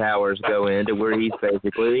demon powers go into where he's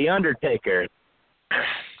basically the Undertaker.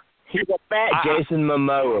 He's a fat Jason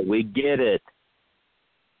Momoa. We get it.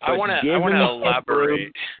 I want to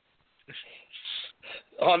elaborate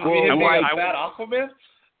on being a fat Aquaman.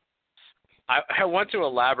 I want to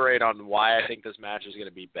elaborate on why I think this match is going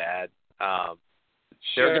to be bad.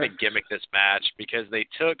 They're going to gimmick this match because they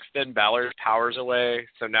took Finn Balor's powers away,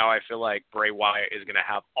 so now I feel like Bray Wyatt is going to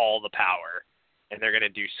have all the power, and they're going to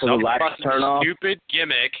do some stupid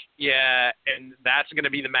gimmick, and that's going to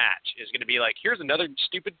be the match. It's going to be like, here's another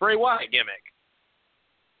stupid Bray Wyatt gimmick.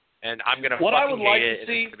 And I'm going to hate it, and it's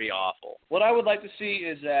going to be awful. What I would like to see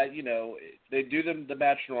is that, they do the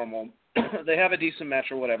match normal. They have a decent match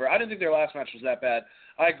or whatever. I didn't think their last match was that bad.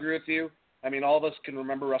 I agree with you. I mean, all of us can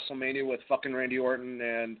remember WrestleMania with fucking Randy Orton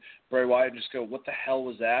and Bray Wyatt and just go, what the hell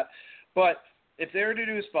was that? But if they were to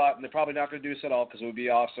do a spot, and they're probably not going to do this at all because it would be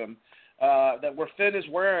awesome, that where Finn is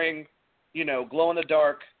wearing,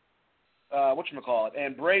 glow-in-the-dark, whatchamacallit,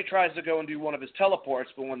 and Bray tries to go and do one of his teleports,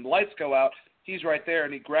 but when the lights go out, he's right there,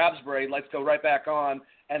 and he grabs Bray, lights go right back on,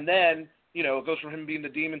 and then, it goes from him being the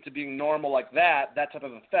demon to being normal like that type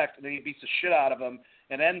of effect, and then he beats the shit out of him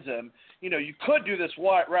and ends him. You could do this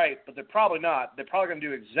right, but they're probably not. They're probably going to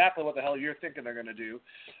do exactly what the hell you're thinking they're going to do,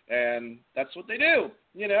 and that's what they do,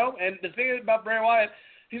 And the thing about Bray Wyatt,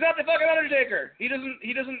 he's not the fucking Undertaker. He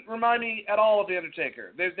doesn't remind me at all of the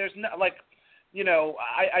Undertaker. There's not, like,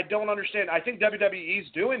 I don't understand. I think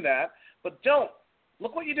WWE's doing that, but don't.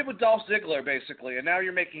 Look what you did with Dolph Ziggler, basically, and now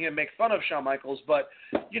you're making him make fun of Shawn Michaels, but,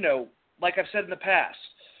 like I've said in the past,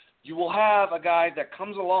 you will have a guy that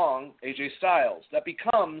comes along, AJ Styles, that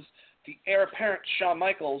becomes the heir apparent to Shawn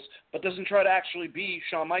Michaels, but doesn't try to actually be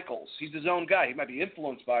Shawn Michaels. He's his own guy. He might be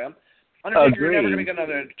influenced by him. Undertaker, you're never going to get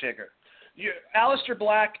another Undertaker. Aleister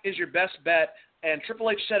Black is your best bet, and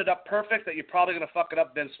Triple H set it up perfect that you're probably going to fuck it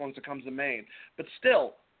up, Vince, once it comes to Maine. But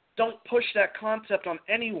still, don't push that concept on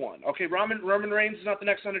anyone. Okay, Roman Reigns is not the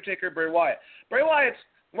next Undertaker, Bray Wyatt. Bray Wyatt's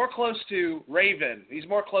more close to Raven. He's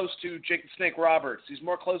more close to Jake the Snake Roberts. He's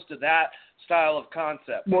more close to that style of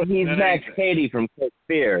concept. Well, he's Max Cady from Cape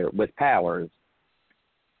Fear with powers.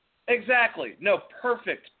 Exactly. No,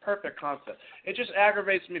 perfect concept. It just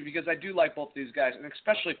aggravates me because I do like both these guys, and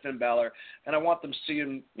especially Finn Balor, and I want them to see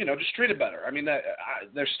him, just treated better. I mean,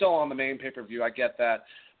 they're still on the main pay-per-view. I get that.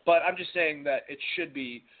 But I'm just saying that it should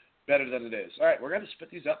be better than it is. All right, we're going to spit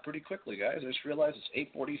these up pretty quickly, guys. I just realized it's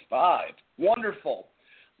 8:45. Wonderful.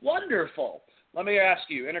 Let me ask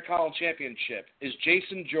you, Intercontinental Championship, is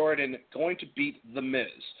Jason Jordan going to beat The Miz?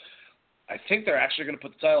 I think they're actually going to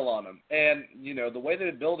put the title on him. And, the way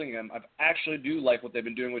they're building him, I actually do like what they've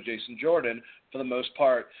been doing with Jason Jordan for the most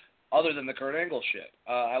part, other than the Kurt Angle shit.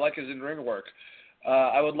 I like his in-ring work.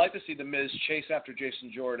 I would like to see The Miz chase after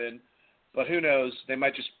Jason Jordan, but who knows? They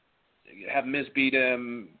might just have Miz beat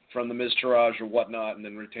him from the Miz Taraj or whatnot and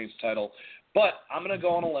then retains the title. But I'm going to go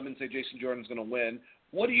on a limb and say Jason Jordan's going to win.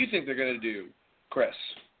 What do you think they're going to do, Chris?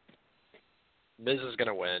 Miz is going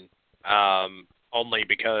to win. Only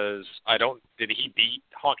because did he beat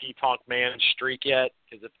Honky Tonk Man's streak yet?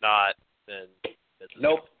 Because if not, then Miz is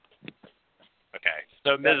nope. Okay,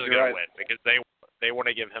 so Miz is You're going to right. win because they want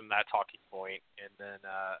to give him that talking point, and then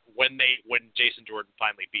when Jason Jordan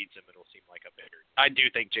finally beats him, it'll seem like a bigger. I do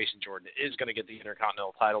think Jason Jordan is going to get the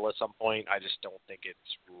Intercontinental title at some point. I just don't think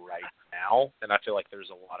it's right now, and I feel like there's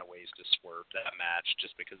a lot of ways to swerve that match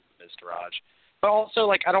just because of the Miz Taraj. But also,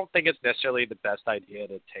 like, I don't think it's necessarily the best idea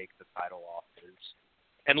to take the title off Miz.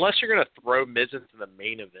 Unless you're going to throw Miz into the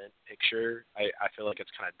main event picture, I feel like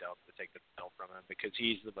it's kind of dumb to take the title from him because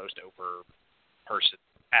he's the most over person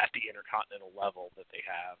at the Intercontinental level that they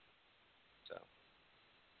have. So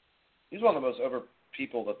He's one of the most over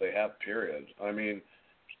people that they have, period. I mean,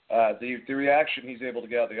 the reaction he's able to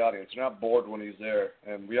get out of the audience, they're not bored when he's there,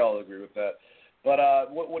 and we all agree with that. But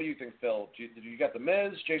what do you think, Phil? You got The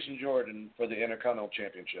Miz, Jason Jordan for the Intercontinental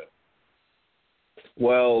Championship?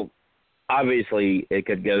 Well, obviously it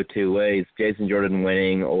could go two ways: Jason Jordan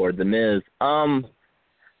winning or The Miz.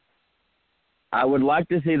 I would like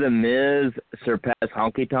to see The Miz surpass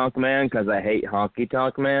Honky Tonk Man because I hate Honky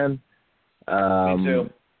Tonk Man. Me too.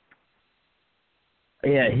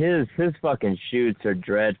 Yeah, his fucking shoots are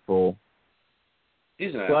dreadful.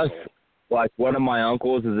 He's an Plus, asshole. like, one of my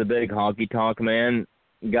uncles is a big Honky Tonk Man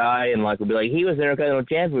guy, and, like, would be like, he was Intercontinental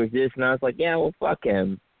Champion with this, and I was like, yeah, well, fuck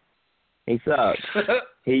him. He sucks.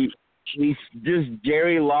 He's just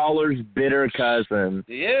Jerry Lawler's bitter cousin.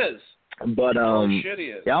 He is. But, Oh, shit, he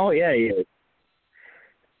is. Oh, yeah, he is.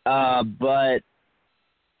 But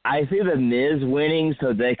I see The Miz winning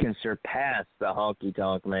so they can surpass the Honky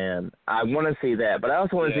Tonk Man. I want to see that, but I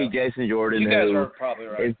also want to see Jason Jordan, you guys who are probably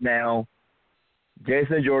right. is now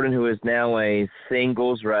Jason Jordan, who is now a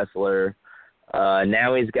singles wrestler.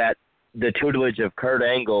 Now he's got the tutelage of Kurt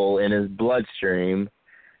Angle in his bloodstream,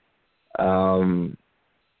 and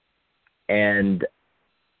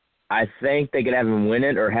I think they could have him win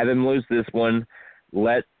it or have him lose this one.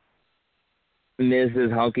 Let Miz's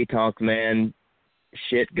Honky Tonk Man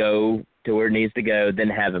shit go to where it needs to go, then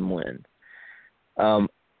have him win.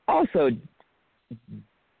 Also,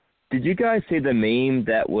 did you guys see the meme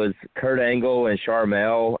that was Kurt Angle and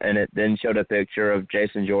Charmel, and it then showed a picture of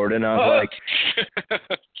Jason Jordan? I was like,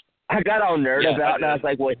 I got all nerd about it, and I was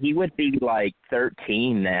like, well, he would be like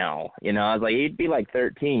 13 now. You know, I was like, he'd be like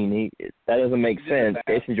 13. That doesn't make sense.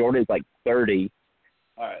 Jason Jordan's like 30.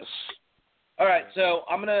 All right, so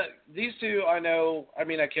these two I know, I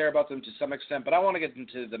mean, I care about them to some extent, but I want to get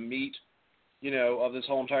into the meat, of this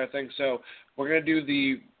whole entire thing. So we're going to do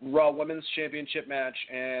the Raw Women's Championship match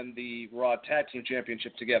and the Raw Tag Team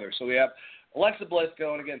Championship together. So we have Alexa Bliss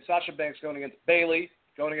going against Sasha Banks, going against Bayley,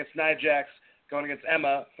 going against Nia Jax, going against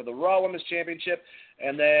Emma for the Raw Women's Championship,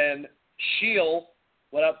 and then Shield,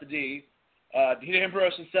 without the D, Dean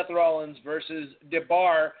Ambrose and Seth Rollins versus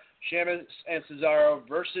DeBar, Sheamus and Cesaro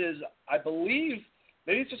versus, I believe,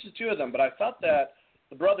 maybe it's just the two of them, but I thought that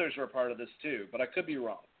the brothers were a part of this too, but I could be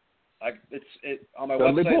wrong. It's on my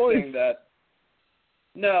website saying that,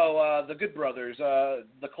 no, the Good Brothers,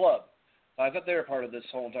 the club. I thought they were part of this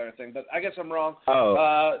whole entire thing, but I guess I'm wrong.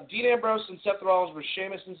 Dean Ambrose and Seth Rollins versus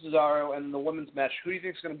Sheamus and Cesaro, and the women's match. Who do you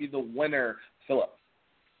think is going to be the winner, Philip?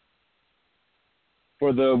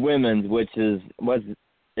 For the women's, which is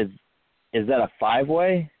that a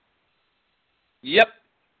 5-way? Yep.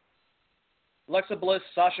 Alexa Bliss,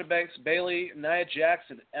 Sasha Banks, Bayley, Nia Jax,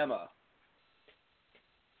 and Emma.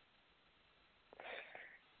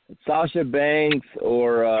 Sasha Banks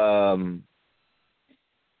or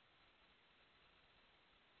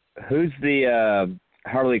who's the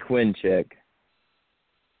Harley Quinn chick?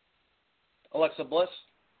 Alexa Bliss?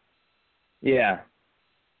 Yeah.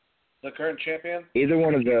 The current champion? Either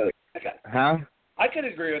one of the... Huh? I could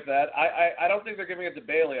agree with that. I don't think they're giving it to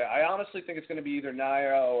Bayley. I honestly think it's going to be either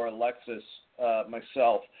Nia or Alexis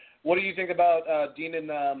myself. What do you think about Dean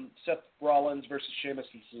and Seth Rollins versus Sheamus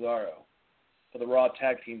and Cesaro for the Raw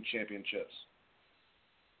Tag Team Championships?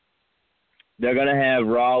 They're going to have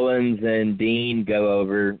Rollins and Dean go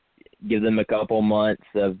over, give them a couple months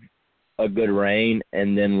of a good reign,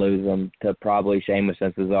 and then lose them to probably Sheamus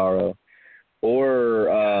and Cesaro. Or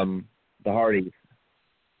the Hardys.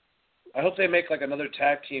 I hope they make like another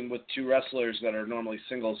tag team with two wrestlers that are normally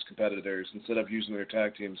singles competitors instead of using their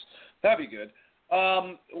tag teams. That'd be good.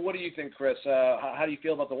 What do you think, Chris? How do you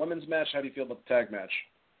feel about the women's match? How do you feel about the tag match?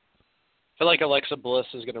 I feel like Alexa Bliss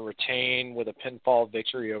is going to retain with a pinfall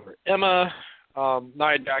victory over Emma.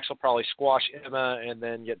 Nia Jax will probably squash Emma and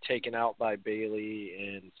then get taken out by Bayley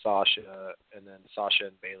and Sasha, and then Sasha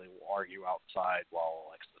and Bayley will argue outside while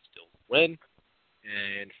Alexa still win.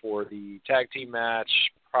 And for the tag team match,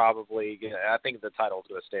 probably, I think the title is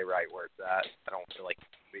going to stay right where it's at. I don't feel like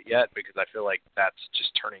it yet because I feel like that's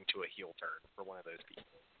just turning to a heel turn for one of those people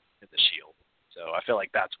in the Shield. So I feel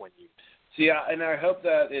like that's when you See, and I hope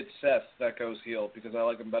that it's Seth that goes heel because I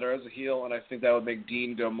like him better as a heel, and I think that would make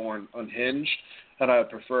Dean go more unhinged, and I would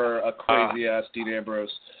prefer a crazy-ass Dean Ambrose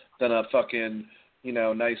than a fucking,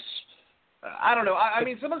 nice... I don't know. I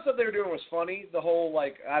mean, some of the stuff they were doing was funny. The whole,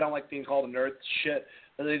 I don't like being called a nerd shit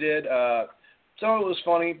that they did. Some of it was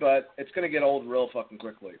funny, but it's going to get old real fucking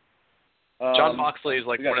quickly. Jon Moxley is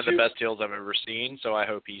one of the best heels I've ever seen, so I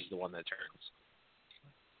hope he's the one that turns.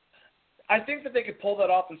 I think that they could pull that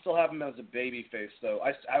off and still have him as a baby face, though.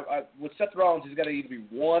 I with Seth Rollins, he's got to either be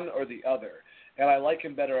one or the other, and I like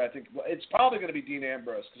him better. I think it's probably going to be Dean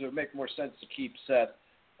Ambrose because it would make more sense to keep Seth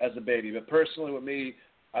as a baby. But personally, with me,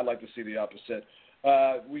 I'd like to see the opposite.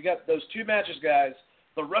 We got those two matches, guys.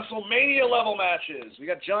 The WrestleMania level matches. We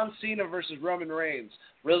got John Cena versus Roman Reigns.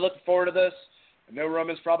 Really looking forward to this. I know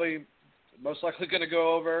Roman's probably most likely going to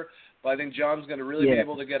go over, but I think John's going to really be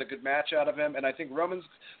able to get a good match out of him. And I think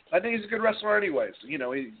he's a good wrestler anyways. You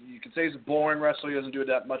can say he's a boring wrestler. He doesn't do it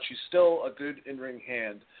that much. He's still a good in-ring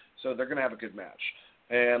hand. So they're going to have a good match.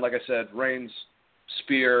 And like I said, Reigns,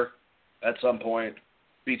 spear at some point,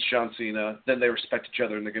 beats John Cena. Then they respect each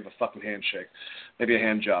other and they give a fucking handshake. Maybe a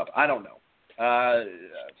hand job. I don't know.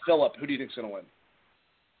 Philip, who do you think's going to win?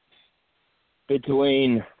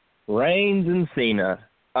 Between Reigns and Cena.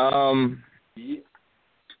 I'm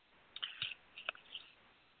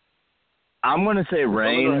going to say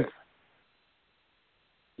Reigns.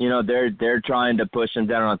 They're trying to push him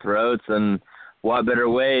down our throats, and what better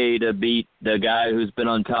way to beat the guy who's been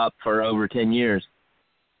on top for over 10 years?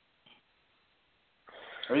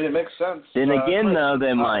 I mean, it makes sense. Then again, though,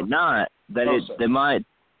 they might not. They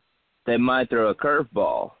might throw a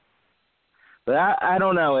curveball. But I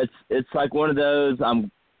don't know. It's like one of those.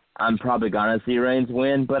 I'm probably gonna see Reigns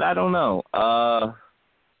win, but I don't know. I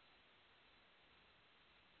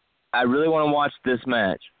really want to watch this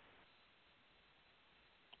match.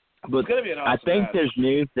 But it's gonna be an awesome I think match. There's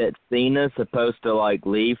news that Cena's supposed to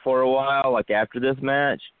leave for a while, after this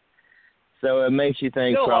match. So it makes you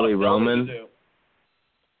think Still probably a lot of filming Roman. to do.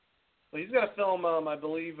 Well, he's got to film, I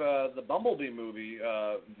believe, the Bumblebee movie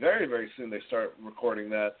very, very soon. They start recording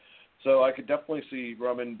that. So I could definitely see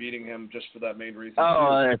Roman beating him just for that main reason.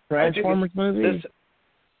 Oh, a Transformers movie?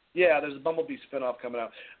 There's a Bumblebee spinoff coming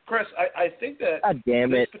out. Chris, I think that God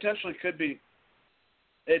damn this it. potentially could be.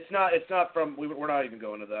 It's not from. We're not even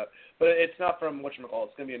going to that. But it's not from whatchamacallit.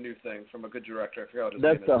 It's going to be a new thing from a good director. I forgot what his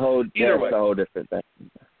name is. That's a whole different thing.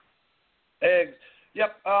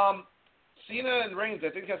 Yep. Cena and Reigns, I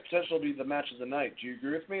think has potential to be the match of the night. Do you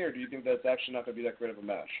agree with me, or do you think that's actually not going to be that great of a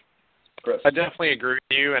match? Chris? I definitely agree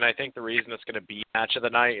with you, and I think the reason it's going to be match of the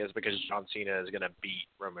night is because John Cena is going to beat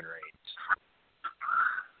Roman Reigns.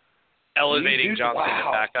 Elevating John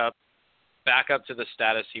Cena back up to the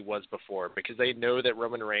status he was before, because they know that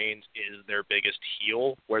Roman Reigns is their biggest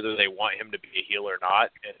heel, whether they want him to be a heel or not,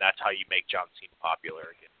 and that's how you make John Cena popular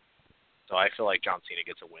again. So I feel like John Cena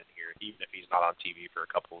gets a win here, even if he's not on TV for a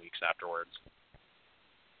couple of weeks afterwards.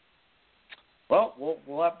 Well,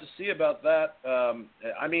 we'll have to see about that.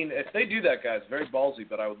 I mean, if they do that, guys, very ballsy,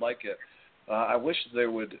 but I would like it. I wish they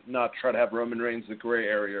would not try to have Roman Reigns the gray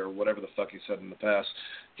area or whatever the fuck he said in the past.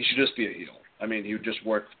 He should just be a heel. I mean, he would just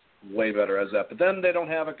work way better as that. But then they don't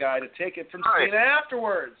have a guy to take it from Cena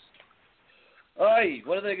afterwards. Oy,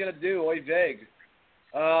 what are they going to do? Oy veg.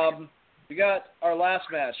 We got our last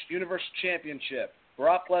match, Universal Championship,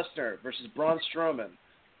 Brock Lesnar versus Braun Strowman.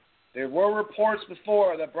 There were reports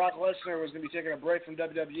before that Brock Lesnar was going to be taking a break from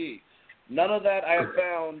WWE. None of that I have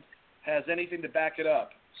found has anything to back it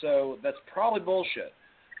up. So that's probably bullshit.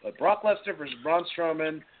 But Brock Lesnar versus Braun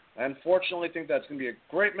Strowman, I unfortunately think that's going to be a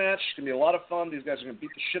great match. It's going to be a lot of fun. These guys are going to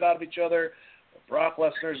beat the shit out of each other. But Brock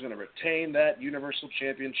Lesnar is going to retain that Universal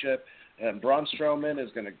Championship, and Braun Strowman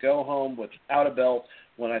is going to go home without a belt,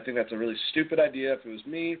 when I think that's a really stupid idea. If it was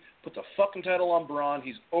me, put the fucking title on Braun.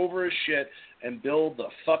 He's over his shit, and build the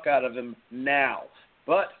fuck out of him now.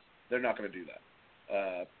 But they're not going to do that.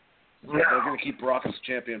 They're going to keep Brock as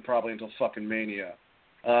champion probably until fucking Mania.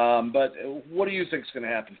 But what do you think is going to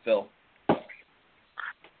happen, Phil?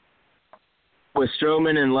 With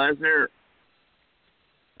Strowman and Lesnar,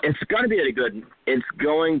 it's going to be a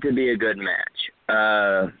good match.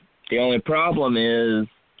 The only problem is,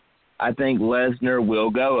 I think Lesnar will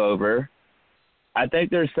go over. I think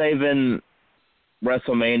they're saving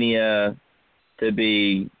WrestleMania to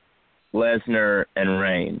be Lesnar and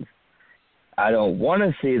Reigns. I don't want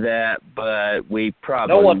to see that, but we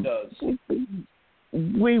probably... No one does.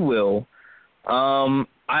 We will.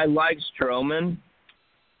 I like Strowman.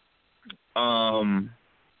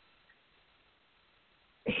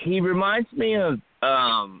 He reminds me of...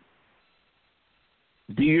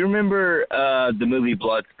 do you remember the movie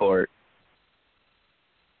Bloodsport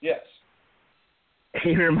Yes.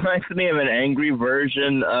 He reminds me of an angry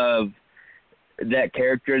version of that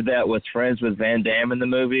character that was friends with Van Damme in the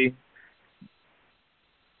movie.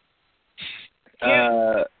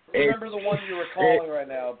 Can't remember the one you're recalling right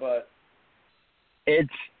now, but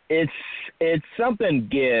it's something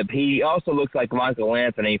Gibb. He also looks like Michael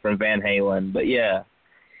Anthony from Van Halen, but yeah,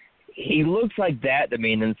 he looks like that to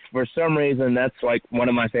me, and for some reason that's like one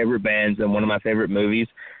of my favorite bands and one of my favorite movies.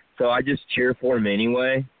 So I just cheer for him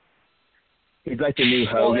anyway. He's like the new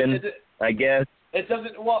Hogan, I guess. It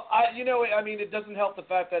doesn't. Well, it doesn't help the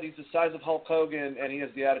fact that he's the size of Hulk Hogan and he has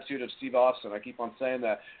the attitude of Steve Austin. I keep on saying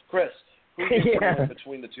that. Chris, who do you put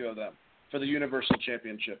between the two of them for the Universal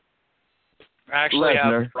Championship? Actually,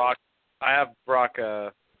 Lesnar. I have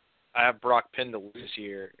Brock pinned to lose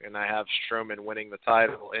here, and I have Strowman winning the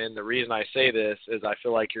title. And the reason I say this is I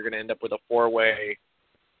feel like you're going to end up with a four-way: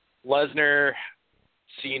 Lesnar,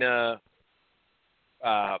 Cena,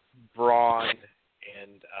 Braun,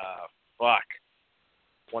 and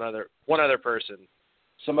one other person.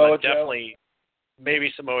 Samoa Joe. Definitely,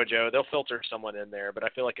 maybe Samoa Joe. They'll filter someone in there, but I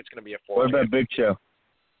feel like it's going to be a four-way. What about Big Show?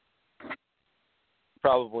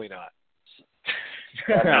 Probably not.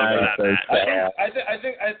 I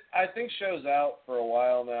think Show's out for a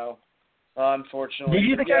while now. Unfortunately. Did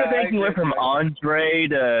you think he went from Andre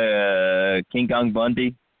to King Kong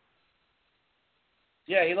Bundy?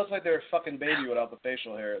 Yeah, he looks like they're a fucking baby without the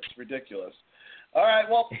facial hair. It's ridiculous. All right,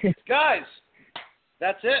 well, guys,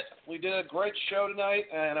 that's it. We did a great show tonight,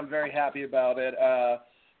 and I'm very happy about it.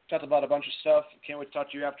 Talked about a bunch of stuff. Can't wait to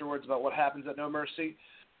talk to you afterwards about what happens at No Mercy.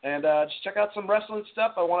 And just check out some wrestling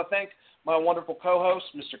stuff. I want to thank my wonderful co-host,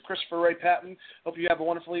 Mr. Christopher Ray Patton. Hope you have a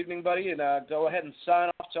wonderful evening, buddy, and go ahead and sign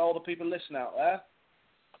off to all the people listening out there.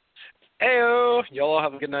 Heyo, y'all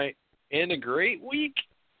have a good night and a great week.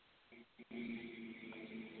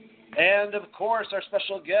 And, of course, our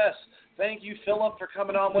special guest. Thank you, Philip, for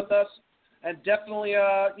coming on with us. And definitely,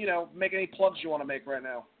 make any plugs you want to make right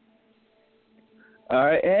now. All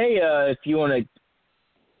right. Hey, if you want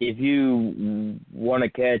to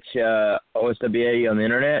catch OSWA on the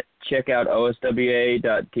internet, check out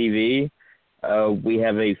oswa.tv. We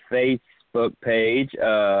have a Facebook page,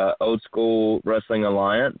 Old School Wrestling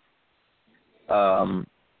Alliance.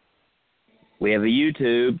 We have a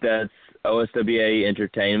YouTube that's OSWA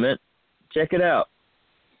Entertainment. Check it out.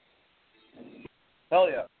 Hell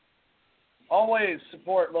yeah. Always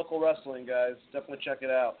support local wrestling, guys. Definitely check it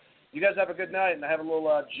out. You guys have a good night, and I have a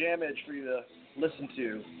little jammage for you to listen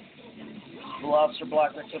to. The Lobster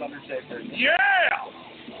Black Mix with Undertaker. Yeah!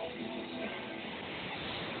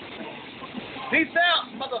 Peace out,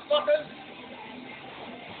 motherfuckers!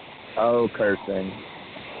 Oh, cursing.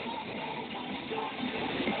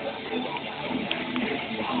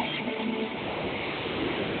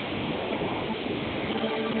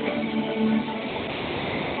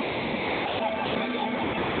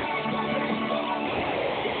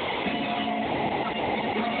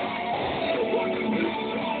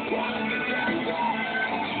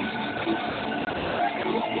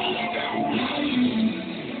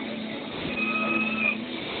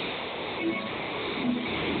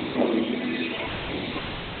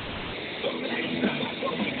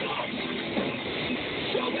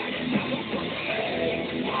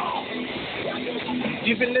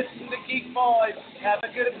 You've been listening to Geek 5. Have a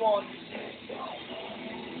good one.